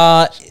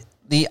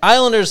 The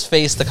Islanders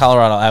face the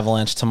Colorado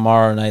Avalanche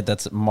tomorrow night.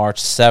 That's March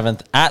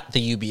 7th at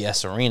the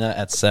UBS Arena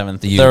at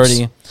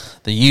 7:30.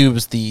 The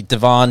Ubes, the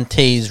Devon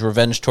Tays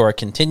revenge tour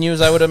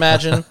continues, I would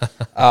imagine,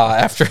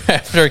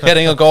 after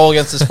getting a goal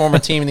against his former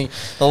team.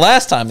 The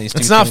last time these two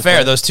It's not teams fair.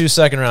 played. Those 2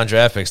 second-round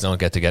draft picks don't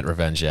get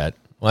revenge yet.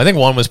 Well, I think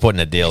one was put in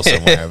a deal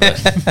somewhere, but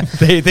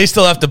they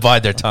still have to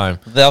bide their time.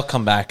 They'll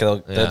come back.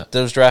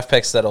 Those draft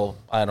picks I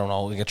don't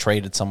know, get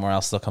traded somewhere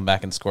else. They'll come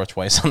back and score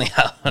twice on the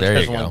Islanders. There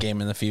you one go.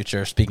 game in the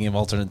future. Speaking of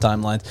alternate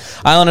timelines,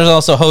 Islanders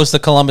also host the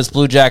Columbus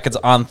Blue Jackets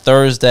on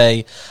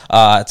Thursday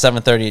at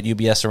 7:30 at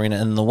UBS Arena,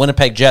 and the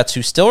Winnipeg Jets,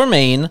 who still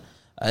remain.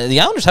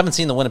 The Islanders haven't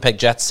seen the Winnipeg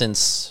Jets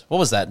since, what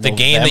was that? The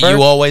November? game that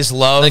you always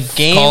love, The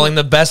game- calling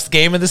the best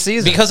game of the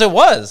season. Because it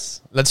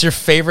was. That's your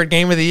favorite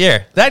game of the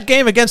year. That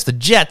game against the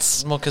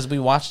Jets. Well, because we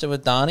watched it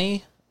with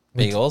Donnie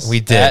Bagels.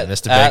 We did,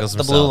 Mr. Bagels at the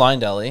himself. Blue Line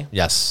Deli.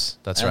 Yes,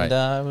 that's And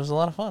right. it was a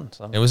lot of fun.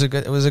 So. It was a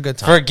good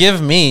time. Forgive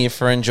me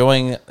for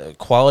enjoying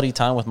quality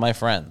time with my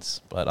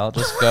friends, but I'll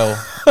just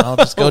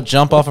go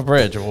jump off a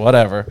bridge or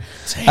whatever.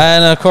 Damn.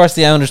 And of course,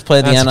 the Islanders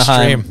play the That's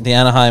extreme.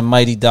 Anaheim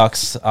Mighty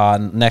Ducks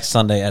on next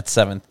Sunday at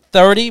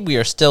 7:30. We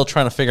are still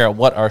trying to figure out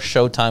what our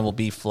showtime will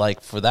be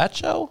like for that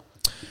show.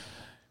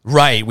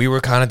 Right, we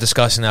were kind of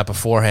discussing that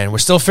beforehand. We're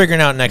still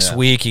figuring out next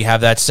week. You have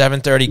that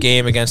 7:30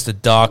 game against the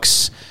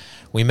Ducks.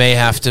 We may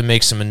have to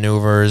make some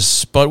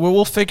maneuvers, but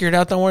we'll figure it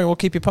out. Don't worry, we'll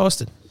keep you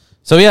posted.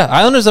 So yeah,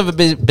 Islanders have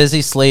a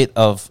busy slate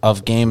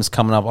of games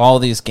coming up. All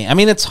these games. I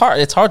mean, it's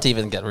hard to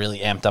even get really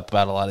amped up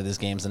about a lot of these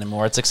games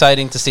anymore. It's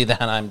exciting to see the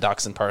Anaheim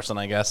Ducks in person,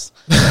 I guess.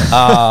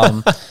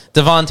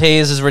 Devon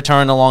Tays'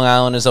 return to Long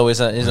Island is always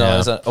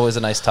a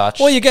nice touch.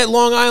 Well, you get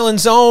Long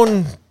Island's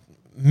own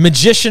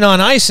magician on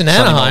ice in Sonny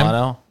Anaheim.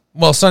 Milano.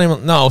 Well, Sonny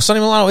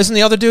Milano isn't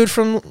the other dude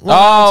from Long Oh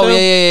Island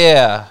too?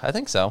 yeah. I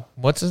think so.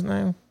 What's his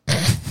name?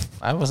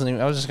 I was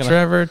just gonna.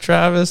 Trevor,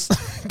 Travis,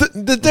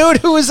 the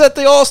dude who was at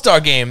the All-Star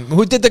game,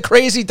 who did the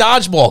crazy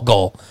dodgeball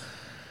goal.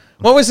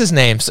 What was his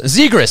name?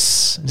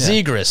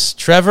 Zegras.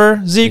 Trevor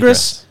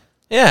Zegras?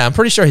 Yeah, I'm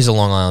pretty sure he's a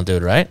Long Island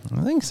dude, right?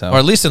 I think so. Or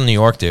at least a New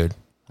York dude.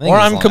 think Or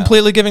he's I'm Long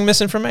completely giving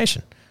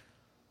misinformation.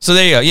 So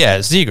there you go. Yeah,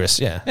 Zegras.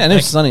 Yeah. Yeah, I knew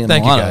Sonny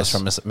Thank you Milano guys.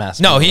 was from Mass.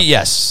 No,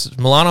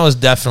 Milano is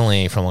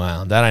definitely from Long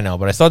Island. That I know,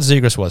 but I thought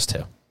Zegras was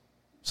too.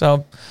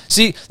 So,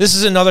 see, this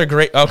is another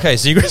great... Okay,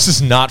 Zegras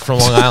is not from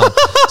Long Island.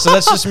 So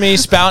that's just me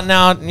spouting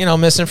out,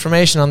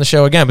 misinformation on the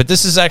show again. But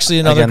this is actually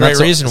another great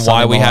reason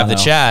why we have the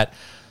chat,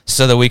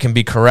 so that we can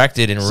be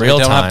corrected in real time. We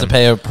don't have to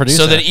pay a producer.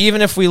 So that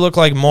even if we look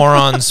like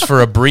morons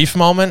for a brief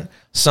moment,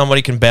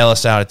 somebody can bail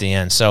us out at the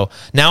end. So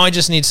now I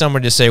just need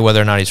somebody to say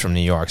whether or not he's from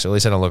New York. So at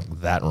least I don't look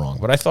that wrong.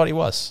 But I thought he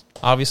was.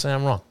 Obviously,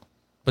 I'm wrong.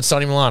 But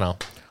Sonny Milano.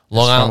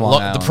 Long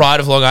Island. The pride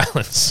of Long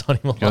Island, Sonny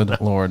Milano. Good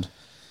Lord.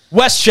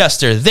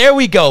 Westchester, there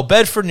we go.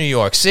 Bedford, New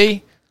York.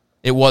 See?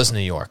 It was New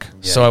York.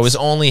 So I was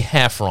only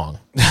half wrong.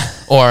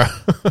 Or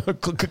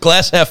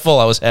glass half full,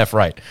 I was half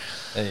right.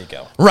 There you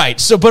go. Right.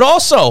 So, but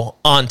also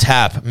on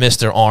tap,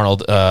 Mr.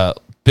 Arnold,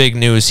 big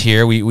news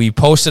here. We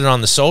posted it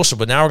on the social,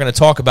 but now we're going to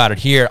talk about it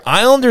here.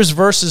 Islanders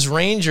versus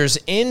Rangers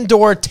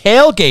indoor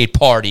tailgate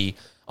party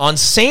on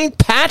St.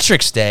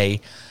 Patrick's Day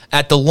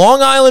at the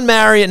Long Island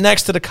Marriott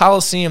next to the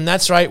Coliseum.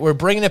 That's right. We're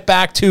bringing it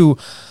back to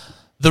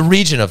the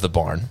region of the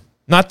barn.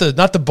 Not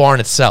the barn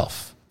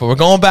itself, but we're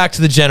going back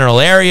to the general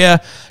area.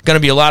 Going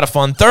to be a lot of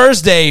fun.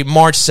 Thursday,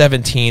 March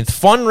 17th,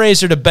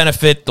 fundraiser to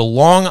benefit the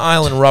Long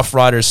Island Rough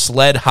Riders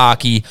sled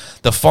hockey.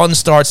 The fun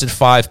starts at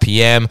 5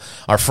 p.m.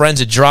 Our friends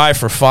at Drive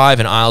for 5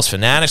 and Isles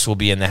Fanatics will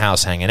be in the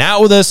house hanging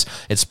out with us.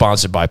 It's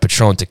sponsored by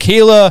Patron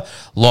Tequila,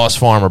 Lost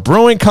Farmer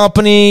Brewing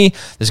Company.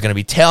 There's going to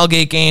be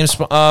tailgate games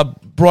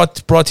brought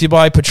to you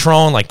by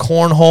Patron, like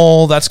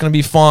Cornhole. That's going to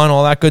be fun,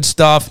 all that good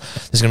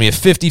stuff. There's going to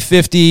be a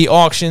 50-50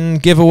 auction,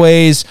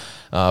 giveaways.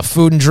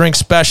 food and drink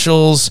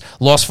specials.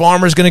 Lost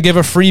Farmer's going to give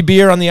a free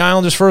beer on the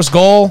Islanders' first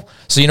goal,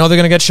 so you know they're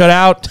going to get shut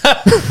out.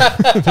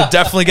 They're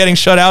definitely getting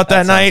shut out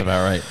that night. Sounds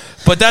about right.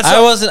 But that's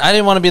I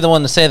didn't want to be the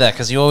one to say that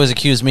because you always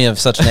accuse me of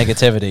such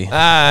negativity.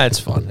 It's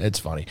fun. It's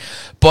funny.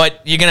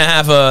 But you're going to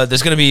have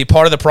there's going to be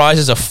part of the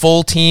prizes, a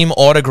full team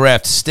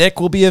autographed stick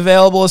will be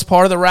available as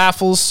part of the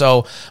raffles.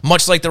 So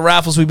much like the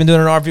raffles we've been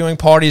doing at our viewing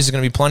parties, there's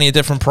going to be plenty of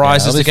different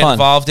prizes to get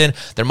involved in.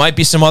 There might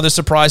be some other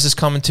surprises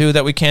coming too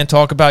that we can't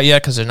talk about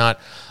yet because they're not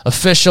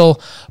official.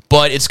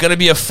 But it's going to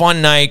be a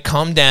fun night.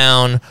 Come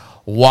down,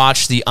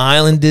 watch the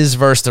Islanders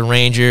versus the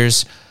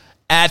Rangers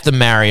at the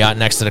Marriott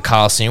next to the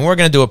Coliseum. We're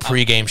going to do a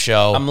pregame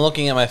show. I'm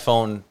looking at my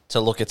phone to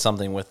look at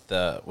something with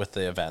the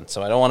event,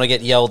 so I don't want to get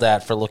yelled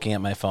at for looking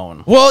at my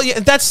phone. Well, yeah,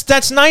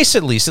 that's nice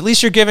at least. At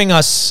least you're giving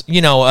us,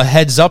 a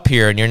heads up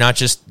here, and you're not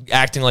just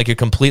acting like you're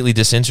completely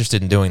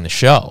disinterested in doing the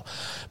show.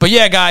 But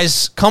yeah,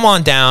 guys, come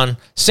on down.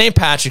 St.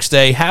 Patrick's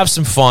Day, have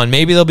some fun.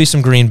 Maybe there'll be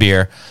some green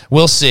beer.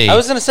 We'll see. I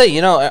was going to say,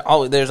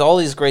 there's all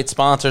these great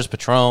sponsors,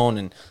 Patron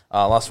and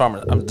Lost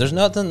Farmer. There's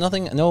no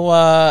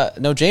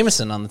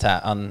Jameson on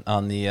the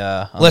on the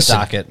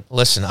docket.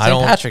 Listen,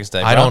 St. Patrick's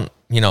Day. I don't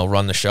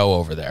run the show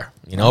over there.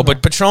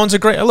 But Patron's a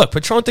great look.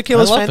 Patron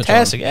Tequila's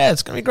fantastic. Patron. Yeah,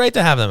 it's gonna be great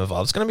to have them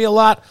involved. It's gonna be a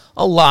lot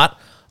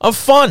of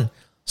fun.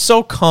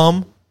 So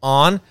come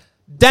on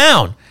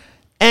down,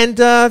 and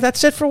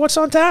that's it for what's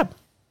on tap.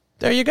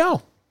 There you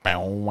go.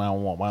 Down.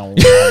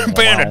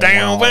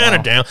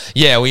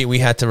 Yeah, we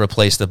had to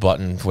replace the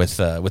button with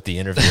the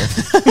interview,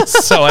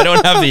 so I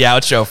don't have the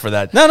outro for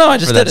that. No, I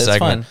just did it.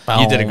 Segment. It's fine.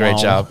 You did a great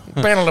job.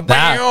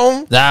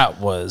 That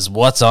was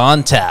What's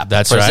on Tap.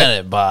 That's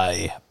presented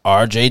by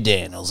RJ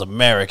Daniels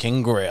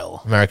American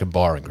Grill, American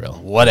Bar and Grill.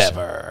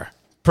 Whatever.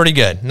 Pretty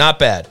good. Not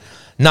bad.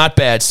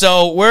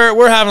 So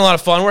we're having a lot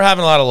of fun. We're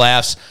having a lot of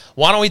laughs.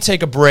 Why don't we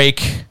take a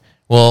break?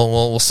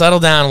 We'll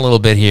settle down a little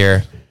bit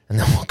here. And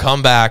then we'll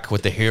come back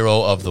with the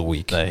hero of the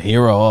week. The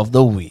hero of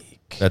the week.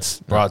 That's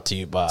brought to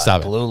you by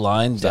Stop Blue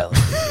Line Deli,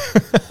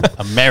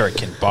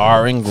 American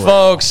Bar and Grill.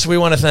 Folks, we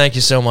want to thank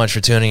you so much for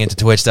tuning into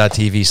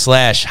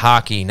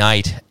twitch.tv/Hockey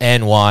Night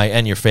NY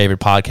and your favorite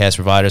podcast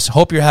providers.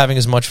 Hope you're having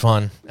as much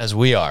fun as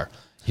we are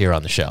here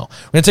on the show.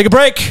 We're going to take a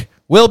break.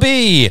 We'll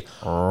be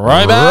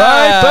right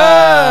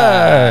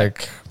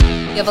back.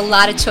 You have a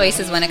lot of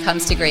choices when it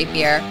comes to great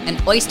beer,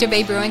 and Oyster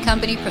Bay Brewing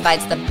Company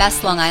provides the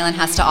best Long Island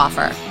has to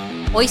offer.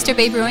 Oyster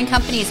Bay Brewing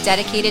Company is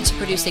dedicated to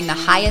producing the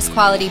highest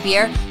quality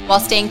beer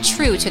while staying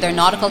true to their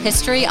nautical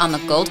history on the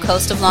Gold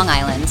Coast of Long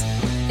Island.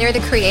 They're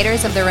the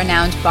creators of the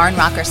renowned Barn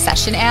Rocker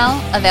Session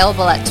Ale,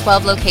 available at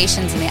 12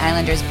 locations in the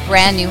Islanders'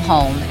 brand new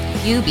home,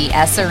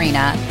 UBS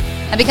Arena.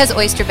 And because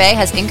Oyster Bay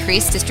has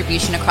increased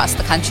distribution across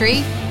the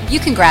country, you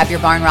can grab your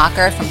Barn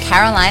Rocker from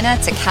Carolina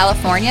to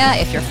California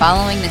if you're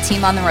following the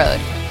team on the road.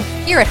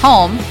 Here at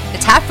home, the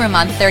tap room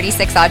on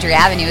 36 Audrey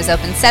Avenue is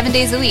open 7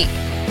 days a week,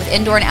 with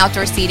indoor and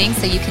outdoor seating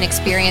so you can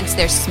experience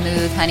their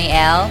smooth honey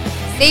ale,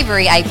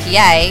 savory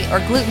IPA, or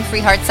gluten-free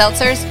hard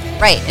seltzers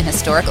right in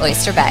historic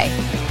Oyster Bay.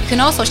 You can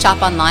also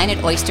shop online at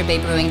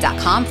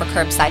oysterbaybrewing.com for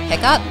curbside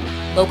pickup,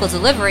 local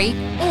delivery,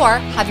 or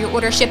have your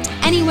order shipped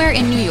anywhere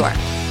in New York.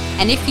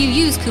 And if you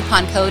use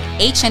coupon code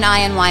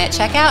HNINY at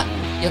checkout,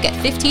 you'll get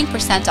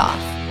 15%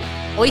 off.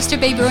 Oyster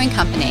Bay Brewing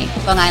Company,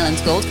 Long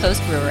Island's Gold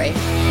Coast Brewery.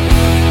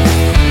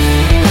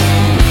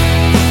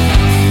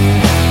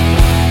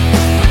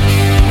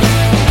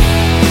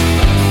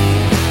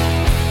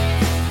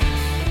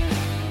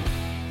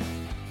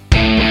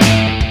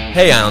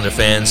 Hey Islander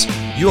fans,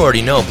 you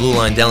already know Blue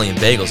Line Deli and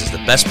Bagels is the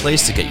best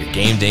place to get your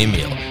game day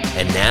meal,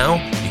 and now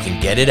you can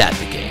get it at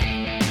the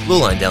game. Blue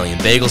Line Deli and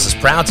Bagels is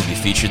proud to be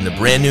featured in the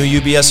brand new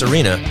UBS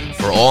Arena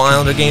for all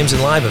Islander games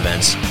and live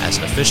events as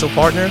an official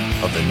partner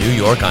of the New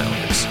York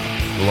Islanders.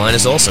 Blue Line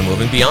is also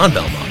moving beyond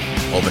Belmont,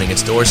 opening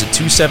its doors at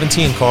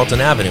 217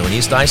 Carlton Avenue in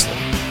East Islip.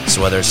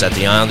 So whether it's at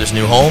the Islanders'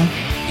 new home,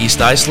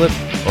 East Islip,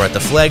 or at the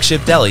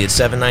flagship deli at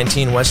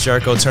 719 West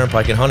Jericho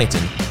Turnpike in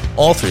Huntington,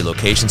 all three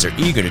locations are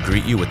eager to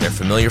greet you with their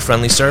familiar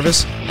friendly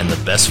service and the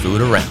best food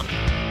around.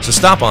 So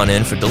stop on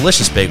in for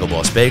delicious Bagel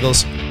Boss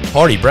bagels,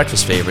 hearty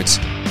breakfast favorites,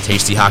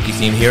 tasty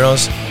hockey-themed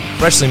heroes,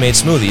 freshly made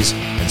smoothies,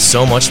 and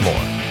so much more.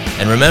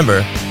 And remember,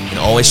 you can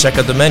always check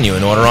out the menu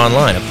and order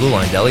online at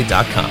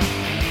BlueLineDeli.com.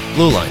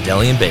 Blue Line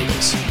Deli and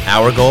Bagels.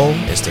 Our goal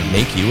is to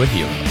make you a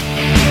hero.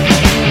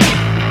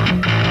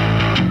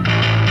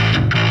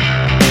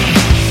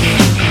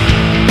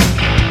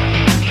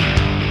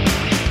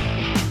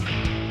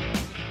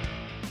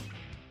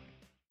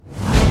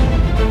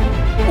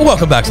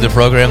 Welcome back to the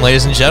program,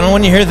 ladies and gentlemen.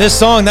 When you hear this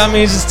song, that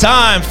means it's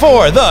time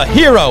for the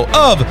Hero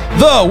of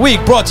the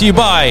Week, brought to you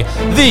by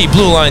the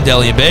Blue Line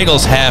Deli and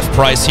Bagels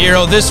half-price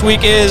hero. This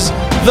week is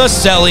the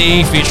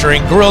Selly,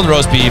 featuring grilled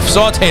roast beef,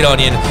 sauteed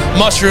onion,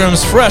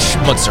 mushrooms, fresh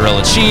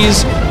mozzarella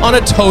cheese on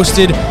a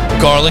toasted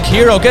garlic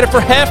hero. Get it for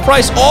half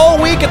price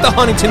all week at the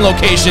Huntington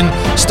location,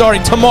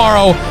 starting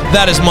tomorrow.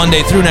 That is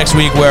Monday through next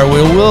week, where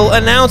we will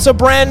announce a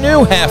brand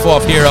new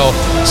half-off hero.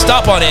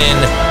 Stop on in,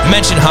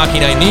 mention Hockey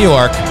Night New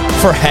York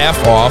for half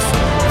off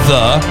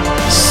the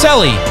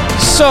Selly.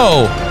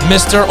 So,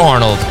 Mr.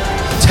 Arnold,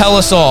 tell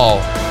us all,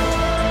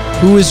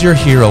 who is your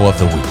hero of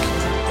the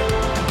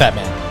week?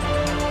 Batman.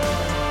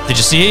 Did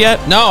you see it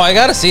yet? No, I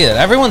gotta see it.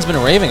 Everyone's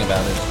been raving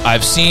about it.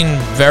 I've seen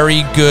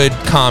very good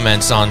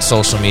comments on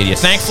social media.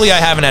 Thankfully, I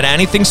haven't had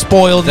anything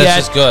spoiled That's yet.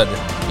 just good.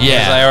 Yeah.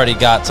 Because I already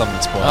got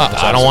something spoiled.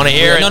 I don't want to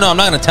hear it. No, I'm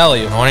not going to tell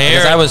you. I wanna hear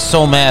because it. I was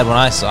so mad when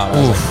I saw it. I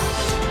was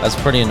like,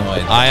 that's pretty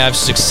annoying. I have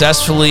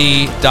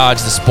successfully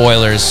dodged the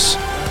spoilers,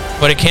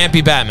 but it can't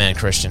be Batman,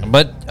 Christian.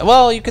 But,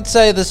 well, you could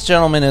say this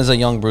gentleman is a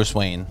young Bruce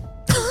Wayne.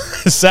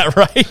 Is that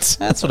right?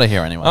 That's what I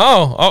hear anyway.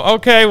 Oh,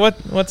 okay.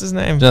 What's his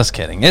name? Just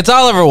kidding. It's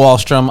Oliver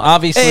Wahlstrom.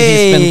 Obviously,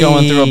 he's been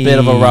going through a bit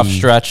of a rough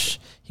stretch.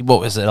 What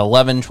was it,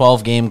 11,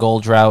 12 game goal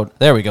drought?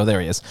 There we go.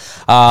 There he is.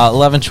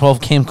 11, 12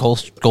 game goal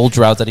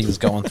drought that he was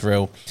going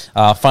through.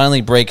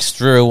 Finally breaks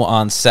through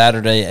on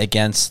Saturday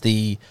against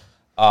the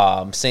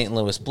St.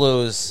 Louis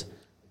Blues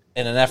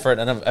in an effort,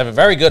 and a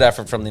very good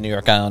effort from the New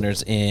York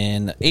Islanders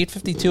in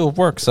 8:52 of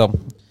work. So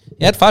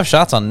he had 5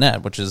 shots on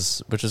net, which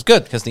is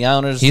good because the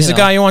Islanders. He's the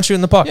guy you want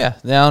shooting the puck. Yeah,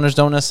 the Islanders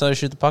don't necessarily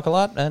shoot the puck a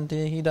lot, and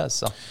he does.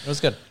 So it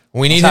was good.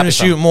 We need him to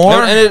shoot more.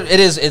 And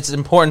it's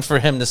important for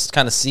him to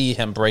kind of see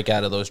him break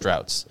out of those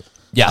droughts.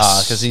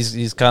 Yes. Because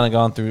he's kind of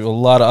gone through a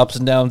lot of ups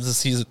and downs this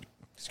season.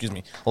 Excuse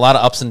me. A lot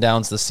of ups and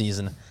downs this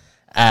season.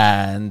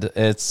 And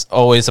it's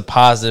always a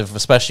positive,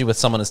 especially with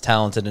someone as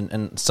talented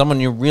and someone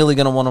you're really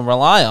going to want to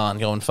rely on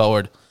going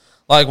forward,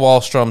 like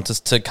Wahlstrom,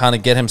 to kind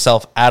of get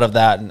himself out of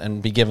that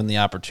and be given the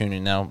opportunity.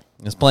 Now,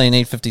 he's playing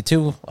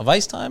 8:52 of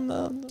ice time.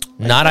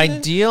 Not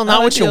ideal,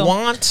 not what you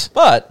want.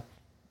 But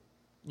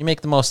you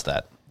make the most of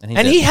that.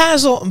 And he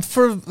has,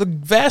 for the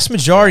vast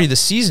majority of the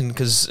season,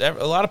 because a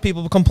lot of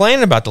people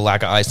complaining about the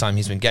lack of ice time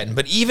he's been getting.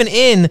 But even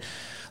in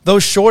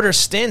those shorter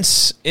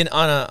stints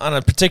on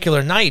a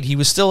particular night, he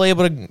was still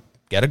able to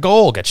get a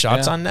goal, get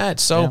shots on net.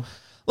 So,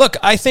 look,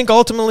 I think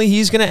ultimately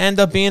he's going to end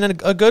up being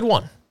a good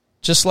one.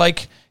 Just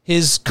like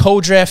his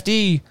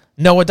co-draftee,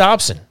 Noah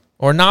Dobson,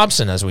 or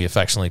Nobson, as we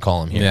affectionately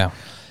call him here. Yeah.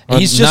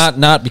 He's just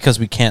not because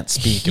we can't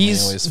speak and we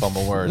always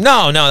fumble words.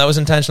 No, that was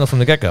intentional from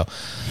the get-go.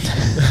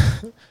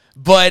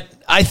 But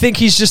I think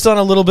he's just on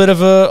a little bit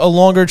of a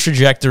longer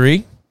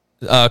trajectory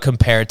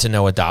compared to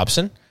Noah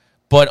Dobson.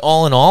 But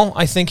all in all,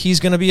 I think he's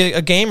going to be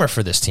a gamer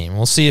for this team.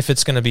 We'll see if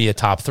it's going to be a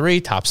top 3,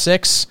 top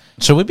 6.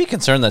 Should we be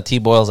concerned that T.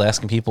 Boyle's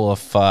asking people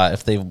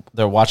if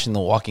they're watching The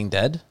Walking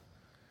Dead?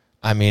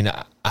 I mean,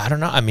 I don't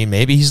know. I mean,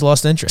 maybe he's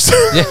lost interest.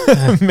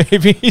 Yeah.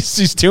 Maybe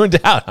he's tuned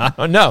out. I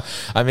don't know.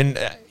 I mean,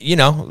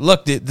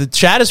 look, the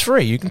chat is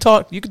free. You can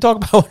talk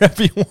about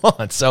whatever you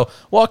want. So,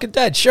 Walking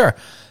Dead, sure.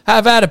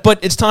 Have at it.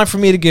 But it's time for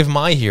me to give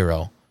my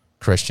hero,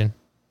 Christian.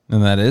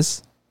 And that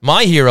is?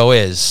 My hero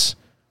is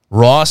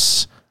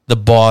Ross the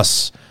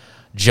Boss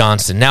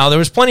Johnston. Now, there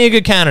was plenty of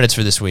good candidates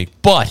for this week,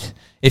 but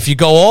if you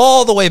go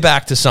all the way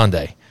back to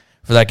Sunday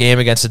for that game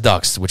against the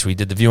Ducks, which we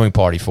did the viewing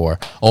party for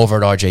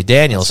over at RJ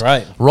Daniels,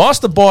 that's right. Ross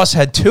the Boss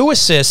had 2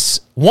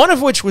 assists, one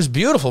of which was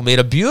beautiful, made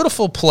a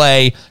beautiful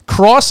play,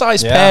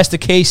 cross-ice pass to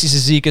Casey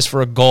Cizikas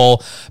for a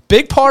goal.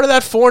 Big part of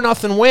that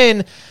 4-0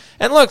 win.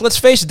 And look, let's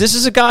face it, this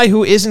is a guy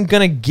who isn't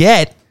going to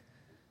get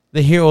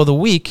the hero of the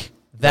week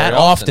that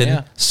often.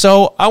 Yeah.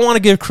 So I want to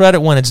give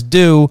credit when it's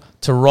due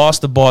to Ross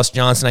the Boss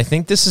Johnston. I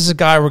think this is a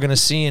guy we're going to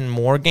see in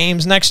more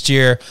games next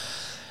year.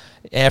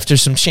 After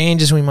some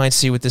changes we might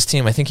see with this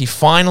team, I think he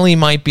finally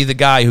might be the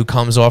guy who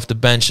comes off the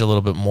bench a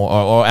little bit more,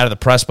 or out of the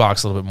press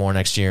box a little bit more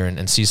next year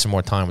and sees some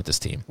more time with this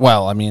team.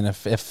 Well, I mean,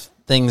 if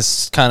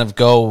things kind of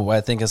go,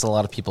 I think as a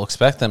lot of people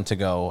expect them to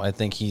go, I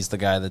think he's the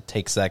guy that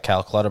takes that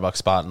Cal Clutterbuck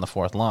spot in the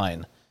 4th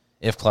line.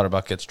 If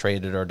Clutterbuck gets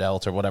traded or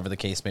dealt or whatever the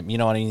case may be. You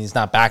know what I mean? He's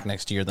not back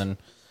next year, then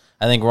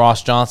I think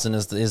Ross Johnston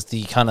is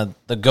the kind of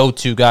the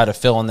go-to guy to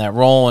fill in that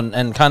role.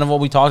 And kind of what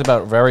we talked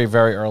about very,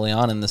 very early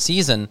on in the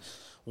season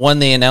when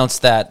they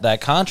announced that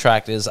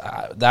contract is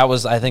that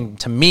was, I think,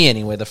 to me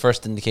anyway, the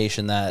first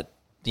indication that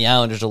the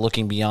Islanders are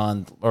looking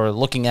beyond or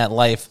looking at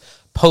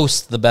life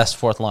post the best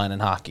 4th line in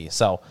hockey.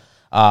 So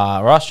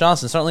Ross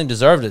Johnston certainly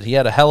deserved it. He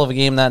had a hell of a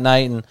game that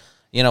night, and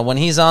when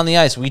he's on the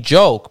ice, we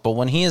joke, but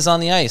when he is on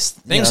the ice,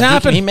 things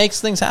happen. He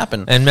makes things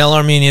happen. And Mel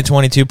Armenia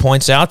 22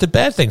 points out that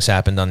bad things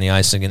happened on the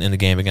ice in the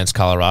game against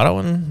Colorado,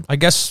 and I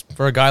guess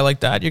for a guy like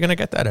that, you're going to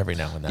get that every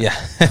now and then.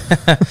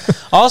 Yeah.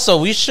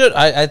 Also,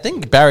 I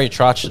think Barry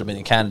Trotz should have been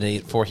a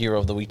candidate for Hero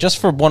of the Week, just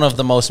for one of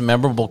the most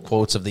memorable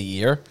quotes of the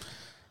year.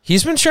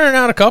 He's been churning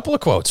out a couple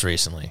of quotes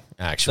recently,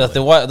 actually.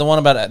 The one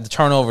about the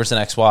turnovers and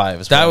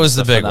ex-wives. That was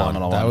the big one.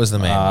 That was the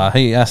main one.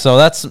 Yeah, so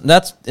that's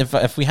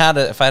if I had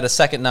a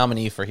second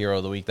nominee for Hero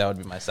of the Week, that would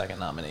be my second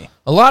nominee.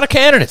 A lot of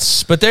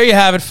candidates, but there you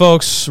have it,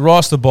 folks.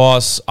 Ross the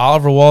Boss,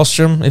 Oliver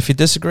Wahlstrom. If you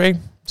disagree,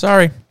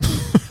 sorry.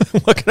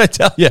 What can I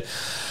tell you?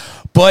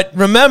 But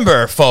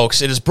remember,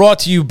 folks, it is brought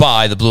to you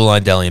by the Blue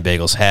Line Deli and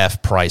Bagels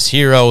half-price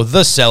hero,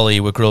 the Celly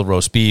with grilled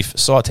roast beef,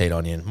 sauteed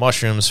onion,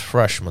 mushrooms,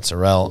 fresh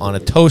mozzarella on a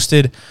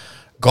toasted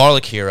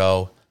garlic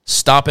hero.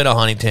 Stop in a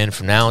Huntington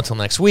from now until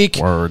next week.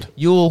 Word.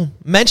 You'll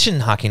mention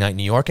Hockey Night in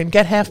New York and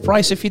get half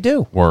price if you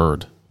do.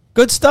 Word.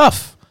 Good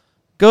stuff.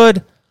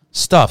 Good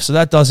stuff. So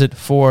that does it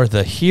for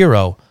the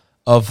hero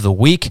of the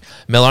week.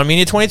 Mel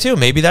Armenia 22.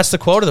 Maybe that's the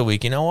quote of the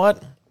week. You know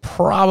what?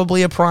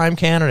 probably a prime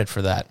candidate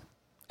for that.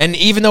 And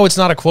even though it's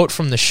not a quote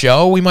from the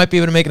show, we might be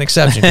able to make an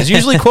exception. Because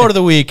usually quote of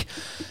the week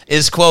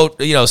is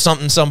quote,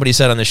 something somebody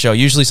said on the show.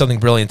 Usually something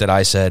brilliant that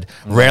I said.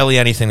 Rarely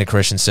anything that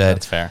Christian said.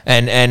 That's fair.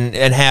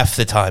 And half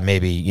the time,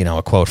 maybe,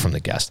 a quote from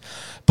the guest.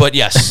 But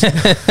yes,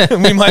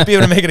 we might be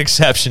able to make an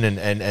exception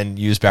and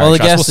use Barry Well, the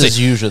Trotz. guest is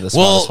usually the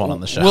smartest one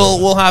on the show.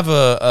 We'll have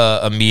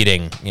a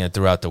meeting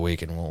throughout the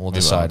week, and we'll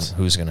decide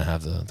who's going to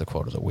have the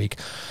quote of the week.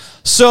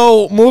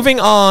 So moving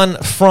on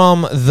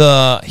from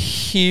the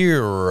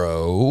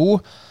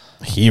hero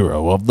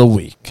of the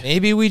week.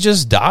 maybe we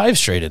just dive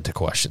straight into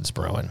questions,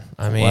 Bruin.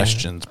 I mean,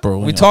 Questions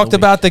brewing we of talked the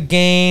about the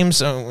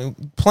games,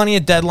 plenty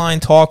of deadline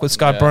talk with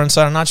Scott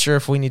Burnside. I'm not sure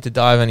if we need to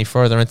dive any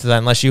further into that,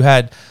 unless you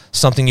had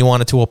something you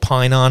wanted to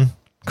opine on,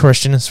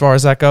 Christian, as far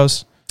as that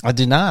goes. I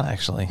did not,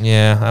 actually.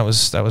 Yeah,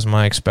 that was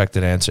my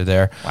expected answer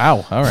there.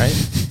 Wow. All right.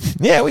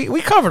 Yeah,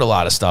 we covered a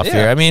lot of stuff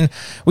here. I mean,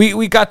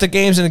 we got the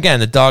games, and again,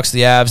 the Ducks,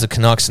 the Avs, the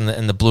Canucks,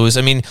 and the Blues.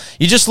 I mean,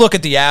 you just look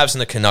at the Avs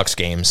and the Canucks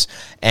games,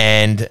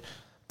 and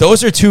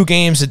those are two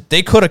games that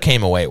they could have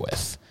came away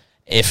with,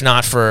 if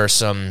not for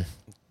some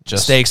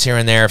mistakes here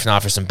and there, if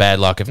not for some bad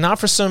luck, if not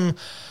for some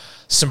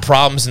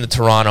problems in the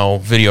Toronto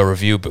video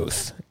review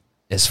booth.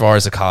 As far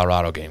as the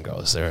Colorado game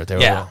goes, they were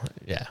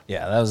Yeah,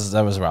 that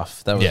was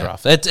rough. That was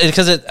rough.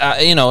 Because it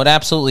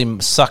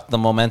absolutely sucked the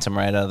momentum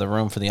right out of the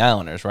room for the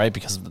Islanders, right?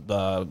 Because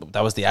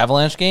that was the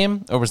Avalanche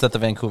game, or was that the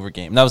Vancouver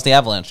game? That was the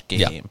Avalanche game.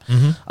 Yeah.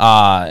 Mm-hmm.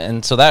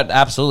 And so that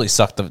absolutely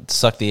sucked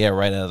the air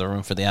right out of the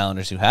room for the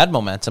Islanders, who had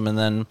momentum. And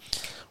then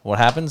what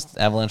happens?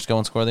 Avalanche go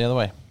and score the other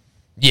way.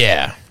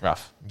 Yeah,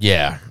 rough.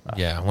 Yeah.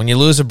 When you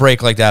lose a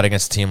break like that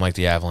against a team like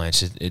the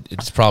Avalanche,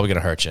 it's probably going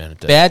to hurt you.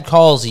 Bad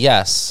calls,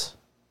 yes.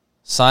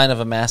 Sign of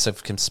a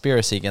massive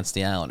conspiracy against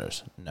the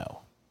Islanders? No.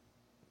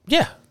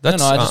 Yeah, I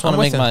just want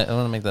to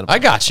make that. I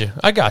got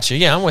you.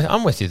 Yeah,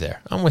 I'm with you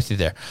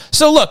there.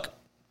 So look,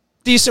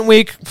 decent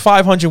week,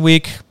 500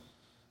 week.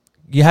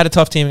 You had a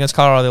tough team against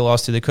Colorado. They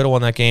lost to. They could have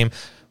won that game.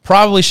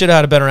 Probably should have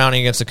had a better outing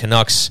against the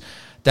Canucks.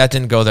 That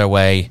didn't go their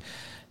way.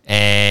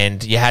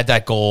 And you had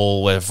that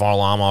goal where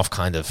Varlamov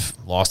kind of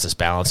lost his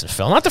balance and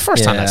fell. Not the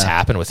first time that's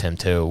happened with him,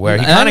 too, where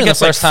he kind of gets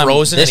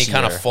frozen and he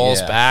kind of falls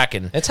back.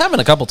 And it's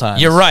happened a couple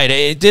times. You're right.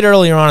 It did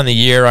earlier on in the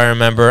year, I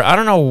remember. I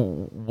don't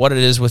know what it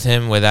is with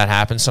him where that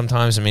happens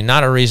sometimes. I mean,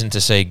 not a reason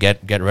to say get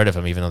rid of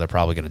him, even though they're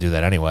probably going to do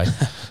that anyway.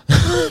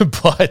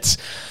 But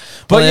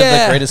they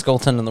have the greatest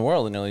goaltender in the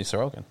world, in Ilya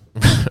Sorokin.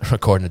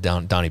 According to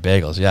Donnie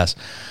Bagels, yes.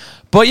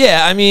 But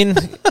yeah, I mean,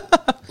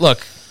 look,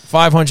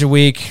 500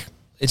 week.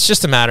 It's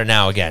just a matter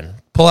now, again,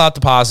 pull out the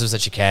positives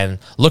that you can.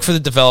 Look for the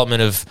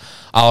development of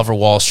Oliver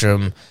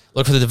Wahlstrom.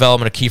 Look for the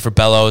development of Kiefer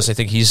Bellows. I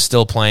think he's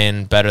still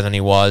playing better than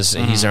he was.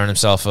 Mm-hmm. He's earned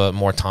himself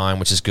more time,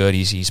 which is good.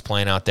 He's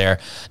playing out there.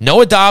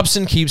 Noah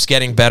Dobson keeps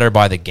getting better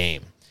by the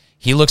game.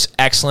 He looks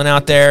excellent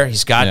out there.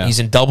 He's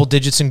in double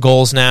digits in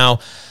goals now.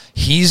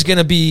 He's going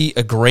to be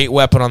a great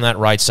weapon on that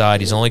right side.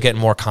 He's only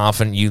getting more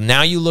confident.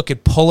 Now you look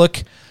at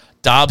Pulock,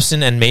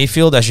 Dobson, and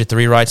Mayfield as your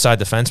three right side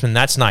defensemen.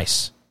 That's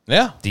nice.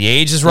 Yeah, the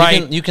age is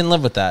right. You can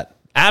live with that.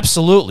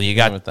 Absolutely. You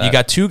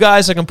got two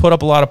guys that can put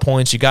up a lot of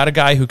points. You got a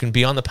guy who can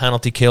be on the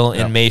penalty kill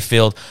in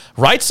Mayfield.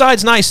 Right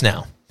side's nice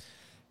now.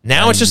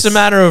 It's just a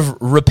matter of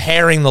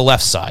repairing the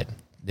left side.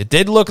 It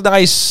did look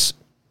nice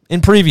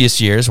in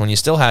previous years when you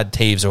still had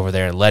Taves over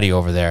there and Leddy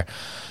over there,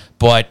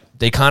 but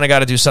they kind of got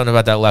to do something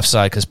about that left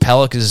side because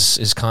Pelech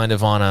is kind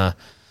of on a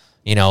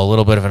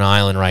little bit of an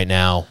island right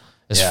now.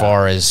 As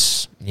far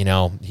as,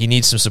 he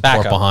needs some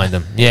support behind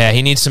him. Yeah,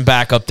 he needs some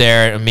backup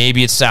there.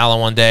 Maybe it's Salah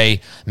one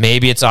day.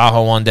 Maybe it's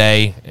Aho one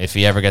day if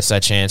he ever gets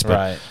that chance.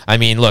 But, I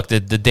mean, look,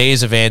 the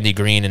days of Andy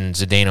Green and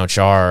Zdeno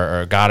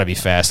Chara are got to be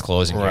fast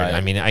closing here.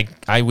 I mean,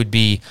 I would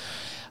be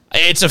 –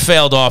 it's a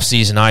failed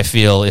offseason, I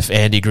feel, if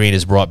Andy Green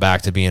is brought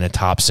back to be in a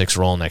top 6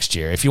 role next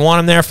year. If you want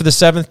him there for the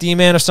 7th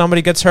D-man if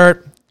somebody gets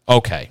hurt,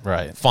 okay.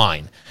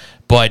 Fine.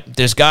 But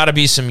there's got to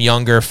be some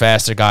younger,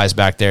 faster guys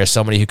back there,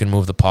 somebody who can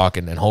move the puck,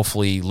 and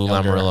hopefully Lou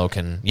Lamoriello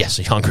can... Yes,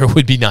 younger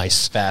would be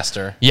nice.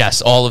 Faster.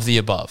 Yes, all of the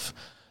above.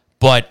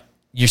 But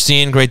you're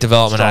seeing great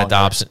development out of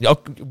Dobson.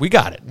 Oh, we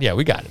got it. Yeah,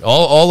 we got it.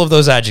 All of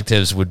those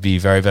adjectives would be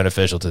very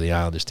beneficial to the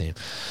Islanders team.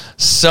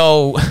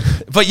 So,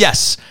 but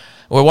yes...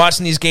 We're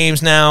watching these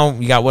games now.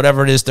 You got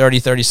whatever it is,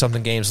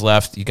 30-something games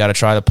left. You got to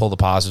try to pull the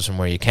positives from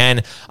where you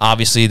can.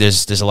 Obviously,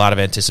 there's a lot of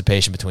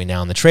anticipation between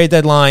now and the trade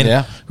deadline.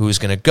 Yeah. Who's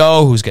going to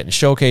go? Who's getting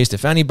showcased,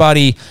 if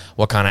anybody?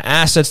 What kind of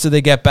assets do they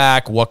get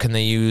back? What can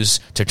they use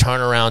to turn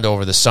around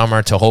over the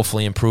summer to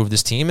hopefully improve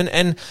this team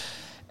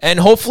and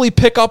hopefully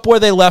pick up where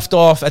they left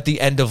off at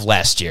the end of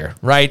last year,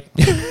 right?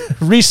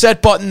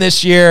 Reset button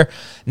this year.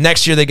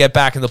 Next year, they get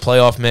back in the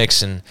playoff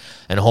mix, and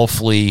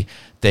hopefully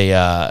they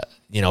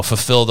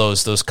fulfill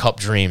those cup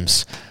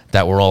dreams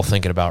that we're all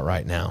thinking about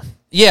right now.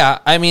 Yeah,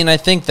 I mean, I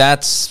think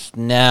that's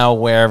now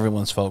where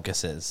everyone's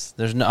focus is.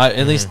 There's no,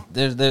 at least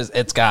there's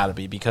it's got to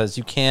be, because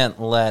you can't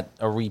let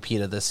a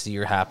repeat of this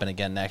year happen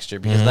again next year,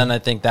 because then I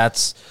think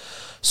that's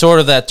sort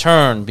of that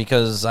turn,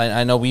 because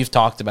I know we've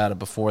talked about it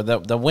before.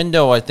 The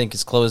window, I think,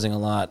 is closing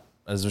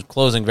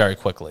very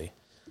quickly.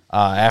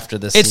 after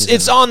this It's season.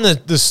 it's on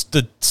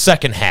the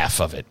second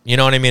half of it. You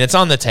know what I mean? It's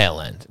on the tail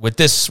end with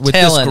this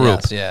Tail end, group.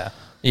 yes,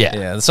 Yeah.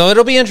 yeah. So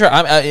it'll be interesting.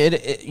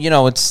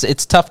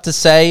 It's tough to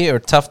say or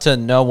tough to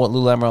know what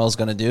Lou Lamoriello is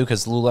going to do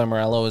because Lou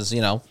Lamoriello is,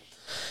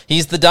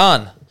 he's the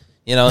Don.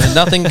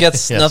 Nothing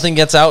gets Yes. nothing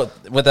gets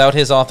out without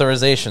his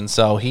authorization.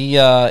 So he,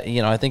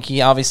 I think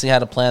he obviously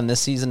had a plan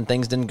this season.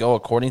 Things didn't go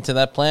according to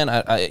that plan.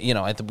 I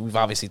think we've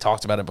obviously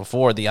talked about it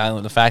before.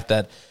 The fact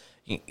that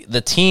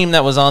the team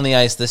that was on the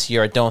ice this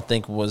year, I don't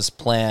think was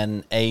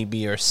plan A,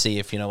 B, or C,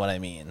 if you know what I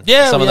mean.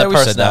 Yeah, some of the we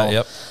said personnel. that,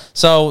 yep.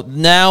 So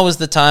now is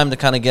the time to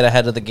kind of get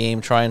ahead of the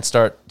game, try and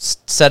start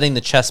setting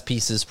the chess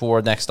pieces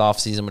for next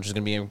offseason, which is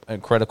going to be a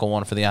critical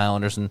one for the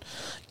Islanders, and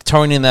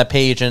turning that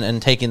page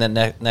and taking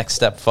that next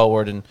step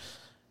forward. And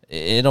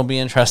it'll be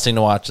interesting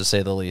to watch, to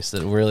say the least.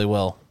 It really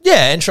will.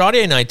 Yeah, and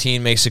Chaudier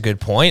 19 makes a good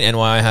point.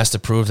 NY has to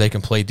prove they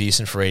can play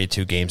decent for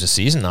 82 games a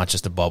season, not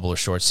just a bubble or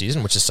short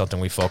season, which is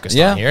something we focused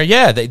on here.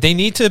 Yeah, they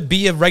need to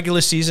be a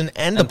regular season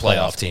and a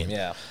playoff team.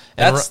 Yeah,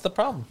 And that's the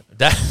problem.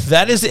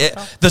 That is it.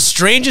 The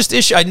strangest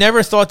issue. I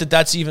never thought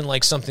that's even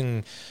like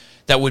something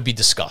that would be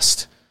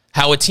discussed.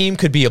 How a team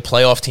could be a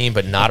playoff team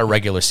but not a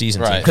regular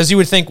season team. Right. Because you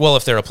would think, well,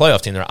 if they're a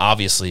playoff team, they're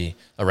obviously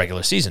a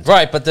regular season team.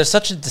 Right, but there's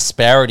such a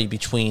disparity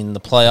between the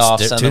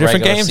playoffs and two the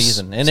different regular games.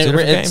 season. And It's two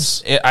different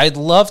games. I'd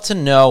love to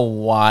know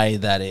why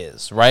that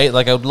is, right?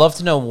 Like, I would love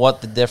to know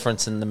what the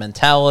difference in the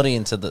mentality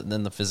and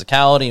in the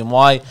physicality and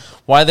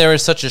why there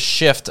is such a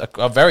shift, a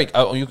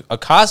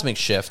cosmic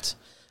shift.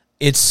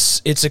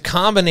 It's a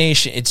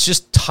combination. It's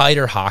just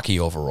tighter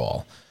hockey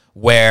overall,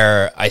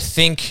 where I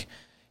think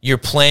you're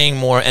playing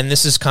more, and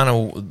this is kind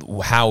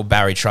of how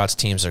Barry Trotz's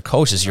teams are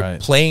coached. Is you're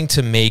playing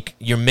to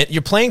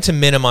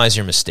minimize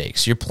your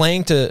mistakes. You're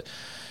playing to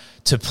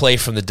play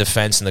from the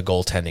defense and the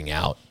goaltending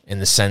out, in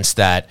the sense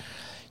that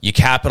you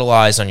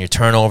capitalize on your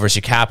turnovers,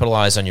 you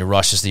capitalize on your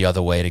rushes the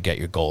other way to get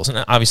your goals.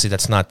 And obviously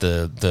that's not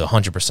the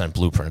 100%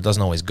 blueprint. It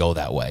doesn't always go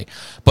that way.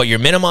 But you're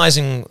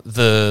minimizing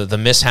the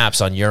mishaps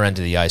on your end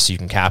of the ice so you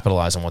can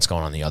capitalize on what's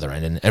going on the other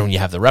end. And when you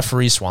have the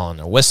referees swallowing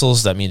their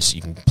whistles, that means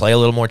you can play a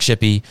little more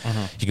chippy.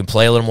 You can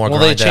play a little more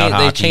grinded out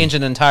hockey. They changed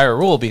an entire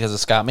rule because of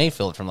Scott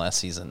Mayfield from last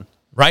season.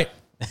 Right.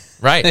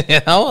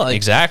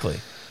 Exactly.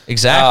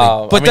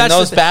 But that's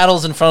those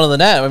battles in front of the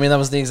net. I mean, that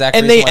was the exact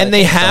and reason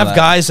they have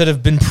guys that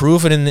have been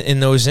proven in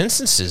those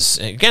instances.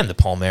 Again, the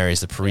Palmieris,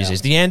 the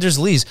Parises, the Anders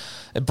Lees.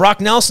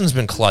 Brock Nelson's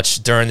been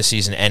clutch during the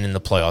season and in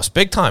the playoffs,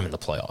 big time in the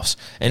playoffs.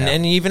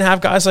 And you even have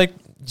guys like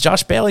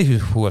Josh Bailey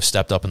who have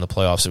stepped up in the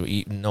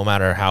playoffs, no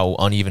matter how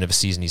uneven of a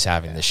season he's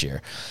having this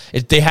year.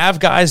 They have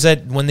guys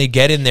that when they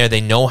get in there, they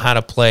know how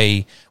to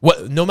play.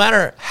 No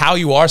matter how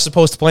you are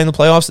supposed to play in the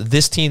playoffs,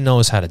 this team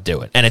knows how to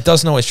do it. And it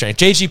doesn't always change.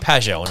 JG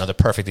Pageau, another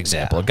perfect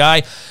example. A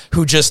guy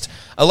who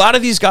a lot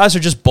of these guys are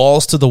just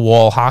balls to the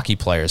wall hockey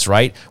players,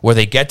 right? Where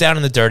they get down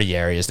in the dirty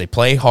areas, they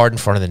play hard in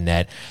front of the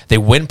net, they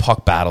win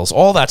puck battles,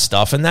 all that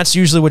stuff. And that's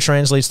usually what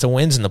translates to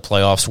wins in the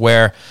playoffs,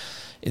 where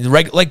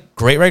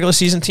great regular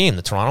season team,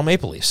 the Toronto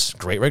Maple Leafs,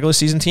 great regular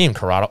season team,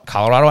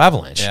 Colorado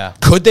Avalanche. Yeah.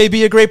 Could they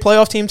be a great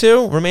playoff team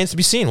too? Remains to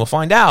be seen. We'll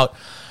find out.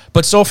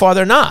 But so far,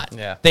 they're not.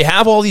 Yeah. They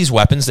have all these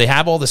weapons. They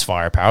have all this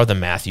firepower, the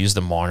Matthews,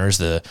 the Marners,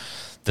 the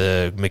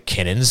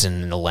McKinnons,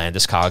 and the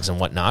Landeskog's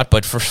and whatnot.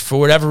 But for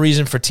whatever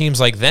reason, for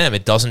teams like them,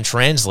 it doesn't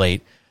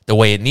translate the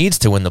way it needs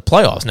to in the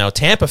playoffs. Now,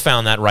 Tampa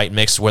found that right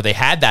mix where they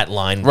had that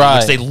line,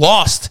 which they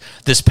lost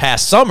this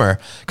past summer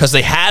because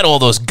they had all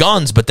those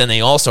guns, but then they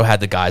also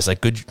had the guys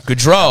like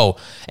Gaudreau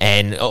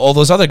and all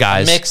those other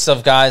guys. Mix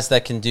of guys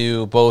that can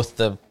do both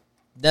the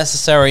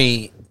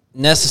necessary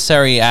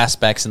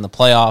aspects in the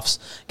playoffs,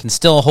 can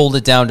still hold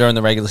it down during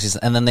the regular season,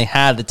 and then they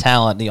had the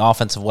talent, the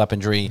offensive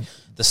weaponry,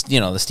 the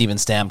Steven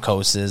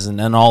Stamkoses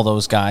and all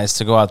those guys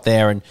to go out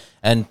there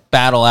and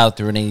battle out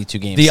through an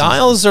 82-game season. The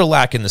Isles are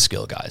lacking the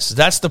skill guys.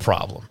 That's the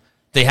problem.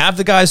 They have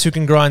the guys who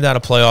can grind out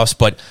of playoffs,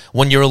 but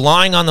when you're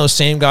relying on those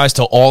same guys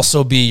to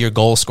also be your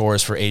goal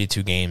scorers for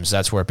 82 games,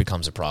 that's where it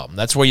becomes a problem.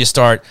 That's where you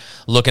start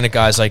looking at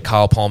guys like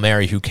Kyle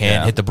Palmieri who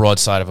can't hit the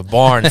broadside of a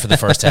barn for the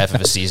first half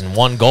of a season,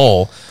 one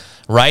goal.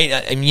 Right?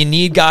 I mean, you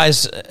need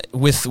guys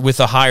with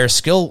a higher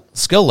skill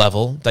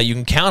level that you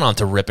can count on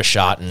to rip a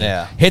shot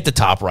and hit the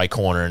top right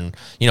corner. And,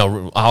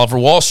 Oliver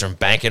Wahlstrom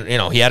banking,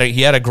 he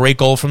had a great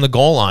goal from the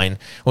goal line.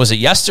 Was it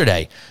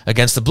yesterday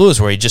against the Blues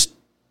where he just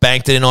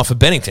banked it in off of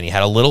Binnington? He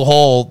had a little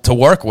hole to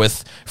work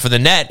with for the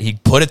net. He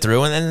put it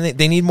through, and then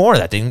they need more of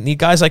that. They need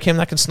guys like him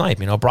that can snipe.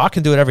 Brock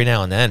can do it every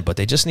now and then, but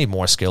they just need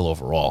more skill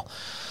overall.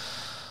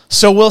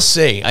 So we'll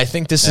see. I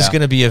think this is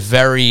going to be a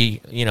very,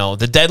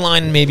 the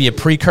deadline may be a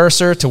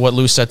precursor to what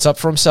Lou sets up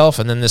for himself.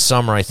 And then this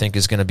summer, I think,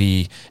 is going to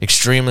be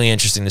extremely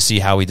interesting to see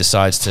how he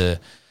decides to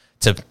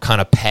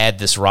kind of pad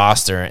this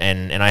roster.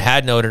 And I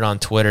had noted on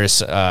Twitter,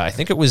 I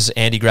think it was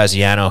Andy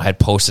Graziano had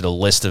posted a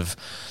list of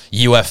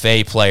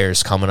UFA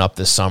players coming up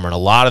this summer. And a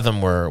lot of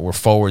them were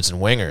forwards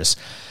and wingers.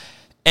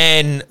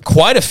 And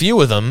quite a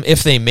few of them,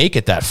 if they make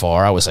it that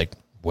far, I was like,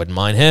 wouldn't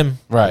mind him.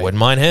 Right. Wouldn't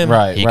mind him.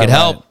 Right. He could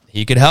help.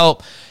 He could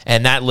help.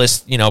 And that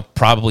list,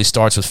 probably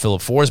starts with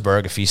Philip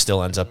Forsberg if he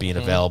still ends up being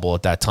available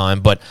at that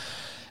time. But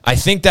I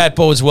think that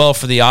bodes well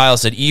for the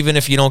Isles, that even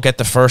if you don't get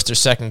the first or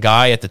second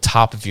guy at the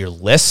top of your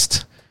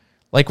list,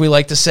 like we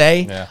like to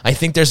say, I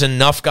think there's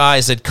enough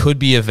guys that could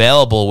be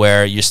available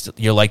where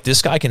you're like,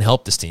 this guy can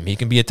help this team. He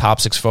can be a top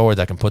 6 forward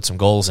that can put some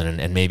goals in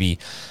and maybe,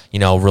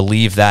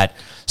 relieve that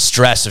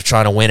stress of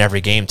trying to win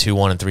every game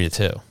 2-1 and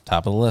 3-2.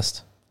 Top of the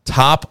list.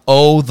 Top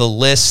of the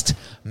list,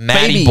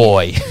 Matty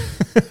boy.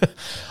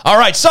 All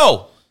right,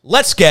 so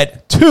let's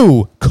get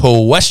to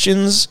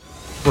Questions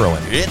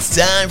Brewing. It's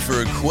time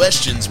for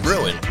Questions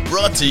Brewing,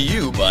 brought to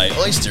you by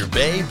Oyster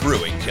Bay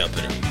Brewing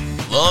Company,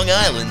 Long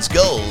Island's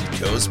Gold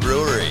Coast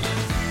Brewery.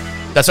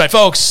 That's right,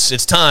 folks.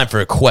 It's time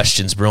for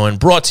Questions Brewing,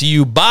 brought to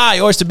you by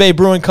Oyster Bay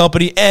Brewing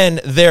Company and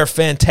their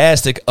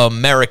fantastic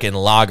American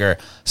lager.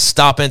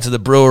 Stop into the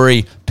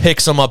brewery, pick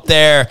some up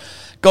there,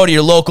 go to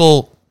your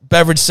local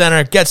beverage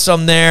center, get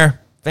some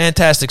there.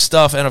 Fantastic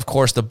stuff. And, of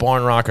course, the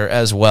Barn Rocker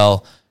as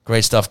well.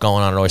 Great stuff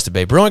going on at Oyster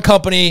Bay Brewing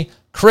Company.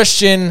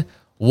 Christian,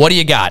 what do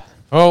you got?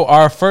 Oh,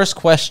 our first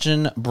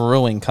question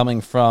brewing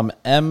coming from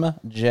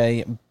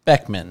M.J.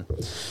 Beckman.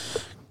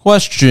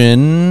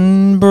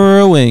 Question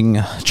brewing.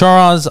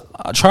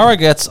 Chara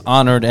gets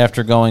honored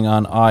after going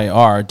on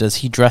IR. Does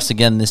he dress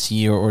again this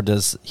year, or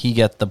does he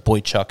get the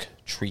Boychuk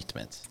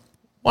treatment?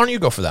 Why don't you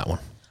go for that one?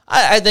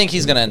 I think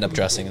he's going to end up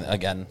dressing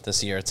again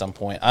this year at some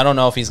point. I don't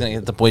know if he's going to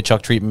get the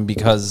Boychuk treatment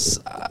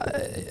because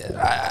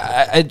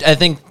I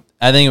think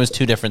it was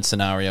two different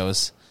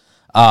scenarios.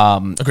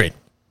 Agreed.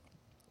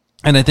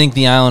 And I think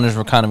the Islanders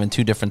were kind of in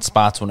two different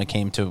spots when it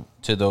came to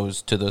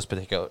those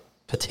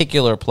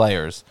particular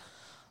players.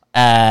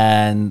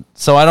 And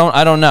so I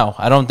don't know.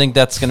 I don't think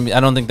that's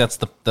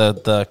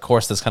the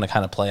course that's going to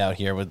kind of play out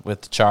here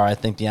with Chara. I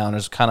think the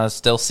Islanders kind of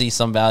still see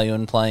some value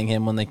in playing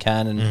him when they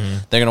can, and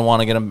they're going to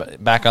want to get him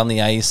back on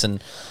the ice.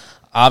 And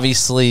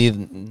obviously,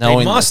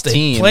 knowing this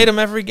team, they played him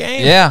every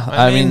game. Yeah,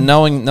 I mean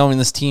knowing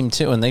this team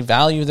too, and they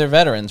value their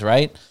veterans,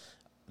 right?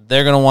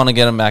 They're going to want to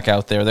get him back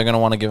out there. They're going to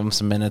want to give him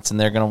some minutes, and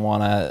they're going to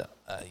want to,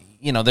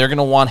 they're going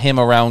to want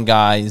him around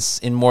guys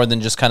in more than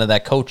just kind of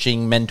that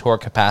coaching mentor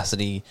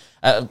capacity.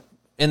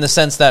 In the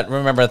sense that,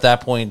 remember at that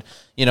point,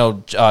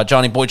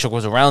 Johnny Boychuk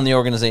was around the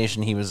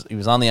organization. He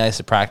was on the ice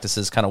at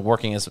practices, kind of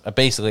working as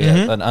basically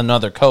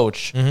another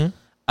coach. And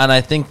I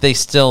think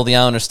the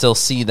Islanders still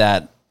see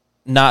that.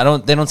 They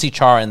don't see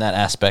Chara in that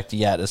aspect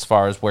yet, as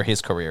far as where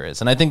his career is.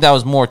 And I think that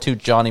was more to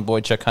Johnny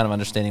Boychuk kind of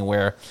understanding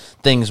where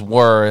things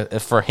were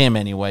for him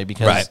anyway,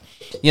 because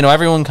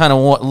everyone kind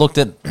of looked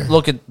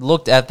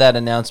at that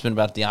announcement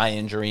about the eye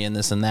injury and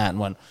this and that and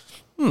went,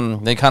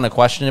 they kind of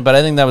questioned it, but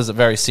I think that was a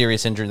very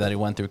serious injury that he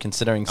went through,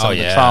 considering some of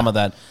the trauma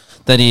that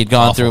he had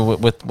gone through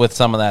with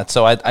some of that.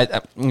 So I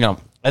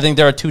think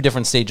there are two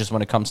different stages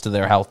when it comes to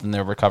their health and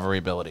their recovery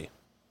ability.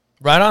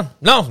 Right on.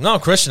 No,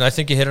 Christian, I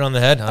think you hit it on the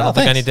head. I don't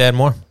think I need to add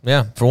more.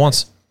 Yeah, for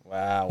once.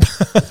 Wow.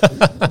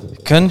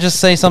 Couldn't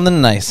just say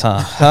something nice,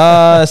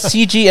 huh?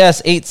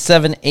 CGS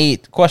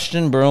 878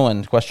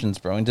 questions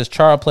brewing. Does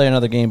Chara play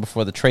another game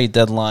before the trade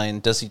deadline?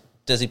 Does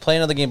he play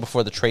another game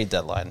before the trade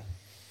deadline?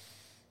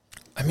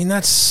 I mean,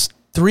 that's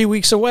 3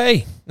 weeks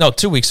away. No,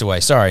 2 weeks away.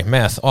 Sorry,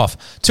 math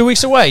off. 2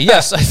 weeks away.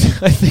 Yes,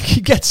 I think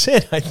he gets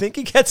in. I think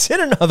he gets in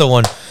another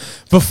one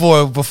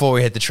before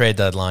we hit the trade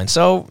deadline.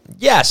 So,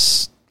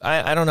 yes,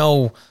 I don't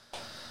know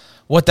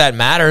what that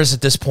matters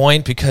at this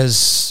point,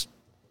 because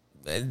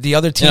the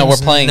other teams we're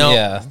playing.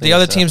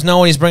 Teams know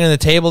what he's bringing to the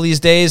table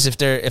these days.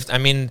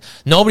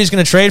 Nobody's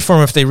going to trade for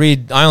him if they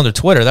read Islander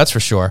Twitter. That's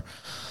for sure.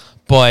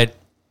 But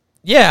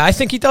yeah, I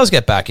think he does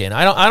get back in.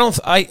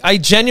 I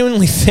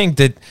genuinely think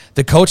that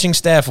the coaching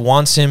staff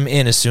wants him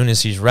in as soon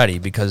as he's ready,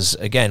 because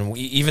again,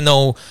 even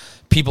though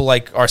people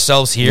like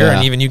ourselves here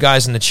and even you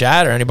guys in the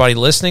chat or anybody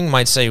listening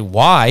might say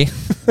why,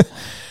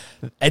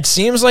 it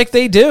seems like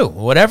they do.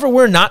 Whatever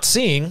we're not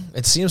seeing,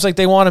 it seems like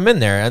they want him in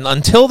there. And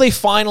until they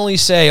finally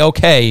say,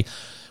 okay,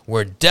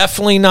 we're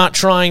definitely not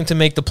trying to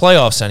make the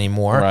playoffs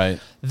anymore. Right.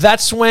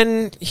 That's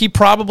when he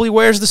probably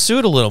wears the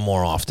suit a little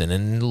more often.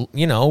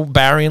 And,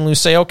 Barry and Lou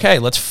say, okay,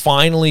 let's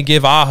finally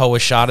give Aho a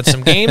shot at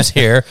some games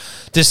here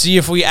to see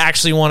if we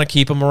actually want to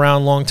keep him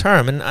around long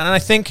term. And I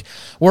think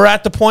we're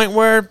at the point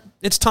where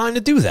it's time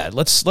to do that.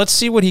 Let's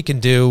see what he can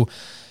do.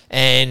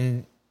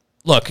 And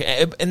look,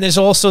 and there's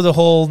also the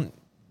whole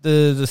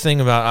the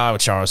thing about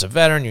Chara's a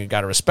veteran, you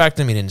got to respect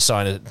him. He didn't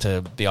sign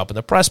to be up in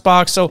the press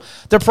box, so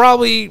they're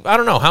probably, I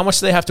don't know how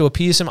much they have to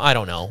appease him. I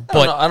don't know,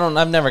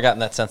 I've never gotten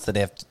that sense that they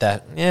have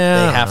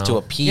to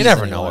appease. You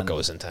never know what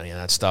goes into any of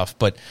that stuff,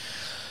 but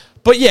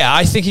yeah,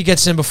 I think he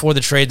gets in before the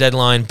trade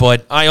deadline.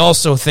 But I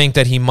also think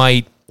that he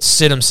might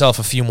sit himself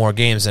a few more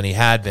games than he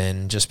had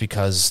been, just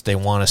because they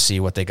want to see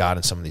what they got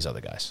in some of these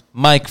other guys.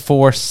 Mike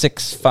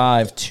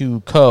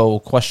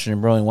 4652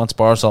 question brewing. Once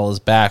Barzal is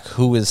back,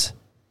 who is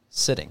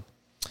sitting?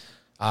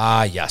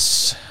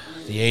 Yes.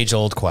 The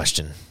age-old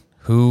question.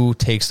 Who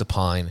takes the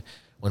pine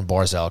when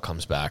Barzal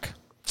comes back?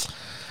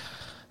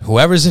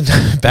 Whoever's in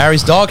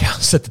Barry's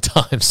doghouse at the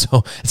time.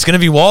 So it's going to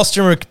be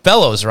Wahlstrom or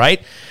Bellows,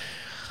 right?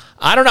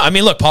 I don't know. I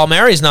mean, look,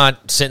 Palmieri's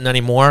not sitting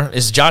anymore.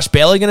 Is Josh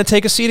Bailey going to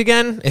take a seat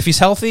again if he's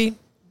healthy?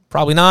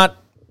 Probably not.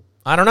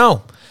 I don't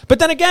know. But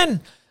then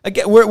again,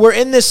 again, we're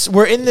in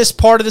this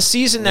part of the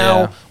season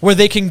now where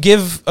they can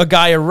give a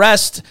guy a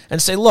rest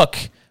and say, look,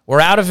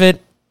 we're out of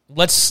it.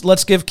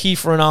 Let's give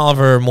Kiefer and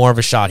Oliver more of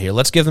a shot here.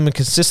 Let's give them a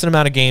consistent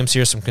amount of games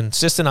here, some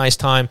consistent ice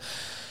time,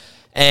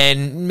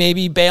 and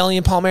maybe Bailey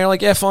and Palmieri are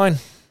like, yeah, fine.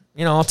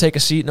 I'll take a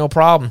seat, no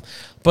problem.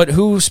 But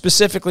who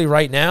specifically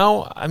right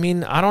now? I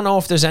mean, I don't know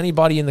if there's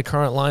anybody in the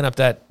current lineup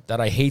that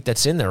I hate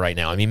that's in there right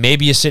now. I mean,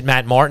 maybe you sit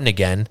Matt Martin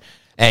again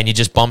and you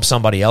just bump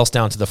somebody else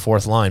down to the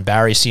fourth line.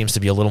 Barry seems to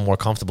be a little more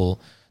comfortable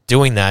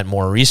doing that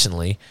more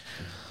recently.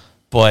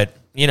 But,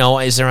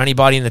 is there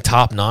anybody in the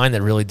top 9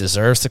 that really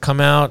deserves to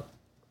come out?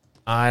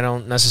 I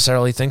don't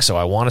necessarily think so.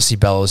 I want to see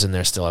Bellows in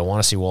there still. I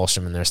want to see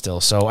Wahlstrom in there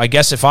still. So I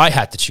guess if I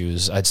had to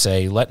choose, I'd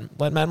say let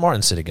Matt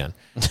Martin sit again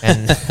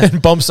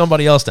and bump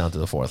somebody else down to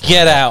the fourth.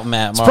 Get out,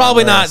 Matt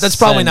Martin. That's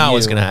probably not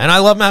what's going to happen. And I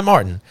love Matt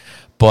Martin,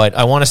 but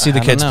I want to see the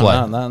kids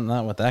play.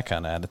 Not with that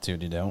kind of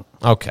attitude, you don't.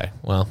 Okay,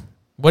 well,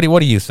 what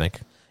do you think?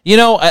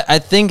 I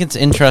think it's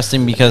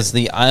interesting because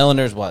the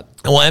Islanders, what?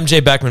 Well,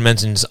 MJ Beckman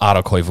mentions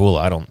Otto Koivula.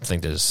 I don't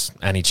think there's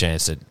any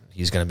chance that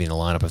he's going to be in the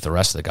lineup if the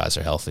rest of the guys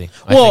are healthy.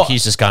 I think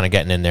he's just kind of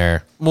getting in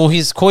there. Well,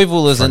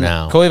 Koivula's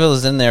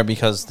in there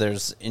because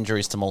there's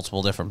injuries to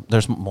multiple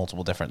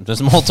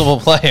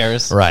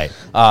players. Right.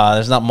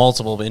 There's not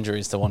multiple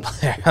injuries to one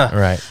player.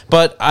 Right.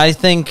 But I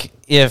think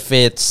if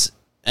it's,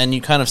 and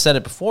you kind of said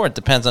it before, it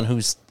depends on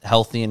who's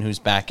healthy and who's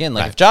back in.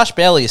 Like if Josh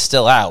Bailey is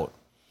still out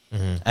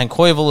and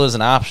Koivula is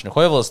an option,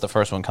 Koivula is the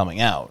first one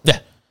coming out. Yeah.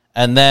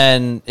 And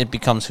then it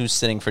becomes who's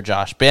sitting for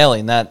Josh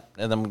Bailey, and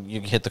then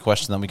you hit the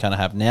question that we kind of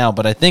have now.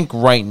 But I think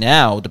right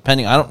now,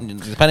 depending on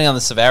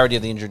the severity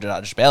of the injury to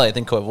Josh Bailey, I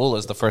think Koivula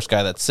is the first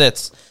guy that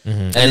sits.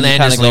 And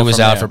Anders Lee was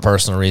out for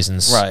personal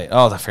reasons, right?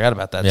 Oh, I forgot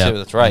about that too.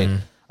 That's right.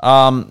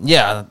 And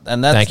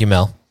that's thank you,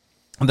 Mel.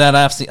 That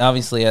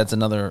obviously adds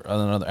another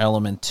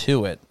element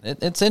to it.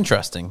 It's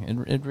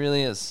interesting. It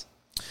really is.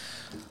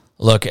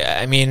 Look,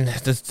 I mean,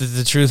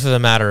 the truth of the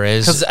matter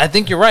is... Because I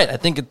think you're right. I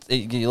think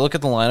you look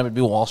at the lineup, it'd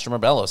be Wahlstrom or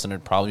Bellows, and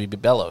it'd probably be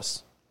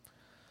Bellows.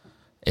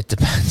 It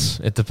depends.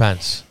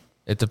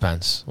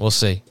 We'll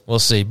see.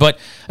 But,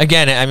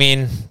 again, I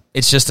mean,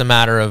 it's just a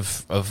matter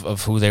of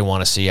who they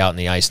want to see out in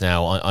the ice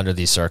now under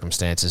these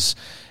circumstances.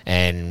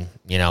 And,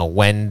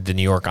 when the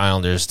New York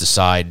Islanders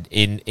decide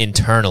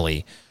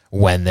internally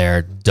when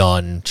they're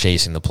done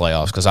chasing the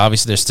playoffs. Because,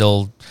 obviously,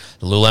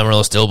 Lou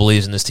Lamoriello still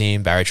believes in this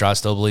team. Barry Trotz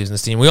still believes in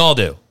this team. We all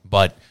do.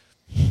 But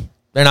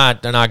they're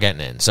not getting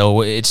in.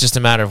 So it's just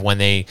a matter of when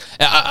they...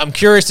 I'm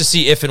curious to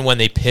see if and when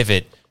they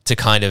pivot to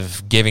kind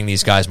of giving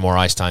these guys more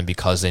ice time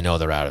because they know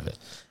they're out of it.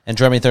 And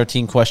Jeremy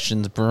 13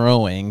 questions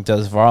brewing.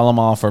 Does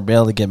Varlamov or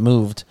Bailey get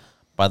moved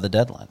by the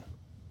deadline?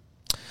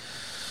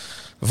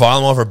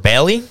 Varlamov or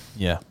Bailey?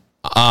 Yeah.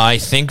 I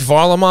think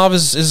Varlamov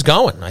is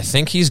going. I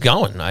think he's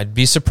going. I'd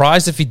be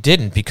surprised if he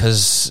didn't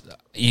because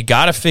you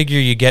got to figure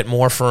you get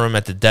more for him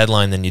at the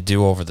deadline than you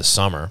do over the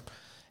summer.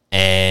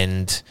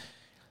 And...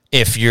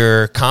 if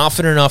you're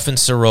confident enough in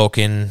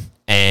Sorokin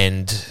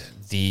and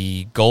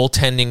the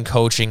goaltending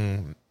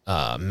coaching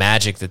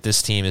magic that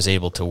this team is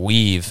able to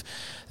weave,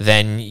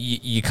 then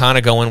you kind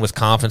of go in with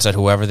confidence that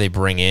whoever they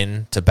bring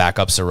in to back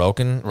up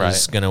Sorokin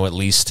is going to at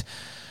least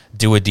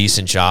do a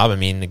decent job. I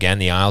mean, again,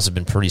 the Isles have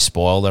been pretty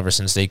spoiled ever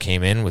since they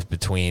came in with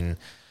between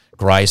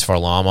Greiss,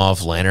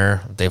 Varlamov,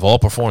 Leonard. They've all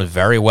performed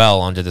very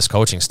well under this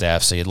coaching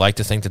staff, so you'd like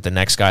to think that the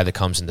next guy that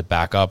comes in to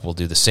back up will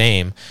do the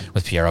same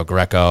with Piero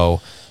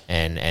Greco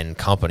and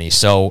company.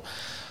 So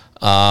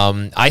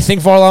I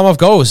think Varlamov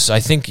goes. I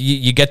think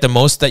you get the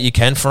most that you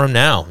can for him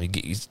now.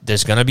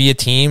 There's going to be a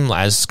team,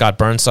 as Scott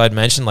Burnside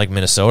mentioned, like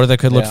Minnesota that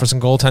could look for some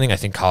goaltending. I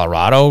think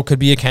Colorado could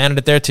be a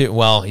candidate there too.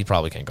 Well, he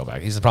probably can't go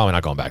back. He's probably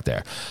not going back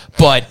there.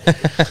 But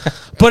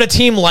a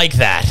team like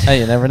that, hey,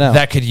 you never know,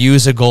 that could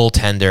use a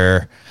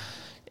goaltender.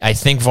 I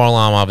think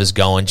Varlamov is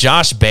going.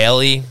 Josh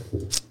Bailey,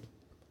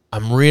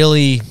 I'm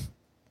really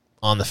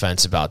on the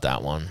fence about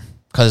that one.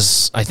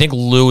 Because I think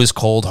Lou is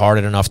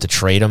cold-hearted enough to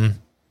trade him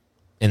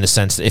in the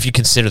sense that if you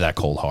consider that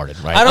cold-hearted,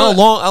 right? A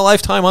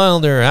lifetime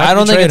Islander. I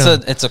don't think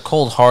it's a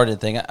cold-hearted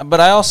thing. But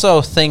I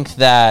also think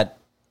that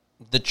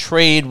the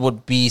trade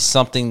would be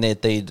something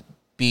that they'd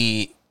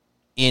be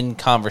in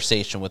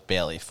conversation with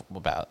Bailey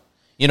about.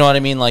 You know what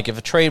I mean? Like if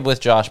a trade with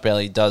Josh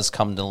Bailey does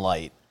come to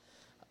light,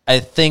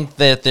 I think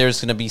that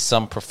there's going to be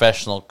some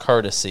professional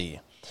courtesy.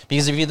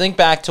 Because if you think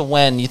back to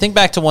when Lou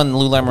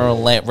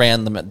Lamoriello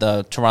ran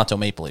the Toronto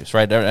Maple Leafs,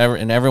 right?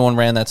 And everyone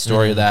ran that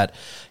story that,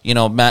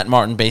 Matt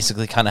Martin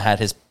basically kind of had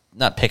his,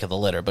 not pick of the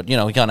litter, but, he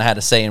kind of had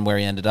a say in where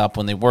he ended up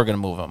when they were going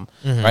to move him,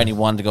 right? And he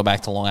wanted to go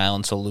back to Long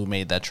Island, so Lou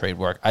made that trade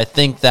work. I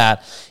think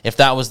that if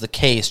that was the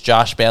case,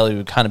 Josh Bailey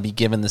would kind of be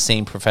given the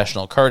same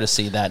professional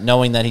courtesy that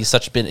knowing that he's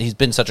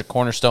been such a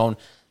cornerstone.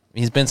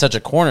 He's been such a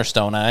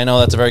cornerstone. I know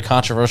that's a very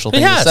controversial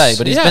thing to say,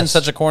 but he's been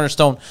such a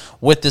cornerstone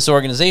with this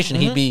organization.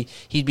 He'd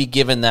be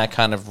given that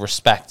kind of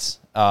respect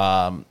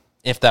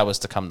if that was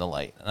to come to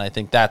light, and I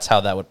think that's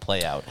how that would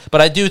play out. But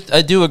I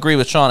do agree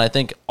with Sean. I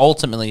think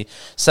ultimately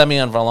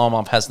Semyon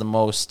Varlamov has the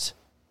most.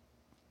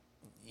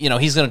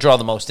 He's going to draw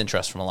the most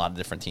interest from a lot of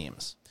different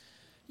teams.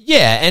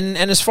 Yeah, and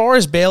as far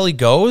as Bailey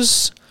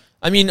goes,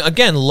 I mean,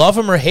 again, love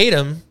him or hate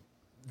him,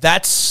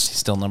 He's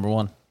still number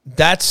one.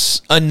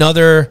 That's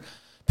another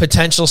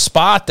potential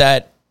spot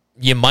that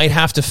you might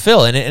have to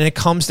fill. And it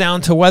comes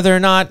down to whether or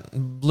not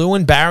Lou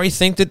and Barry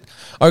think that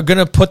are going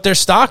to put their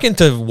stock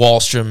into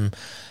Wahlstrom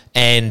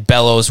and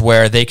Bellows,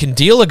 where they can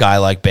deal a guy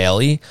like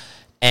Bailey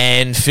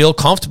and feel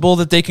comfortable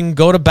that they can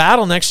go to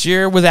battle next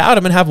year without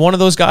him and have one of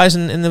those guys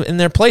in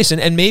their place.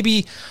 And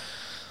maybe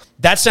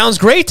that sounds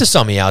great to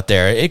some of you out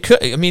there. It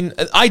could. I mean,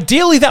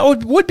 ideally,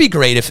 that would be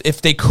great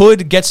if they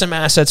could get some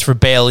assets for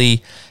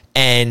Bailey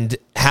and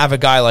have a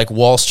guy like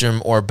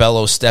Wahlstrom or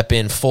Bellows step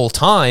in full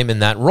time in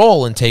that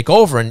role and take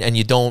over, and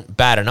you don't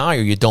bat an eye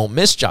or you don't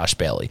miss Josh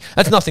Bailey.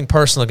 That's nothing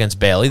personal against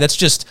Bailey. That's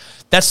just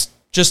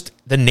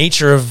the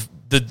nature of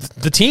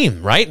the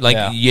team, right?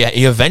 Like,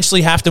 you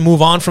eventually have to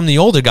move on from the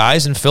older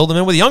guys and fill them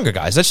in with younger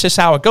guys. That's just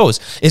how it goes.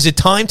 Is it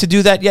time to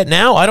do that yet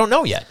now? I don't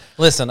know yet.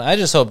 Listen, I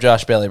just hope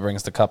Josh Bailey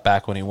brings the cup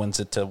back when he wins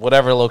it to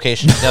whatever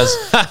location he does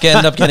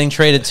end up getting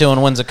traded to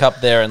and wins a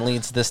cup there and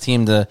leads this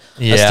team to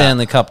a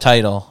Stanley Cup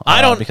title.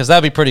 Because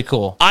that'd be pretty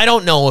cool. I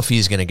don't know if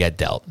he's going to get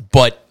dealt,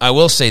 but I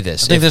will say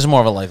this. I think there's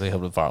more of a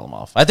likelihood with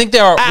Varlamov. I think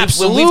there are.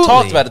 Absolutely. We've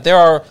talked about it. There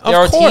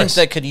are teams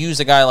that could use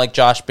a guy like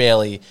Josh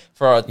Bailey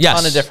for a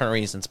ton of different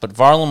reasons. But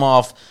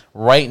Varlamov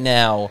right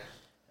now,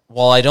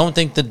 while I don't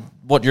think that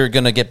what you're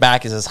going to get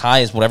back is as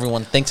high as what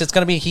everyone thinks it's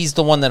going to be, he's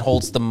the one that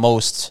holds the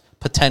most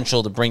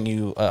potential to bring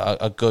you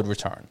a good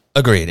return.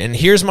 Agreed. And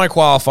here's my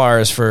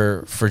qualifiers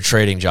for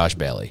trading Josh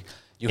Bailey.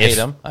 You hate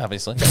him,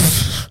 obviously.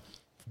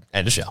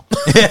 End of show.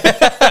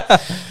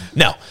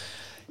 No.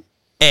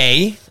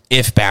 A,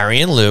 if Barry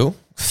and Lou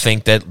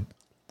think that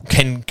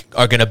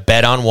are going to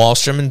bet on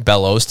Wahlstrom and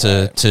Bellows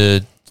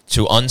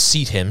to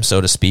unseat him,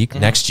 so to speak,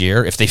 next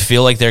year, if they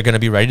feel like they're going to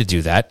be ready to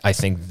do that, I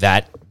think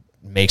that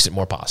makes it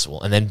more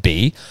possible. And then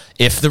B,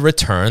 if the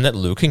return that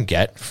Lou can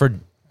get for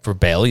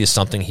Bailey is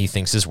something he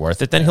thinks is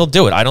worth it, then he'll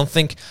do it. I don't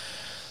think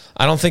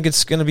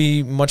it's going to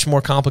be much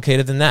more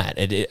complicated than that.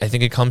 I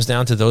think it comes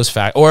down to those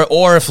facts.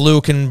 Or if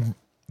Lou can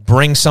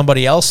bring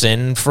somebody else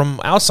in from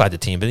outside the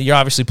team, but you're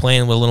obviously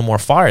playing with a little more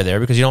fire there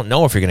because you don't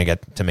know if you're going to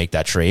get to make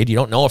that trade. You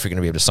don't know if you're going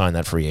to be able to sign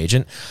that free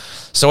agent.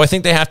 So I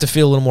think they have to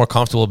feel a little more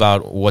comfortable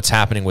about what's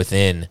happening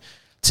within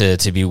to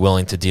be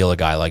willing to deal a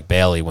guy like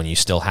Bailey when you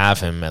still have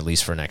him at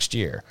least for next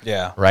year.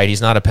 Yeah. Right?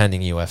 He's not a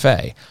pending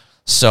UFA.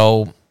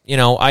 So,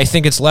 I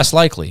think it's less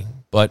likely,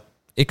 but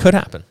it could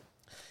happen.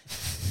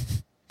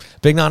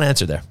 Big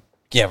non-answer there.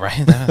 Yeah, right.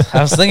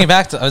 I was thinking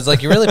back I was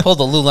like, you really pulled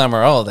the Lou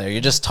Lamoriello there.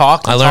 You just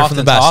talked and I learned talked from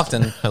and the best. talked.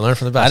 And I learned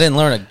from the best. I didn't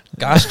learn a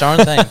gosh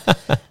darn thing.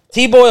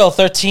 T-Boyle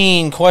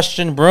 13,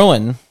 question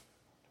Bruin.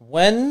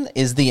 When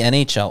is the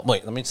NHL...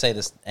 Wait, let me say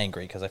this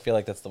angry because I feel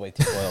like that's the way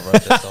T-Boyle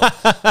wrote this. So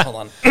hold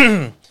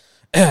on.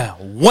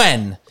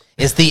 When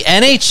is the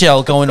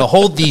NHL going to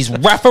hold these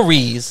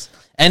referees,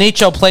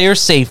 NHL player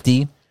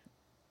safety,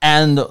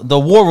 and the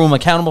War Room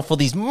accountable for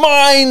these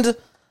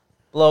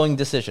mind-blowing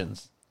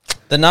decisions?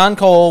 The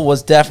non-call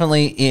was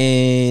definitely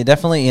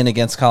in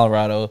against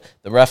Colorado.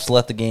 The refs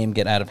let the game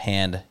get out of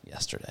hand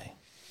yesterday.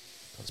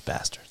 Those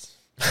bastards.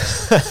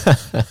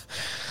 The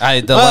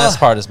last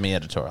part is me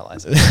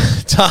editorializing.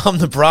 Tom,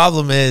 the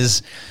problem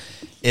is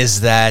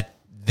that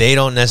they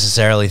don't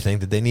necessarily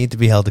think that they need to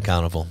be held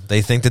accountable.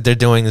 They think that they're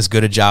doing as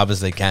good a job as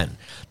they can.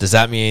 Does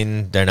that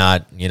mean they're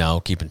not,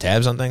 keeping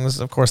tabs on things?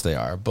 Of course they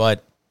are.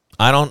 But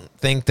I don't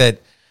think that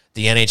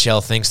the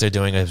NHL thinks they're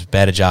doing as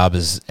bad a job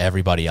as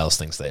everybody else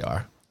thinks they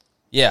are.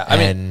 Yeah, I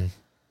mean,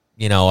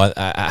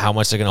 how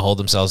much they're going to hold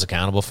themselves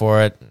accountable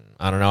for it,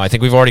 I don't know. I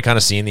think we've already kind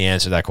of seen the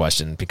answer to that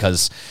question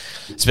because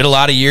it's been a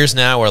lot of years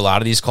now where a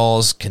lot of these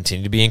calls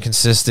continue to be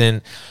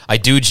inconsistent. I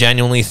do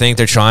genuinely think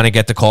they're trying to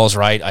get the calls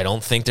right. I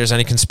don't think there's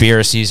any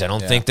conspiracies. I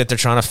don't think that they're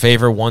trying to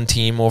favor one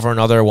team over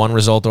another, one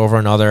result over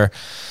another.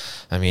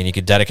 I mean, you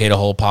could dedicate a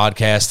whole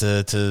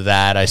podcast to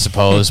that, I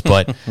suppose,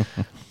 but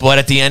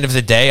at the end of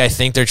the day, I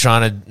think they're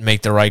trying to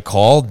make the right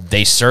call.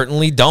 They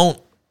certainly don't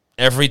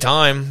every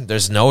time.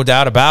 There's no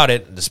doubt about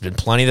it. There's been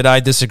plenty that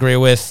I disagree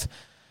with.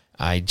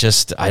 I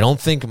don't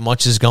think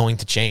much is going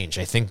to change.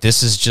 I think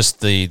this is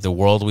just the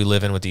world we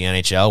live in with the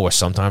NHL where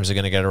sometimes they're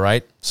going to get it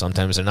right,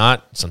 sometimes they're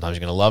not, sometimes you're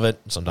going to love it,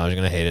 sometimes you're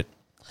going to hate it.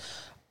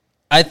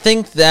 I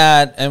think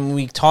that, and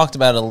we talked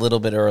about it a little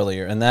bit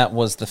earlier, and that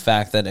was the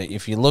fact that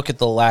if you look at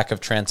the lack of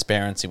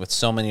transparency with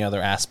so many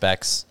other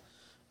aspects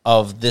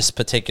of this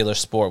particular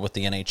sport with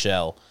the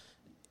NHL,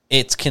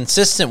 it's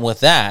consistent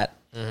with that.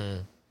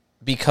 Mm-hmm.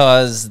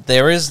 Because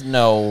there's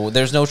no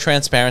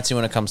transparency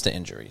when it comes to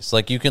injuries.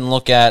 Like, you can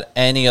look at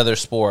any other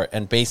sport,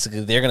 and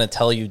basically they're going to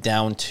tell you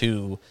down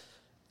to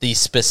the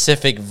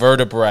specific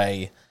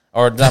vertebrae,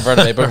 or not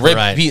vertebrae, but rib.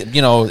 Right.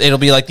 It'll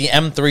be like the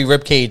M3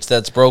 rib cage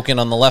that's broken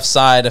on the left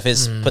side of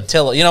his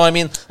patella. You know what I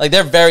mean? Like,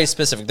 they're very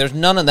specific. There's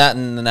none of that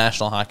in the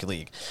National Hockey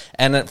League,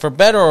 and for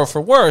better or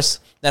for worse,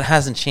 that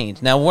hasn't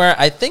changed. Now, where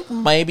I think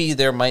maybe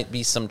there might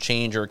be some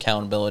change or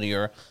accountability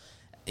or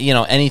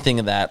anything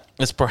of that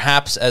is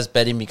perhaps as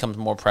betting becomes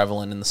more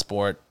prevalent in the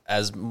sport,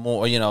 as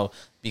more,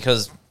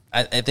 because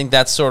I think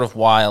that's sort of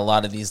why a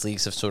lot of these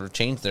leagues have sort of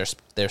changed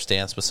their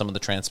stance with some of the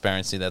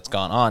transparency that's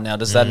gone on. Now,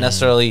 does that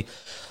necessarily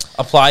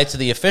apply to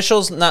the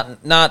officials?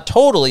 Not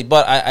totally,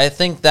 but I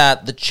think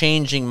that the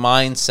changing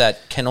mindset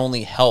can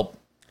only help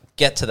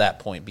get to that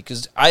point,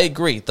 because I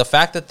agree. The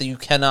fact that you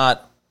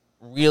cannot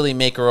really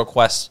make a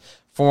request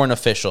for an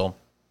official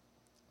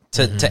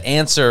to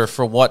answer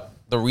for what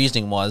the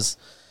reasoning was,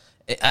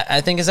 I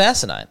think is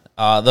asinine.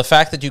 The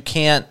fact that you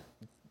can't,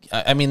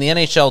 I mean, the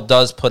NHL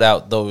does put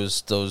out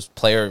those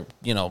player,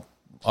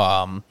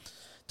 Department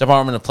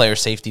of Player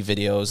Safety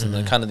videos and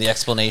the kind of the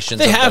explanations.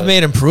 They have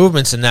made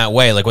improvements in that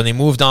way, like when they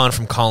moved on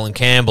from Colin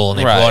Campbell and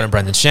they brought in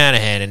Brendan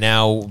Shanahan, and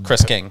now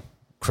Chris King,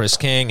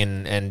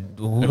 and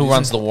who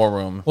runs the War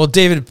Room. Well,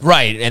 David,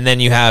 right, and then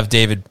you have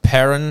David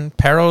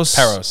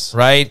Perros,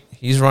 right?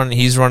 He's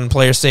running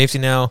player safety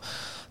now.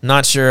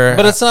 Not sure,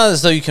 but it's not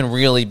as though you can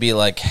really be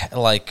like,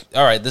 all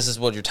right, this is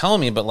what you're telling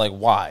me, but like,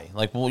 why?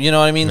 Like, well, you know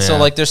what I mean? Yeah. So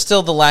like, there's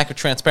still the lack of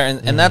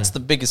transparency, and that's the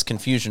biggest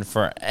confusion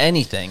for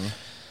anything.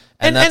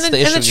 And that's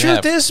the issue. And the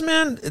truth is,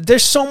 man,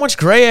 there's so much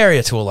gray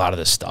area to a lot of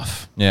this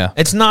stuff. Yeah,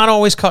 it's not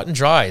always cut and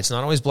dry. It's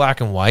not always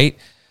black and white.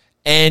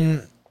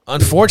 And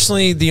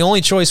unfortunately, the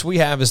only choice we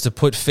have is to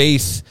put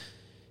faith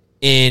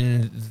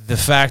in the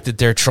fact that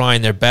they're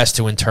trying their best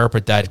to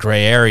interpret that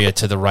gray area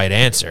to the right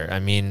answer. I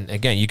mean,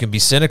 again, you can be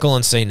cynical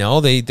and say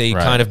no. They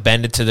kind of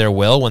bend it to their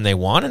will when they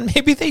want, and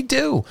maybe they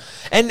do.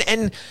 And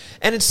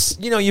it's,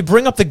 you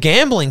bring up the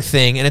gambling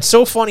thing, and it's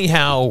so funny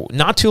how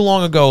not too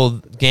long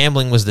ago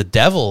gambling was the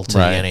devil to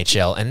the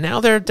NHL, and now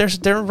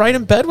they're right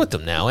in bed with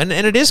them now. And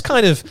it is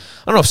kind of,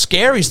 I don't know if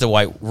scary is the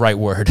right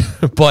word,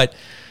 but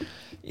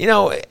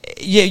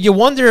you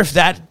wonder if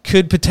that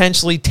could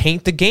potentially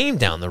taint the game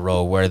down the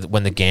road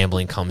when the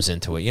gambling comes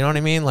into it. You know what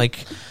I mean?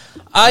 Like,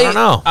 I don't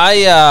know.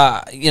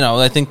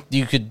 I think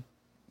you could.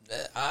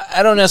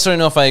 I don't necessarily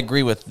know if I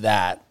agree with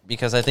that,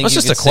 because I think it's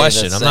just a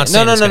question. I'm not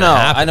saying no.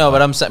 I know,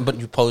 but I'm saying, but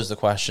you posed the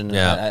question.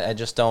 Yeah. I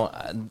just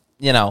don't.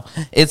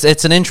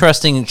 It's an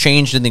interesting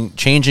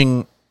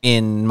changing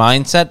in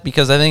mindset,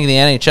 because I think the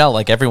NHL,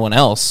 like everyone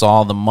else,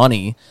 saw the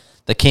money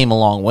that came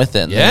along with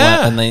it.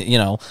 Yeah. And they,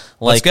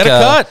 let's get a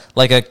cut.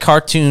 Like a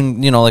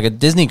cartoon, like a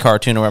Disney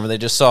cartoon or whatever, they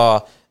just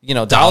saw,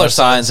 dollar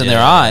signs in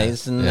their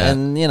eyes, and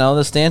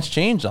the stance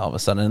changed all of a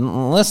sudden.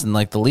 And listen,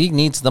 like, the league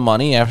needs the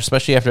money,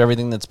 especially after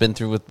everything that's been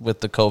through with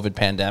the COVID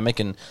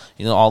pandemic, and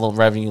all the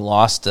revenue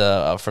lost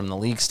from the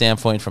league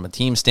standpoint, from a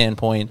team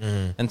standpoint,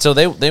 and so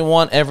they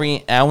want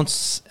every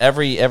ounce,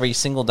 every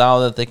single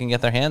dollar that they can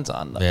get their hands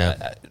on.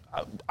 Yeah.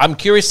 I'm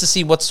curious to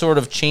see what sort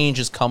of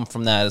changes come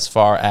from that as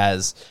far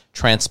as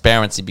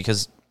transparency,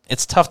 because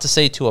it's tough to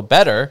say to a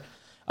bettor,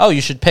 oh,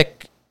 you should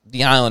pick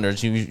the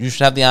Islanders. You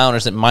should have the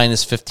Islanders at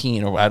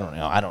 -15, or I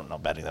don't know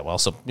betting that well,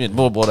 so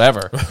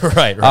whatever.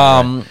 right.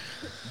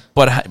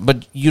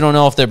 But you don't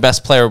know if their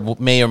best player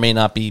may or may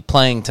not be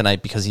playing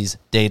tonight because he's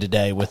day to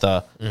day with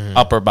a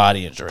upper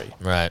body injury.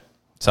 Right.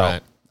 So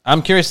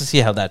I'm curious to see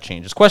how that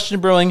changes.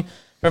 Question brewing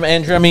from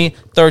Andremi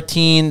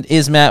 13: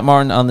 Is Matt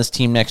Martin on this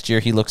team next year?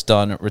 He looks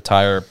done.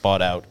 Retire.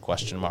 Bought out? ? I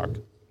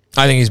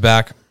think he's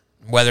back.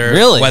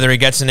 Whether he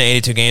gets into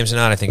 82 games or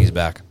not, I think he's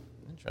back.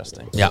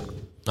 Interesting. Yeah,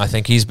 I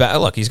think he's back.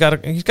 Look, he's got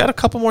a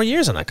couple more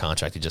years on that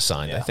contract he just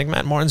signed. Yeah. I think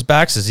Matt Martin's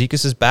back.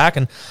 Cizikas is back,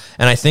 and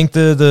I think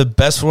the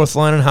best fourth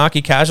line in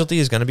hockey casualty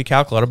is going to be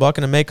Cal Clutterbuck,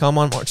 and it may come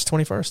on March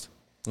 21st.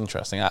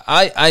 Interesting.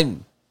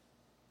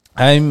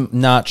 I'm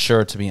not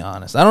sure, to be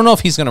honest. I don't know if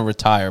he's going to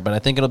retire, but I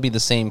think it'll be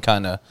the same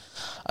kind of.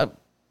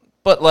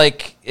 But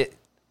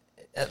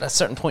at a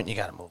certain point, you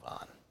got to move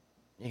on.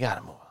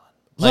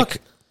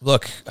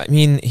 Look. I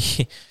mean,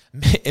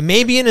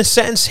 maybe in a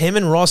sense, him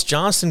and Ross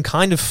Johnston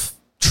kind of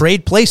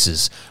trade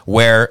places,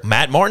 where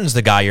Matt Martin's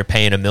the guy you're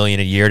paying $1 million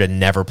a year to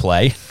never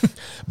play,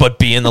 but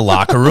be in the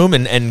locker room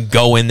and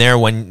go in there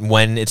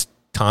when it's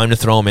time to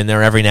throw him in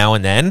there every now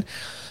and then.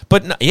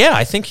 But yeah,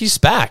 I think he's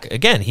back.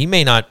 Again, he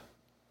may not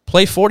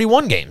play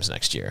 41 games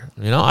next year.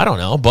 I don't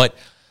know, but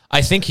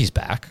I think he's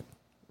back.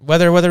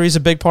 Whether he's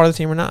a big part of the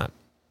team or not.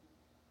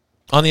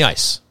 On the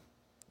ice.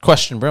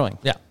 Question brewing.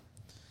 Yeah.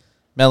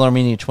 Mel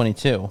Armenia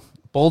 22.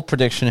 Bold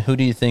prediction, who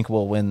do you think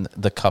will win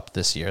the cup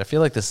this year? I feel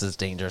like this is a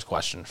dangerous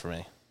question for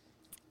me.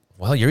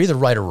 Well, you're either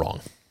right or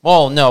wrong.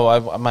 Well, no,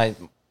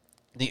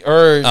 the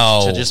urge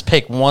to just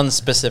pick one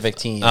specific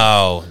team.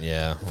 Oh,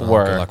 yeah.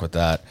 Well, good luck with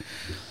that.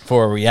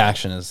 For a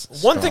reaction is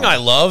strong. One thing I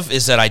love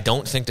is that I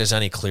don't think there's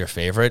any clear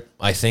favorite.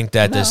 I think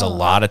that there's a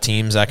lot of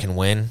teams that can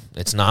win.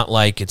 It's not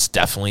like it's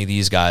definitely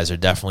these guys or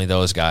definitely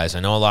those guys. I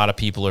know a lot of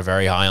people are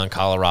very high on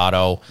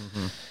Colorado.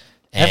 Mm-hmm.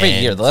 Every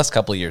year, the last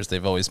couple of years,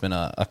 they've always been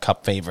a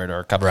cup favorite or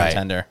a cup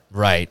contender.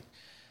 Right.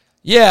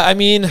 Yeah, I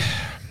mean,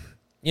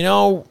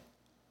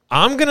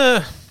 I'm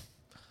gonna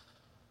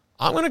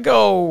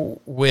go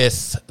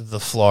with the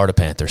Florida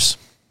Panthers.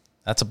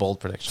 That's a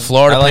bold prediction.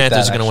 Florida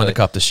Panthers are going to win the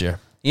cup this year.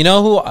 You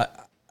know who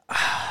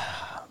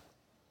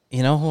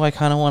I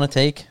kind of want to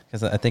take?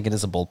 Because I think it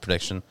is a bold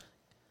prediction.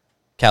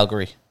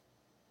 Calgary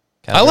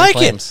I like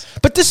Flames.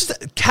 it. But this is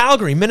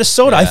Calgary,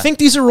 Minnesota. Yeah. I think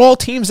these are all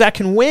teams that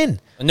can win.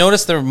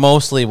 Notice they're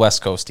mostly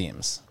West Coast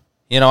teams.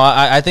 You know,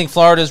 I think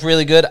Florida's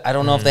really good. I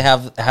don't know if they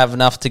have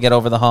enough to get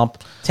over the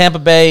hump. Tampa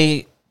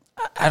Bay,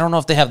 I don't know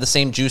if they have the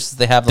same juice as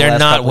they have the They're last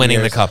not couple winning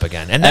years. the cup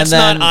again. And that's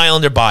then- not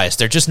Islander bias.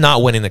 They're just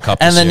not winning the cup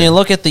And this then year. you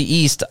look at the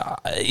East,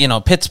 you know,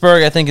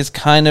 Pittsburgh, I think, is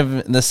kind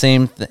of the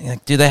same thing.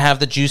 Like, do they have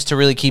the juice to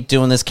really keep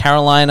doing this?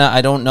 Carolina,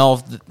 I don't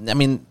know.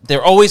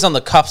 They're always on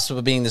the cusp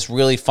of being this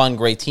really fun,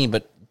 great team,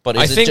 but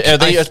are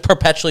they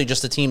perpetually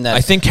just a team that...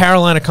 I think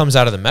Carolina comes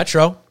out of the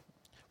Metro.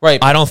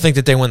 Right. I don't think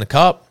that they win the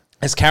cup.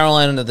 Is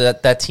Carolina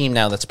that team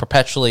now that's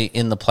perpetually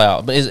in the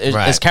playoff? Is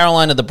Right.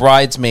 Carolina the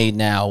bridesmaid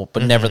now,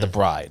 but never the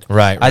bride?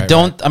 Right, I right,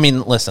 don't. I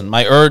mean, listen,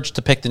 my urge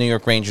to pick the New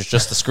York Rangers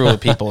just to screw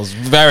with people is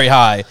very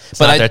high.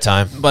 But not their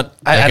time. But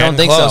They're I don't getting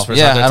think close, so. but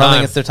it's not Yeah, their I don't time.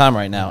 think it's their time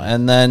right now.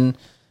 And then,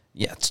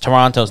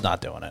 Toronto's not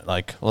doing it.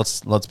 Like,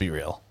 let's be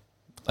real.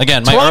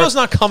 Again, Toronto's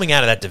not coming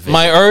out of that division.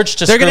 my urge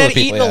to They're screw going with to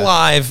get people. eaten yeah.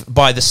 alive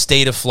by the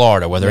state of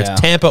Florida, whether Yeah. it's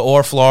Tampa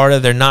or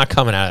Florida. They're not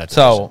coming out of that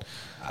division. So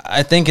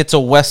I think it's a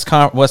West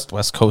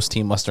Coast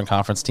team, Western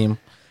Conference team,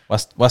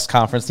 West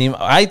Conference team.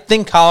 I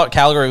think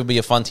Calgary would be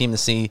a fun team to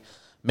see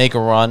make a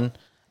run.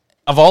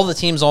 Of all the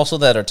teams also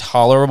that are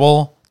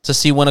tolerable to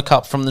see win a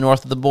cup from the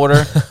north of the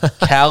border,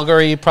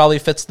 Calgary probably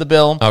fits the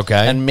bill.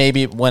 Okay. And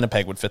maybe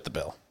Winnipeg would fit the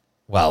bill.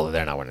 Well,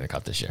 they're not winning the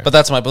cup this year. But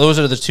those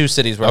are the two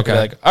cities where I'd be Okay.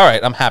 like, all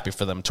right, I'm happy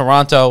for them.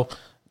 Toronto,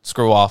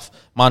 screw off.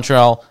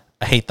 Montreal,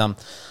 I hate them.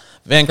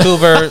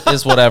 Vancouver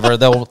is whatever.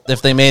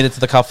 If they made it to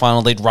the cup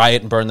final, they'd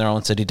riot and burn their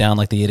own city down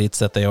like the idiots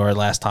that they were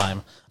last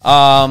time.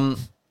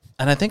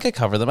 And I think I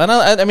cover them.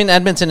 I mean,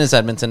 Edmonton is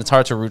Edmonton. It's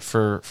hard to root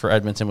for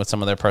Edmonton with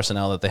some of their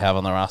personnel that they have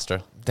on the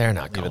roster. they're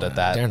not Leave going it at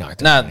that. They're not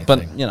doing anything.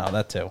 But you know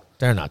that too.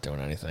 They're not doing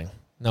anything.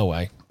 No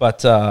way.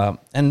 But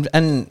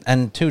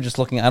and two, just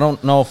looking, I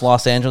don't know if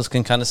Los Angeles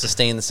can kind of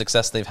sustain the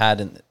success they've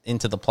had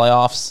into the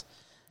playoffs.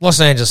 Los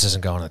Angeles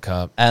isn't going to the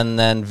cup. And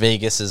then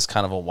Vegas is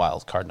kind of a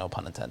wild card, no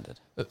pun intended.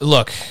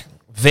 Look,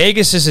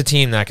 Vegas is a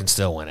team that can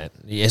still win it.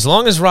 As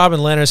long as Robin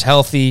Leonard's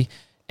healthy.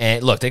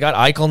 And look, they got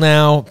Eichel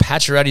now.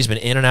 Pacioretty's been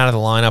in and out of the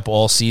lineup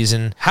all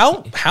season.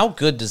 How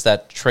good does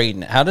that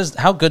trade?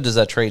 How good does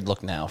that trade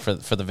look now for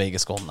the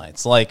Vegas Golden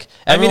Knights? Like,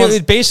 I mean,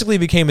 it basically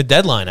became a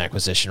deadline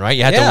acquisition, right?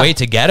 You had to wait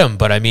to get him,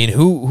 but I mean,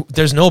 who?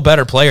 There's no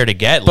better player to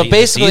get. But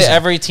basically,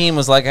 every team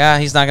was like,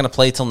 he's not going to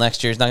play till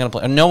next year. He's not going to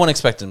play. No one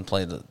expected him to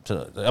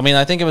play. I mean,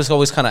 I think it was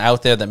always kind of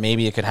out there that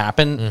maybe it could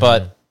happen.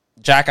 But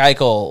Jack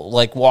Eichel,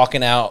 like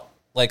walking out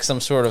like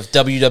some sort of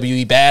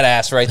WWE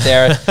badass right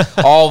there,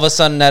 all of a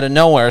sudden out of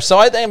nowhere. So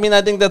I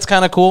think that's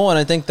kind of cool, and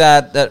I think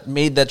that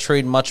made that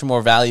trade much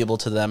more valuable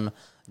to them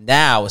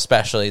now,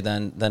 especially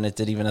than it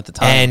did even at the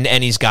time.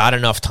 And he's got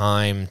enough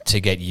time to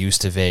get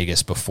used to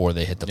Vegas before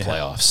they hit the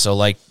playoffs. So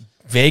like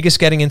Vegas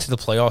getting into the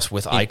playoffs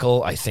with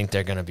Eichel, I think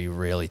they're going to be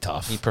really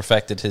tough. He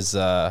perfected his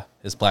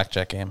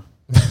blackjack game.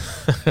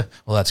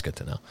 Well, that's good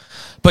to know.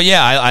 But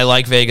yeah, I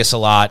like Vegas a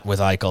lot with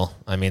Eichel.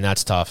 I mean,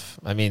 that's tough.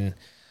 I mean,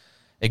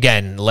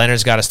 again,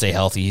 Leonard's got to stay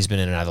healthy. He's been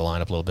in and out of the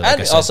lineup a little bit. Like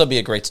That'd I said. also be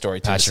a great story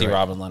too, to see Pacioretty.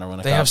 Robin Leonard win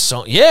a They cup.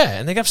 have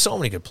and they have so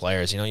many good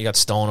players. You know, you got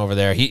Stone over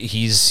there.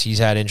 He's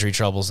had injury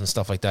troubles and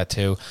stuff like that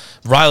too.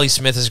 Riley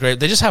Smith is great.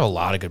 They just have a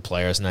lot of good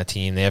players in that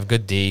team. They have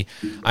good D.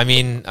 I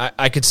mean,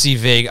 I could see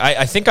Vegas.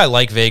 I think I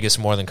like Vegas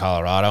more than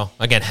Colorado.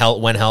 Again,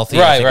 when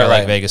healthy, I think I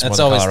like Vegas more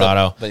than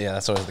Colorado. But yeah,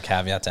 that's always the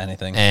caveat to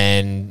anything.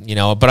 And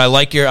but I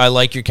like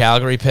your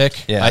Calgary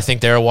pick. Yeah. I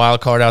think they're a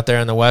wild card out there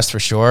in the West for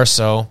sure.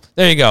 So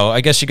there you go.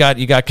 I guess you got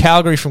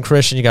Calgary from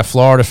Christian. You got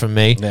Florida from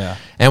me. Yeah.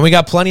 And we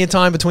got plenty of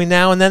time between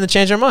now and then to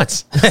change our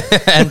minds.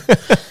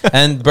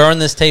 and burn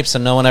this tape so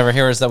no one ever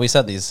hears that we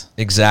said these.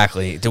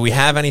 Exactly. Do we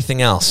have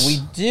anything else? We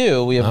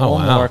do. We have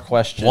one more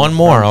question. One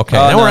more. Okay.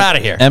 Then we're out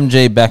of here.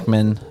 MJ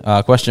Beckman,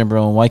 question number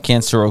one. Why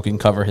can't Sorokin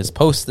cover his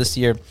post this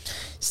year?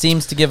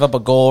 Seems to give up a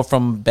goal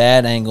from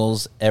bad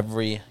angles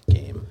every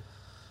game.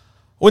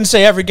 Wouldn't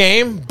say every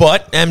game,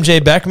 but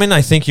MJ Beckman,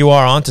 I think you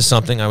are onto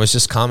something. I was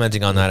just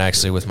commenting on that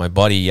actually with my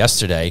buddy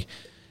yesterday.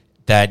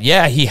 That,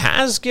 he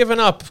has given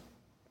up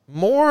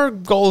more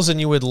goals than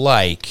you would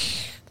like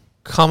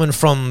coming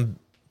from,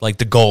 like,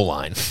 the goal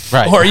line.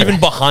 Right. Or even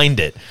behind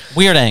it.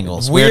 Weird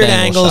angles. Weird angle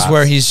angles shots.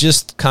 where he's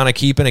just kind of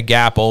keeping a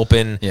gap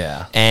open.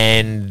 Yeah.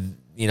 And,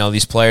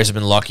 these players have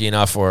been lucky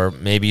enough or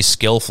maybe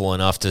skillful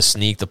enough to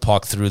sneak the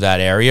puck through that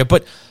area.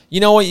 But you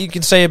know what you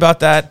can say about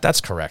that? That's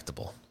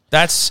correctable.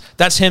 That's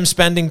him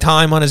spending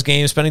time on his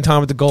game, spending time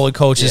with the goalie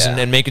coaches, Yeah.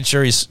 and making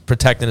sure he's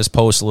protecting his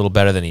post a little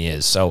better than he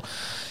is. So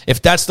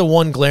if that's the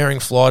one glaring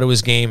flaw to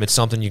his game, it's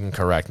something you can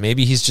correct.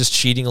 Maybe he's just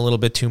cheating a little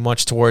bit too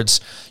much towards,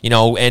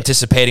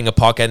 anticipating a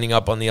puck ending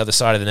up on the other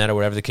side of the net or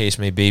whatever the case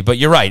may be. But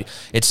you're right.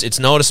 It's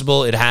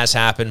noticeable. It has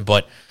happened,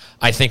 but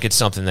I think it's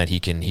something that he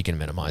can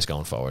minimize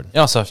going forward. You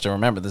also have to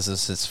remember this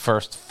is his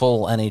first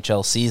full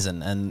NHL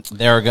season, and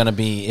there are going to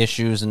be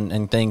issues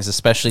and things,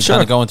 especially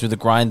kind of going through the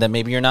grind that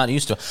maybe you're not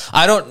used to.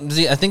 I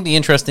think the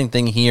interesting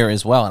thing here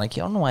as well, and I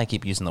don't know why I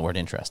keep using the word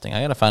interesting. I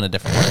got to find a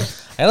different word.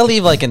 I got to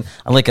leave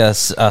not a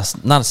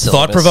syllabus,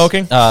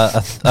 Thought-provoking?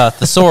 a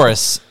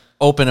thesaurus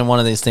open in one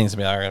of these things to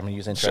be all right. I'm going to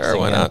use interesting. Sure,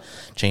 why and not?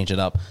 change it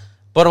up.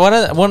 But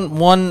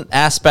one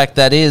aspect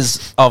that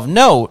is of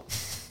note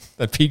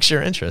That piques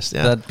your interest.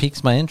 Yeah. That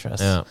piques my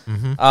interest. Yeah.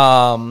 Mm-hmm.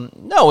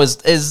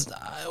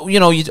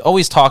 No, you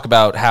always talk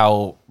about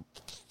how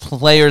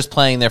players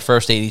playing their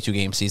first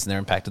 82-game season, they're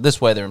impacted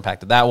this way, they're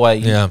impacted that way.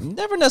 You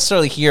never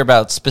necessarily hear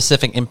about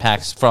specific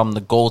impacts from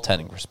the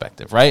goaltending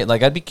perspective, right?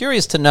 Like, I'd be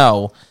curious to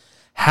know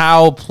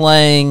how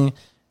playing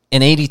an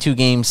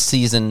 82-game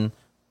season,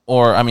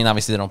 or, I mean,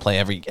 obviously they don't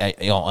play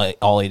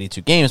all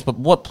 82 games, but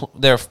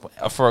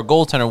for a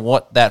goaltender,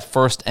 what that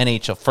first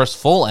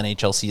full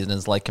NHL season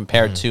is like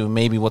compared to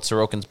maybe what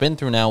Sorokin's been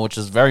through now, which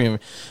is very,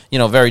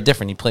 very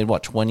different. He played,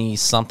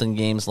 20-something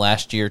games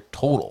last year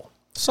total.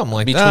 Something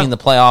like between the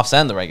playoffs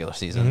and the regular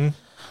season. Mm-hmm.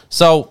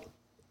 So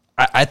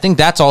I think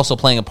that's also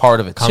playing a part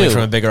of it, coming too.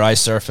 from a bigger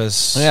ice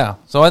surface. Yeah.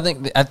 So I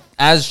think,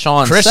 as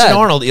Sean Christian said...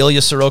 Arnold,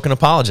 Ilya Sorokin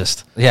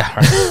apologist. Yeah.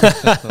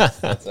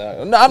 That's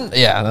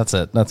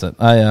it.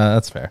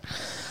 That's fair.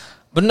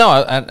 But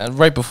no,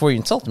 right before you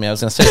insulted me, I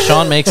was going to say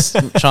Sean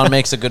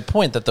makes a good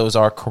point that those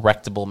are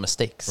correctable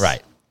mistakes.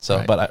 Right. So,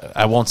 right. But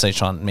I won't say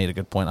Sean made a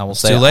good point. I will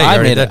say too late. I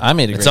made a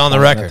great It's on the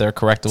point record. that they're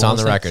correctable. It's on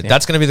the mistakes. record. Yeah.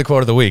 That's going to be the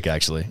quote of the week,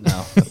 actually.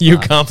 No, you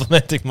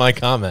complimenting my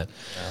comment.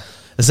 No.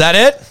 Is that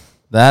it?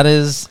 That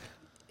is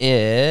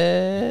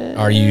it.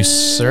 Are you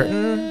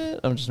certain?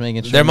 I'm just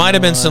making sure. There might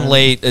have been some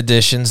late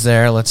additions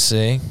there. Let's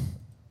see.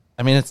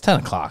 I mean, it's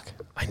 10 o'clock.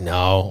 I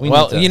know.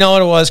 Well, you know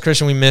what it was,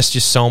 Christian? We missed you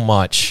so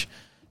much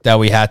that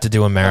we had to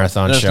do a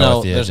marathon show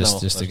with you.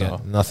 Just to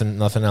get nothing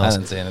else. I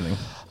didn't say anything.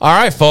 All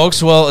right,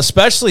 folks. Well,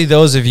 especially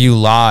those of you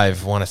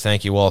live, want to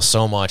thank you all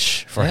so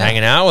much for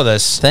hanging out with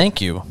us. Thank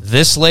you.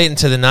 This late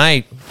into the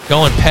night,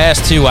 going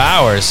past 2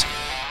 hours.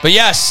 But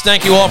yes,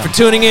 thank you all for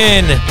tuning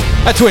in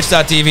at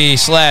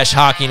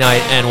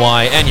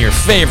twitch.tv/HockeyNightNY and your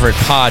favorite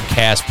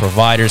podcast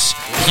providers.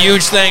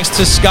 Huge thanks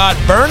to Scott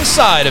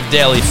Burnside of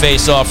Daily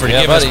Faceoff for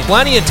giving us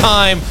plenty of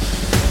time.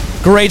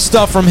 Great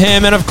stuff from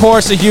him. And, of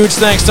course, a huge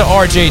thanks to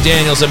RJ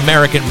Daniels,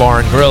 American Bar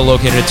and Grill,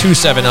 located at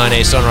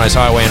 279A Sunrise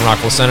Highway in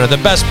Rockville Center. The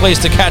best place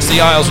to catch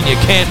the Isles when you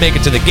can't make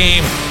it to the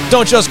game.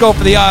 Don't just go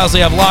for the Isles.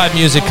 They have live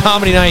music,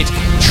 comedy night,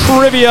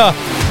 trivia,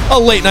 a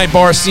late-night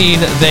bar scene.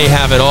 They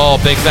have it all.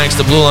 Big thanks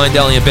to Blue Line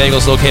Deli and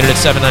Bagels, located at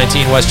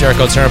 719 West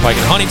Jericho Turnpike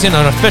in Huntington,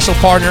 an official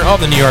partner of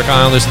the New York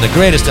Islanders and the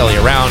greatest deli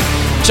around.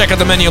 Check out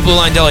the menu at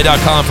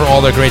BlueLineDeli.com for all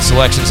their great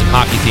selections and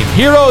hockey-themed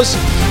heroes.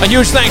 A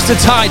huge thanks to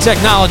Ty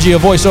Technology, a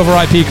voice-over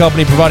IP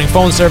company providing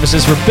phone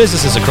services for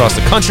businesses across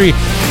the country.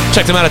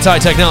 Check them out at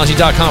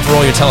TyTechnology.com for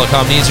all your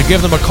telecom needs, or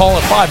give them a call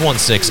at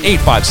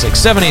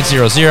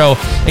 516-856-7800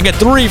 and get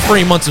 3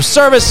 free months of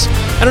service.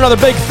 And another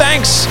big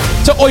thanks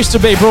to Oyster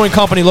Bay Brewing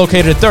Company,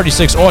 located at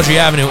 36 Audrey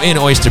Avenue in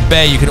Oyster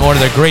Bay. You can order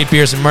their great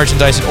beers and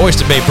merchandise at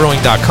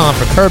oysterbaybrewing.com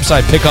for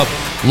curbside pickup,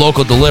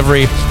 local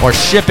delivery, or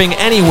shipping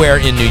anywhere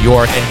in New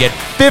York, and get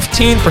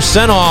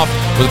 15% off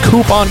with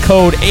coupon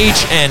code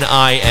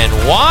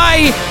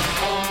HNINY.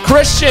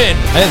 Christian.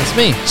 Hey, it's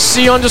me.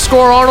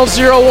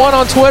 C_Arnold01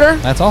 on Twitter.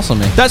 That's also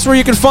me. That's where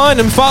you can find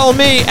him. Follow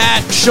me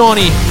at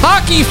Shawnee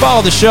Hockey.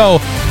 Follow the show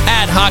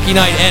at Hockey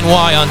Night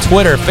NY on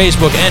Twitter,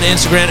 Facebook, and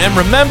Instagram. And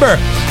remember,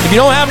 if you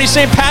don't have any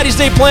St. Patty's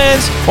Day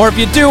plans, or if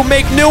you do,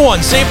 make new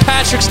ones. St.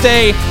 Patrick's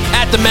Day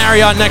at the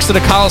Marriott next to the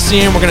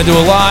Coliseum. We're going to do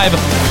a live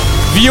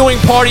viewing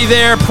party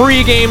there,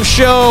 pre-game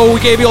show. We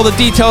gave you all the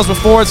details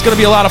before. It's going to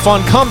be a lot of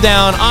fun. Come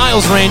down,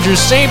 Isles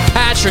Rangers, St.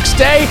 Patrick's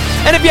Day.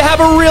 And if you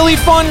have a really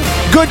fun,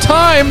 good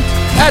time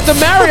at the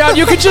Marriott,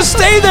 you could just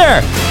stay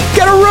there.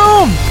 Get a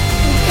room.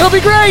 It'll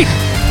be great.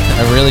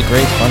 A really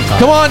great fun time.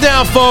 Come on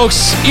down,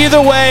 folks. Either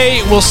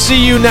way, we'll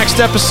see you next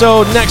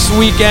episode, next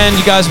weekend.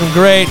 You guys have been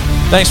great.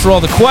 Thanks for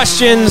all the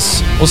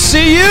questions. We'll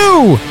see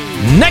you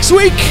next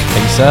week.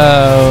 Peace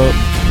out.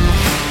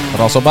 But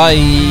also bye.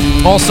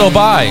 Also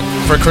bye.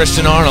 For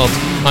Christian Arnold,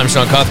 I'm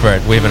Sean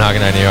Cuthbert. We've been Hockey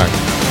Night New York.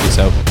 Peace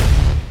out.